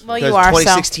first. Well, man. you because are. So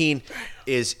 2016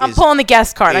 is I'm pulling the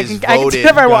guest card. I is can do voted-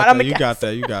 whatever I You want. got I'm that, the you guest. got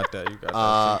that. You got that. You got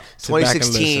that. Sit back and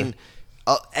 2016,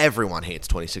 listen. everyone hates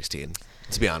 2016.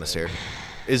 To be honest here,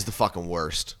 is the fucking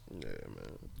worst. Yeah,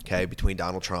 man. Okay, between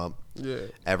Donald Trump, Yeah.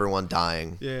 everyone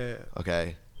dying. Yeah.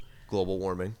 Okay, global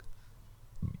warming,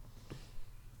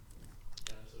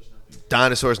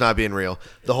 dinosaurs not being real,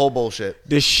 the whole bullshit.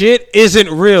 This shit isn't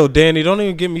real, Danny. Don't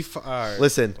even get me fired.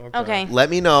 Listen, Okay. let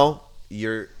me know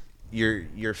your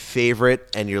favorite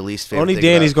and your least favorite. Only thing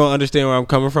Danny's about- gonna understand where I'm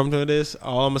coming from to this.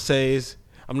 All I'm gonna say is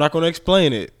I'm not gonna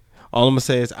explain it. All I'm gonna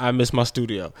say is I miss my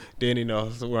studio. Danny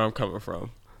knows where I'm coming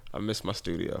from. I miss my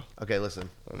studio. Okay, listen.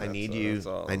 And I that's need all- you. that's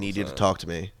all I I'm need you to saying. talk to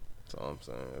me. That's all I'm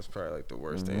saying. It's probably like the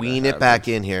worst thing. Wean that it back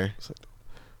happened. in here.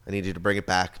 I need you to bring it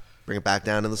back. Bring it back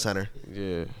down in the center.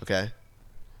 Yeah. Okay.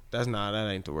 That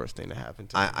ain't the worst thing that happened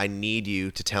to me. I need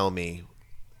you to tell me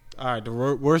All right, the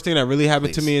worst thing that really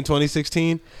happened to Please. me in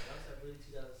 2016. That was like really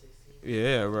 2016.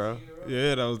 Yeah, bro.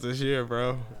 Yeah, that was this year,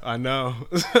 bro. I know.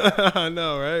 I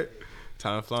know, right?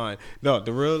 Time flying. No,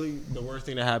 the worst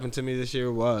thing that happened to me this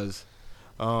year was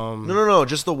No.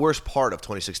 Just the worst part of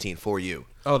 2016 for you.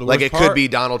 Oh, the like worst it part? could be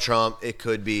Donald Trump. It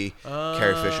could be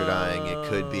Carrie Fisher dying. It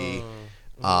could be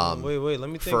wait, let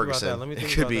me think Ferguson. about that. Let me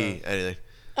think It could about be that. anything.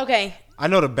 Okay. I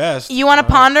know the best. You want to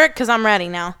ponder it? Because I'm ready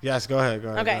now. Yes, go ahead.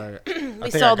 Okay. Go ahead. We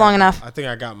stalled long enough. I think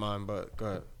I got mine, but go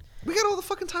ahead. We got all the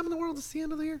fucking time in the world. It's the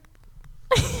end of the year.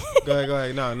 Go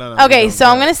ahead. No. Okay, so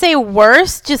I'm going to say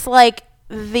worst, just like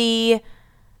the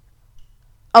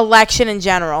election in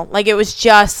general. Like, it was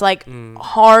just, like,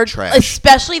 hard. Trash.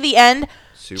 Especially the end.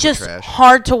 Super just trash.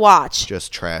 hard to watch.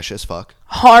 Just trash as fuck.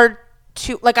 Hard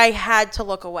to, like, I had to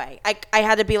look away. I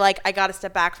had to be like, I got to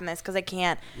step back from this because I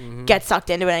can't get sucked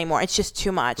into it anymore. It's just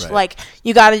too much. Right. Like,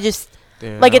 you got to just,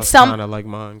 Damn, like, that at was some kinda like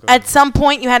mine. Go at ahead. some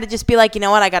point you had to just be like, you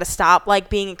know what, I gotta stop like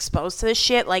being exposed to this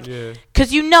shit, like, Yeah.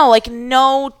 because you know, like,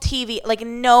 no TV, like,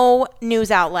 no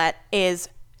news outlet is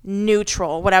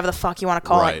neutral, whatever the fuck you want to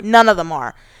call Right. it. None of them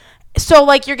are. So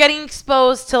like you're getting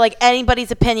exposed to like anybody's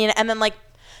opinion, and then like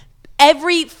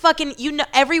every fucking, you know,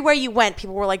 everywhere you went,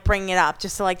 people were like bringing it up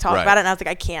just to like talk Right. about it, and I was like,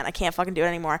 I can't fucking do it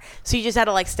anymore. So you just had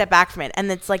to like step back from it,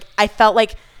 and it's like I felt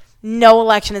like no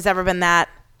election has ever been that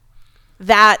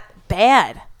bad.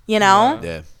 You know,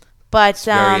 Yeah. but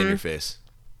Very in your face.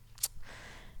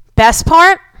 best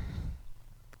part,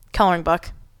 coloring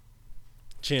book.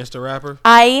 Chance the Rapper.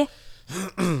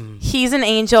 He's an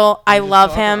angel. I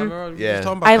love him. Yeah.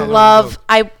 I love.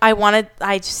 I wanted.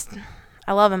 I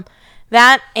love him.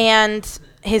 That and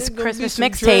his Christmas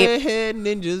mixtape,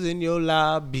 Ninjas in your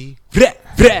lobby.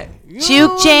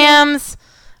 Juke Jams,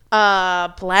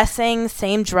 Blessing,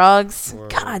 Same Drugs.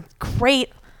 Word. God, great.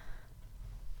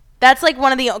 That's like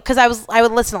one of the, because I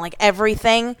would listen to like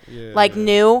everything, like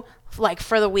new, like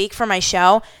for the week for my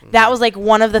show. That was like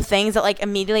one of the things that like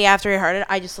immediately after I heard it,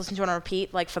 I just listened to it on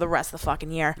repeat like for the rest of the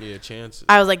fucking year. Yeah, Chance.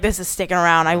 I was like, this is sticking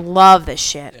around. I love this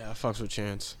shit. Yeah, I fucks with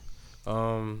Chance.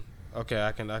 Okay,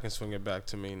 I can swing it back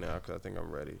to me now because I think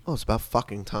I'm ready. Oh, it's about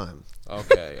fucking time.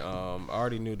 Okay, I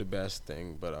already knew the best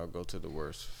thing, but I'll go to the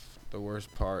worst. The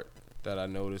worst part that I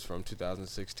noticed from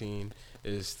 2016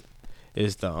 is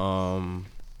the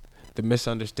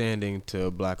misunderstanding to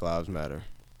Black Lives Matter.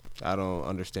 I don't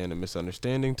understand the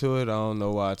misunderstanding to it. I don't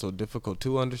know why it's so difficult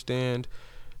to understand.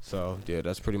 So yeah,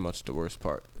 that's pretty much the worst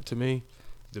part to me.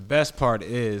 The best part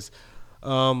is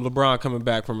LeBron coming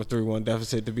back from a 3-1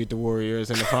 deficit to beat the Warriors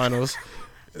in the finals.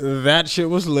 That shit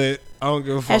was lit. I don't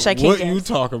give a fuck Hashtag King what you James.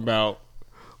 talking about.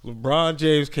 LeBron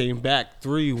James came back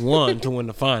 3-1 to win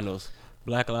the finals.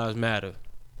 Black Lives Matter.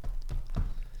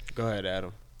 Go ahead,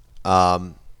 Adam.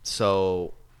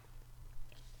 So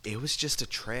it was just a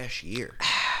trash year.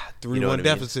 3-1 You know what I mean?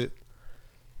 deficit.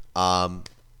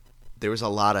 There was a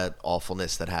lot of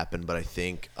awfulness that happened, but I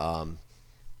think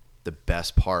the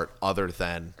best part, other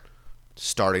than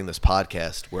starting this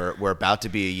podcast, we're about to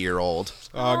be a year old.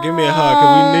 Give me a hug,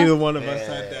 because we neither one of us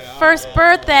had that. First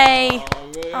birthday.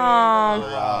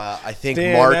 Oh, I think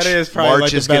Damn, March that is probably,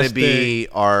 like, the is going to best be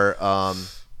our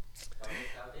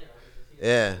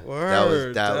yeah.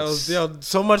 Word. That was yo,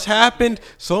 so much happened.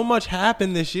 So much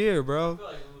happened this year, bro. I feel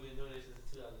like we've been doing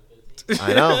this since 2015.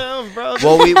 I know. Bro.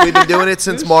 Well, we've been doing it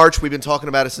since March. We've been talking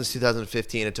about it since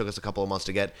 2015. It took us a couple of months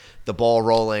to get the ball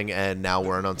rolling, and now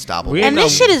we're an unstoppable. We and didn't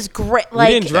this know- shit is great. We Like,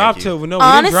 didn't drop Thank you. till we didn't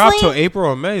drop Honestly- till April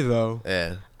or May though.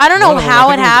 Yeah. I don't know One of them, I how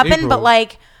think it it was happened, April. but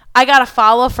like I got a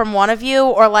follow from one of you,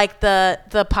 or like the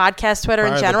podcast Twitter Prior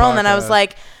in to the general, and then I was podcast.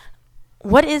 like,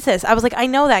 "What is this?" I was like, "I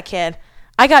know that kid.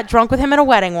 I got drunk with him at a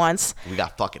wedding once, We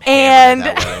got fucking hammered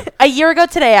and at that way. a year ago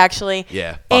today, actually.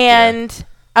 Yeah. Fuck yeah. And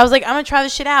I was like, I'm gonna try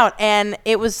this shit out, and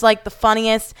it was like the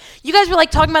funniest. You guys were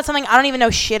like talking about something I don't even know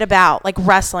shit about, like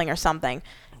wrestling or something,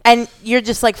 and you're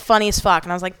just like funny as fuck.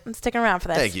 And I was like, I'm sticking around for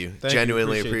this. Thank you. Thank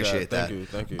Genuinely you. appreciate that. Thank you.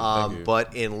 Thank you.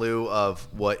 But in lieu of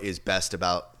what is best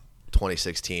about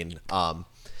 2016,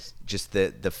 just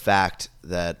the fact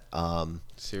that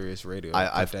Serious radio.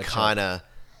 I've Cut that kind of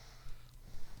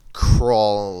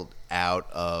crawled out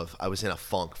of. I was in a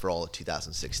funk for all of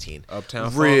 2016.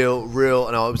 Uptown real.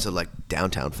 No, it was like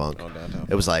downtown funk. Oh, downtown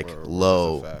It was funk. like Word,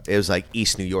 low. that's a fact. It was like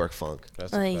East New York funk.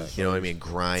 That's Ay. a fact. You know what I mean?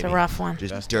 Grimy. It's a rough one.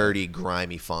 Just That's dirty,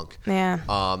 grimy funk. Yeah.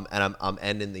 And I'm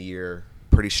ending the year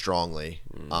pretty strongly.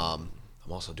 I'm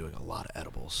also doing a lot of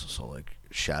edibles, so like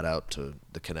shout out to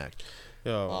the Connect.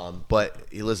 Yo,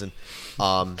 But listen,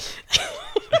 I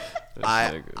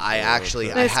actually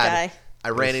This guy. I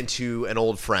ran into an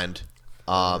old friend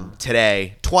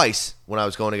today twice when I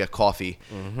was going to get coffee,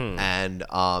 and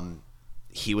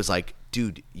he was like,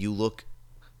 "Dude, you look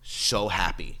so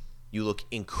happy. You look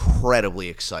incredibly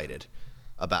excited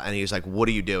about." And he was like, "What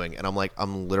are you doing?" And I'm like,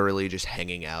 "I'm literally just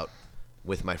hanging out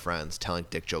with my friends, telling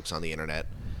dick jokes on the internet."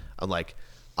 I'm like,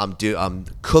 I'm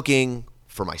cooking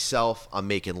for myself. I'm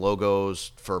making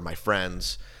logos for my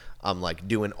friends. I'm like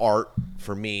doing art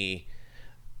for me,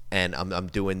 and I'm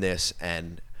doing this,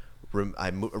 and I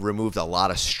removed a lot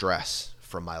of stress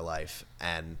from my life.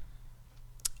 And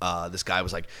this guy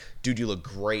was like, "Dude, you look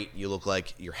great. You look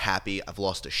like you're happy. I've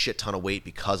lost a shit ton of weight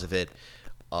because of it."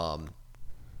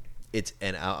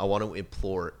 And I want to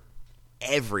implore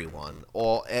everyone,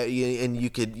 and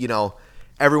you could,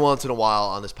 every once in a while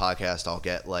on this podcast, I'll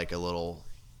get like a little,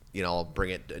 I'll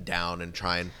bring it down and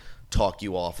try and talk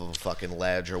you off of a fucking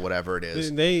ledge or whatever it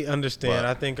is. They understand.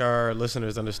 I think our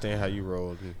listeners understand how you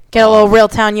roll. Get a little Real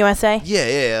Town USA.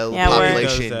 Yeah.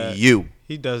 Population U.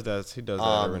 He does that. He does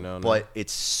that every now and then. But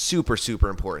it's super, super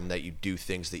important that you do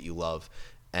things that you love,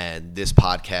 and this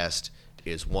podcast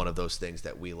is one of those things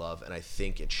that we love, and I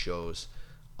think it shows.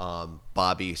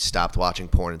 Bobby stopped watching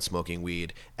porn and smoking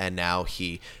weed, and now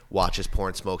he watches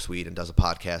porn, smokes weed, and does a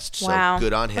podcast. So wow.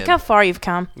 Good on him. Look how far you've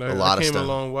come. A lot of stuff. I came a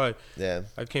long way. Yeah.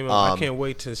 I can't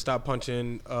wait to stop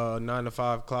punching 9 to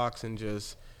 5 clocks and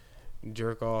just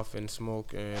jerk off and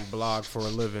smoke and blog for a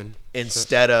living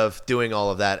instead of doing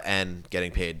all of that and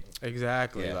getting paid.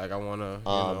 Exactly. Yeah. Like I want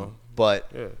to,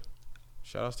 But yeah.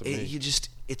 Shout outs to me.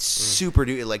 It's super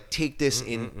dude. Like take this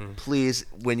in, please.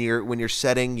 When you're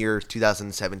setting your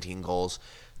 2017 goals,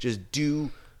 just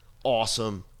do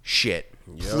awesome shit.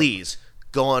 Yep. Please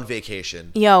go on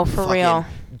vacation. Yo, for real.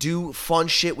 Do fun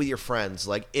shit with your friends.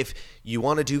 Like if you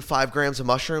want to do 5 grams of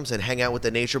mushrooms and hang out with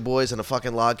the nature boys in a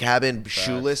fucking log cabin,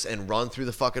 shoeless, and run through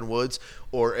the fucking woods,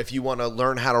 or if you want to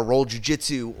learn how to roll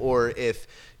jujitsu, or if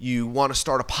you want to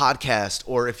start a podcast,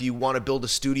 or if you want to build a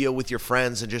studio with your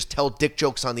friends and just tell dick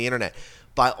jokes on the internet.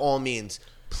 By all means,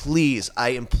 please, I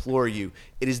implore you.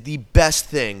 It is the best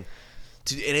thing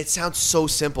and it sounds so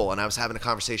simple. And I was having a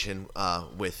conversation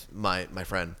with my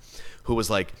friend who was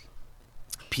like,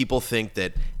 people think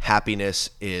that happiness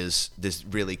is this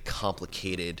really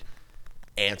complicated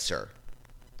answer.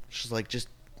 She's like, just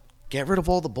get rid of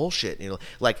all the bullshit.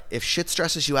 Like if shit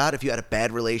stresses you out, if you had a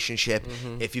bad relationship,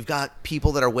 if you've got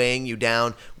people that are weighing you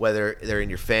down, whether they're in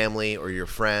your family or your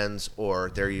friends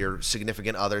or they're your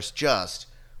significant others, just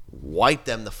wipe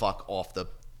them the fuck off the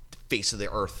face of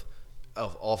the earth,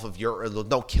 off of your.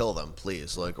 Don't kill them,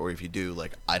 please. Like, or if you do,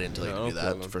 like, I didn't tell you to do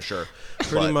that for sure.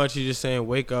 Pretty much, you're just saying,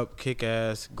 wake up, kick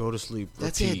ass, go to sleep.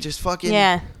 That's repeat. it. Just fucking.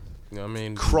 Yeah. You know what I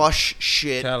mean? Crush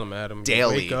shit. Tell them, Adam.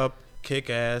 Daily. Wake up, kick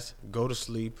ass, go to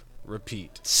sleep.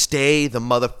 Repeat. Stay the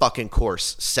motherfucking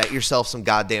course. Set yourself some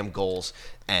goddamn goals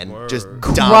and just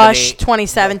crush dominate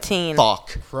 2017.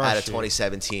 Out of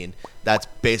 2017. That's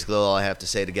basically all I have to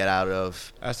say to get out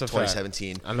of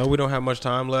 2017. I know we don't have much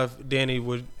time left. Danny,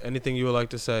 anything you would like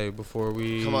to say before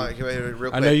we? Come on, real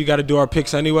quick. I know you got to do our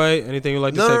picks anyway. Anything you'd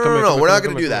like to say? No. We're not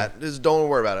going to do that. Just don't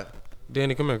worry about it.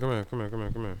 Danny, come here. Come here.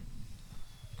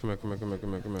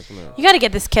 You got to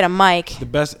get this kid a mic. The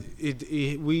best,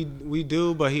 we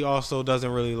do, but he also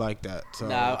doesn't really like that. So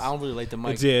nah, I don't really like the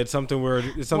mic. It's something we're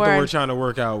trying to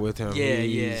work out with him.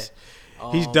 Yeah.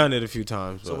 He's done it a few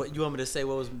times. So what you want me to say?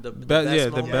 What was the best? Yeah,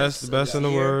 the best and the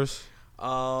worst.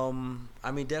 I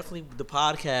mean, definitely the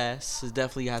podcast is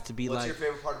definitely have to be What's like. What's your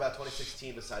favorite part about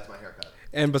 2016 besides my haircut?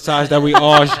 And besides that, we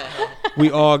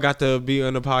all got to be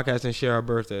on the podcast and share our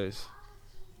birthdays.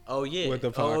 Oh yeah. With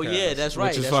the podcast. Oh yeah, that's right.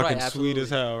 Which is that's fucking right. sweet as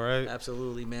hell, right?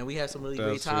 Absolutely, man. We had some really That's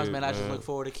great times, sweet, man. I just man. look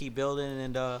forward to keep building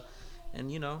and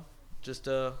just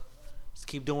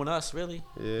keep doing us, really.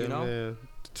 Yeah, man.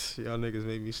 Y'all niggas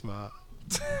make me smile.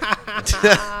 Okay.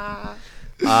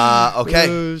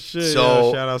 Oh, shit.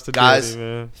 So, shout outs to guys, Danny,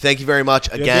 man. thank you very much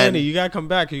again. Danny, you gotta come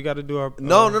back. You gotta do our.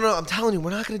 No. I'm telling you,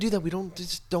 we're not gonna do that. We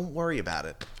don't worry about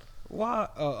it. Why?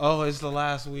 It's the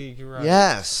last week. You're right.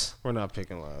 Yes. We're not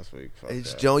picking last week. Fuck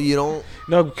It's that. Joe. You don't.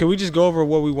 No, can we just go over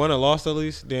what we won and lost at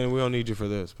least? Dan, we don't need you for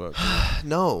this, but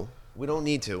No, we don't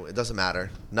need to. It doesn't matter.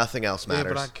 Nothing else Yeah,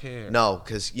 matters. but I care. No,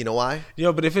 because you know why?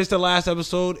 but if it's the last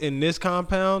episode in this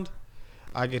compound,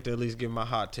 I get to at least give my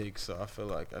hot takes. So I feel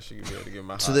like I should be able to give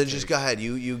my. So hot then takes. just go ahead.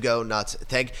 You go nuts.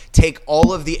 Take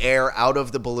all of the air out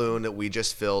of the balloon that we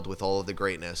just filled with all of the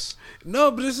greatness. No,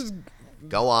 but this is.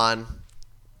 Go on.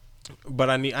 But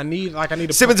I need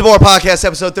to. Simmons and More Podcast,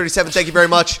 episode 37. Thank you very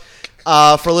much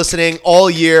for listening all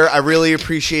year. I really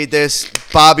appreciate this.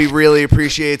 Bobby really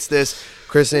appreciates this.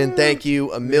 Kristen, thank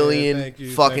you a million thank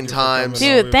you. fucking Thank you for times.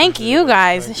 coming on. Dude, thank you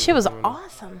guys. Thank This you. shit was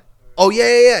awesome. Oh,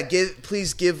 yeah.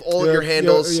 Please give all of your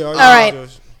handles. Yeah, All right.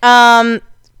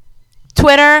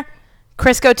 Twitter,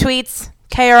 Crisco Tweets.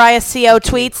 KRISCO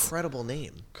tweets. Incredible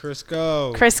name.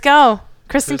 Crisco.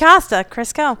 Kristen Costa.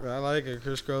 Crisco. I like it.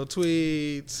 Crisco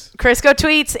tweets. Crisco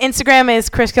tweets. Instagram is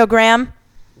Crisco Graham.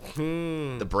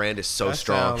 The brand is so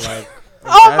strong.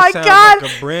 Oh my God.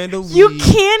 Like a brand of You weed.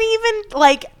 can't even,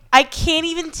 like, I can't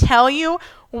even tell you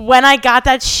when I got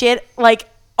that shit, like,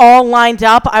 all lined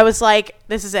up. I was like,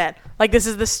 this is it. Like, this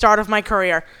is the start of my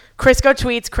career. Crisco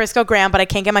tweets, Crisco Graham, but I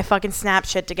can't get my fucking Snap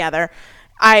shit together.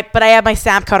 But I have my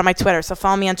Snap code on my Twitter, so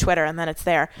follow me on Twitter, and then it's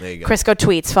there. There you go. Crisco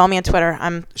tweets, follow me on Twitter.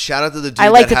 Shout out to the dude I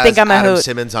like that to has think I'm a Adam hoot.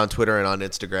 Simmons on Twitter and on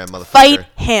Instagram, motherfucker. Fight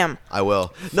him. I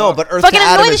will. No, but Earth Fucking to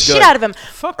Adam annoy the is shit good. out of him.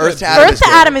 Fuck Earth that to dude. Adam Earth is to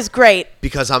good. Adam is great.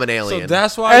 Because I'm an So alien.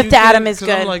 that's why Earth you to can't- Adam is 'cause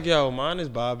good. I'm like, yo, mine is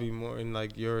Bobby Moore, and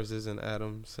like yours isn't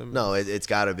Adam Simmons. No, it's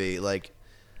got to be like.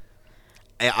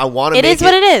 I want to. It is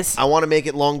what it is. I want to make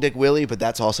it Long Dick Willie, but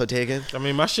that's also taken. I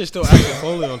mean, my shit's still active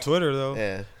fully on Twitter though.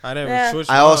 Yeah. I never Yeah. switched.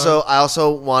 I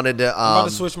also wanted to. I'm about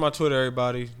to switch my Twitter,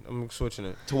 everybody. I'm switching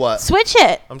it. to what Switch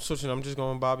it. I'm switching. I'm just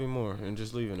going Bobby Moore and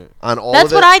just leaving it. on all That's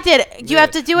of it. what I did. You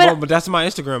have to do it. No, but that's my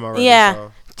Instagram already. Yeah.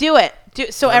 So. Do it. So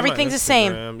That's my everything's the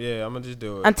same. Instagram. Yeah, I'm gonna just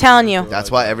do it. I'm telling you.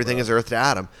 That's why everything is Earth to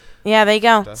Adam. Yeah, there you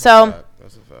go. That's a So, fact.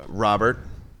 That's a fact. Robert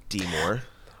D. Moore.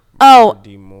 oh,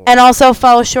 D. Moore. and also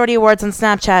follow Shorty Awards on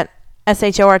Snapchat.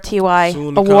 SHORTY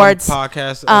Soon to come Awards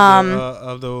podcast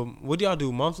of the what do y'all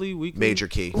do, monthly, weekly? Major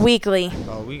Key. weekly.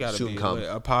 Oh, we gotta Soon be come.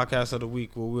 a podcast of the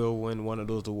week where we'll win one of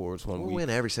those awards one We'll week. win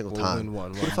every single We'll time. win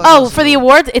one. Who the fuck Oh, else for is the doing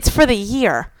awards, it's for the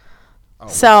year. Oh,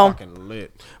 So- we're fucking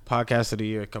lit. Podcast of the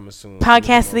year coming soon.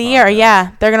 Podcast of the year.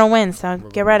 Yeah, they're gonna win. So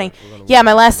get ready. Yeah,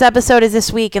 my last episode is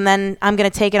this week, and then I'm gonna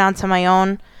take it onto my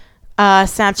own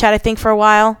Snapchat. I think for a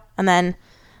while, and then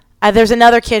there's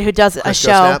another kid who does a Crisco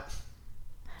show. Snap?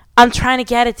 I'm trying to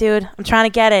get it, dude. I'm trying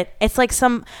to get it. It's like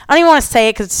some. I don't even want to say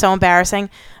it because it's so embarrassing.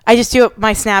 I just do it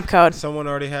my Snap code. Someone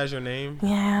already has your name.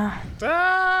 Yeah,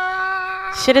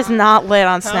 Ah! shit is not lit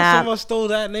on How Snap. someone stole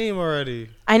that name already?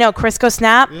 I know Crisco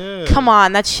Snap. Yeah. Come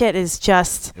on, that shit is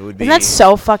just. It would Isn't that be-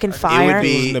 so fucking fire? would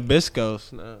be- It was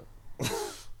Nabisco. No.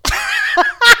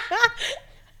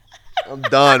 I'm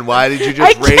done. Why did you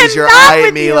I just raise your cannot eye at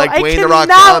with me you. like I Dwayne The Rock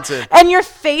cannot. Johnson? And your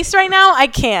face right now, I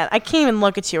can't. I can't even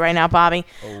look at you right now, Bobby.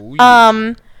 Oh,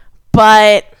 yeah.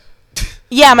 But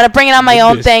yeah, I'm gonna bring it on my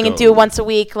own thing and do Disco. it once a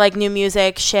week, like new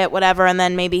music, shit, whatever. And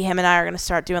then maybe him and I are gonna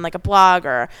start doing like a blog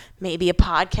or maybe a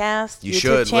podcast, You YouTube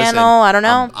should channel. listen. I don't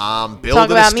know. I'm building Talk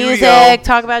about a studio. music,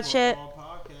 talk about shit.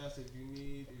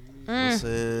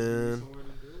 Listen,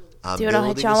 I'm Dude, I'll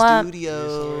hit building y'all a up.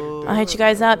 studio. I'll hit you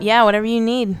guys up. Yeah, whatever you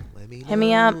need. Let me Hit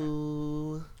me up.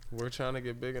 know. We're trying to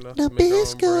get big enough to make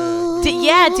our own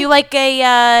brand. Do like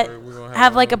a We're gonna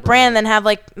have like our a own brand, then have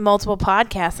like multiple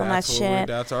podcasts on that That's what we're- shit.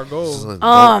 That's our goal. Listen,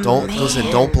 Oh, don't man. listen.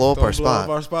 Don't blow up Don't our blow up spot.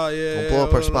 our spot, yeah. Don't blow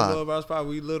up our Don't spot. blow up our spot.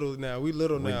 We little now. We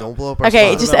little Wait, now. don't blow up our Okay,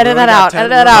 spot. just We edit that only out. got Edit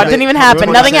 10 that out. we Didn't even only happen.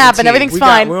 got Nothing 17. happened. Everything's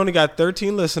fine. We only got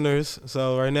 13 listeners,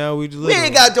 so right now we just We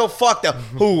ain't got no fuck them.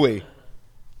 Who we?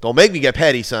 Don't make me get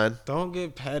petty, son. Don't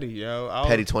get petty, yo.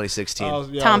 Petty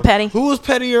 2016 Tom Petty. Who was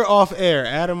pettier off air,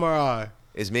 Adam or I?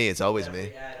 is me. It's always me.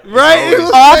 Right? He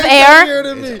was Off way air? pettier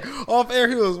than me. Off air,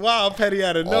 he was wild petty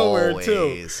out of nowhere too.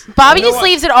 Always. Bobby You know just what?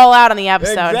 leaves it all out on the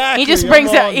episode. Exactly, He just I'm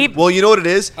brings it. on He, you. Well, you know what it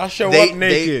is? I show They- up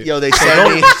naked. They So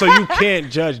send me. so you can't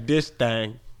judge this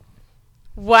thing.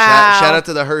 wow. Shout out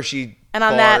to the Hershey. And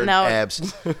on that bar note-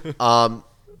 abs.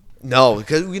 No,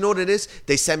 because you know what it is?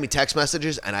 They send me text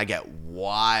messages and I get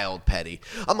wild petty.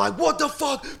 I'm like, what the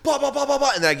fuck? Blah, blah, blah, blah,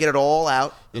 blah. And then I get it all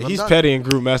out. and I'm He's done. petty in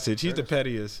group message. He's the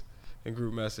pettiest in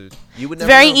group message. You would It's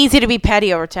never very know. easy to be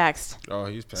petty over text. Oh,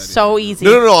 he's petty. So easy.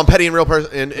 No. I'm petty in real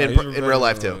in He's real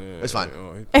life too. yeah, It's fine.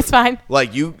 yeah, yeah. It's fine.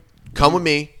 Like you come with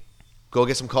me, go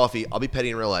get some coffee. I'll be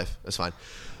petty in real life. That's fine.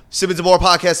 Simmons and More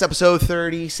podcast episode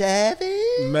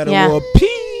 37. Metal Yeah. War P.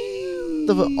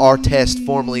 The artist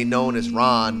formerly known as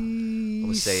Ron. I'm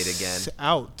gonna say it again.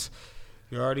 Out.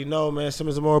 You already know, man.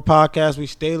 Simmons and More podcast. We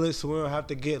stay lit, so we don't have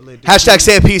to get lit. Hashtag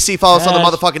SamPC. Follow us on the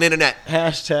Hash- motherfucking internet.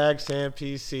 Hashtag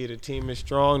SamPC. The team is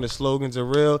strong. The slogans are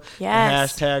real.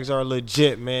 Yes. The hashtags are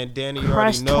legit, man. Danny, you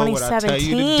Crush already know what I tell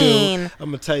you to 2017. do. I'm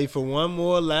going to tell you for one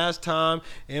more last time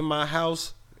in my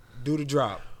house, do the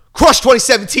drop. Crush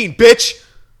 2017, bitch.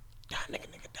 Nigga.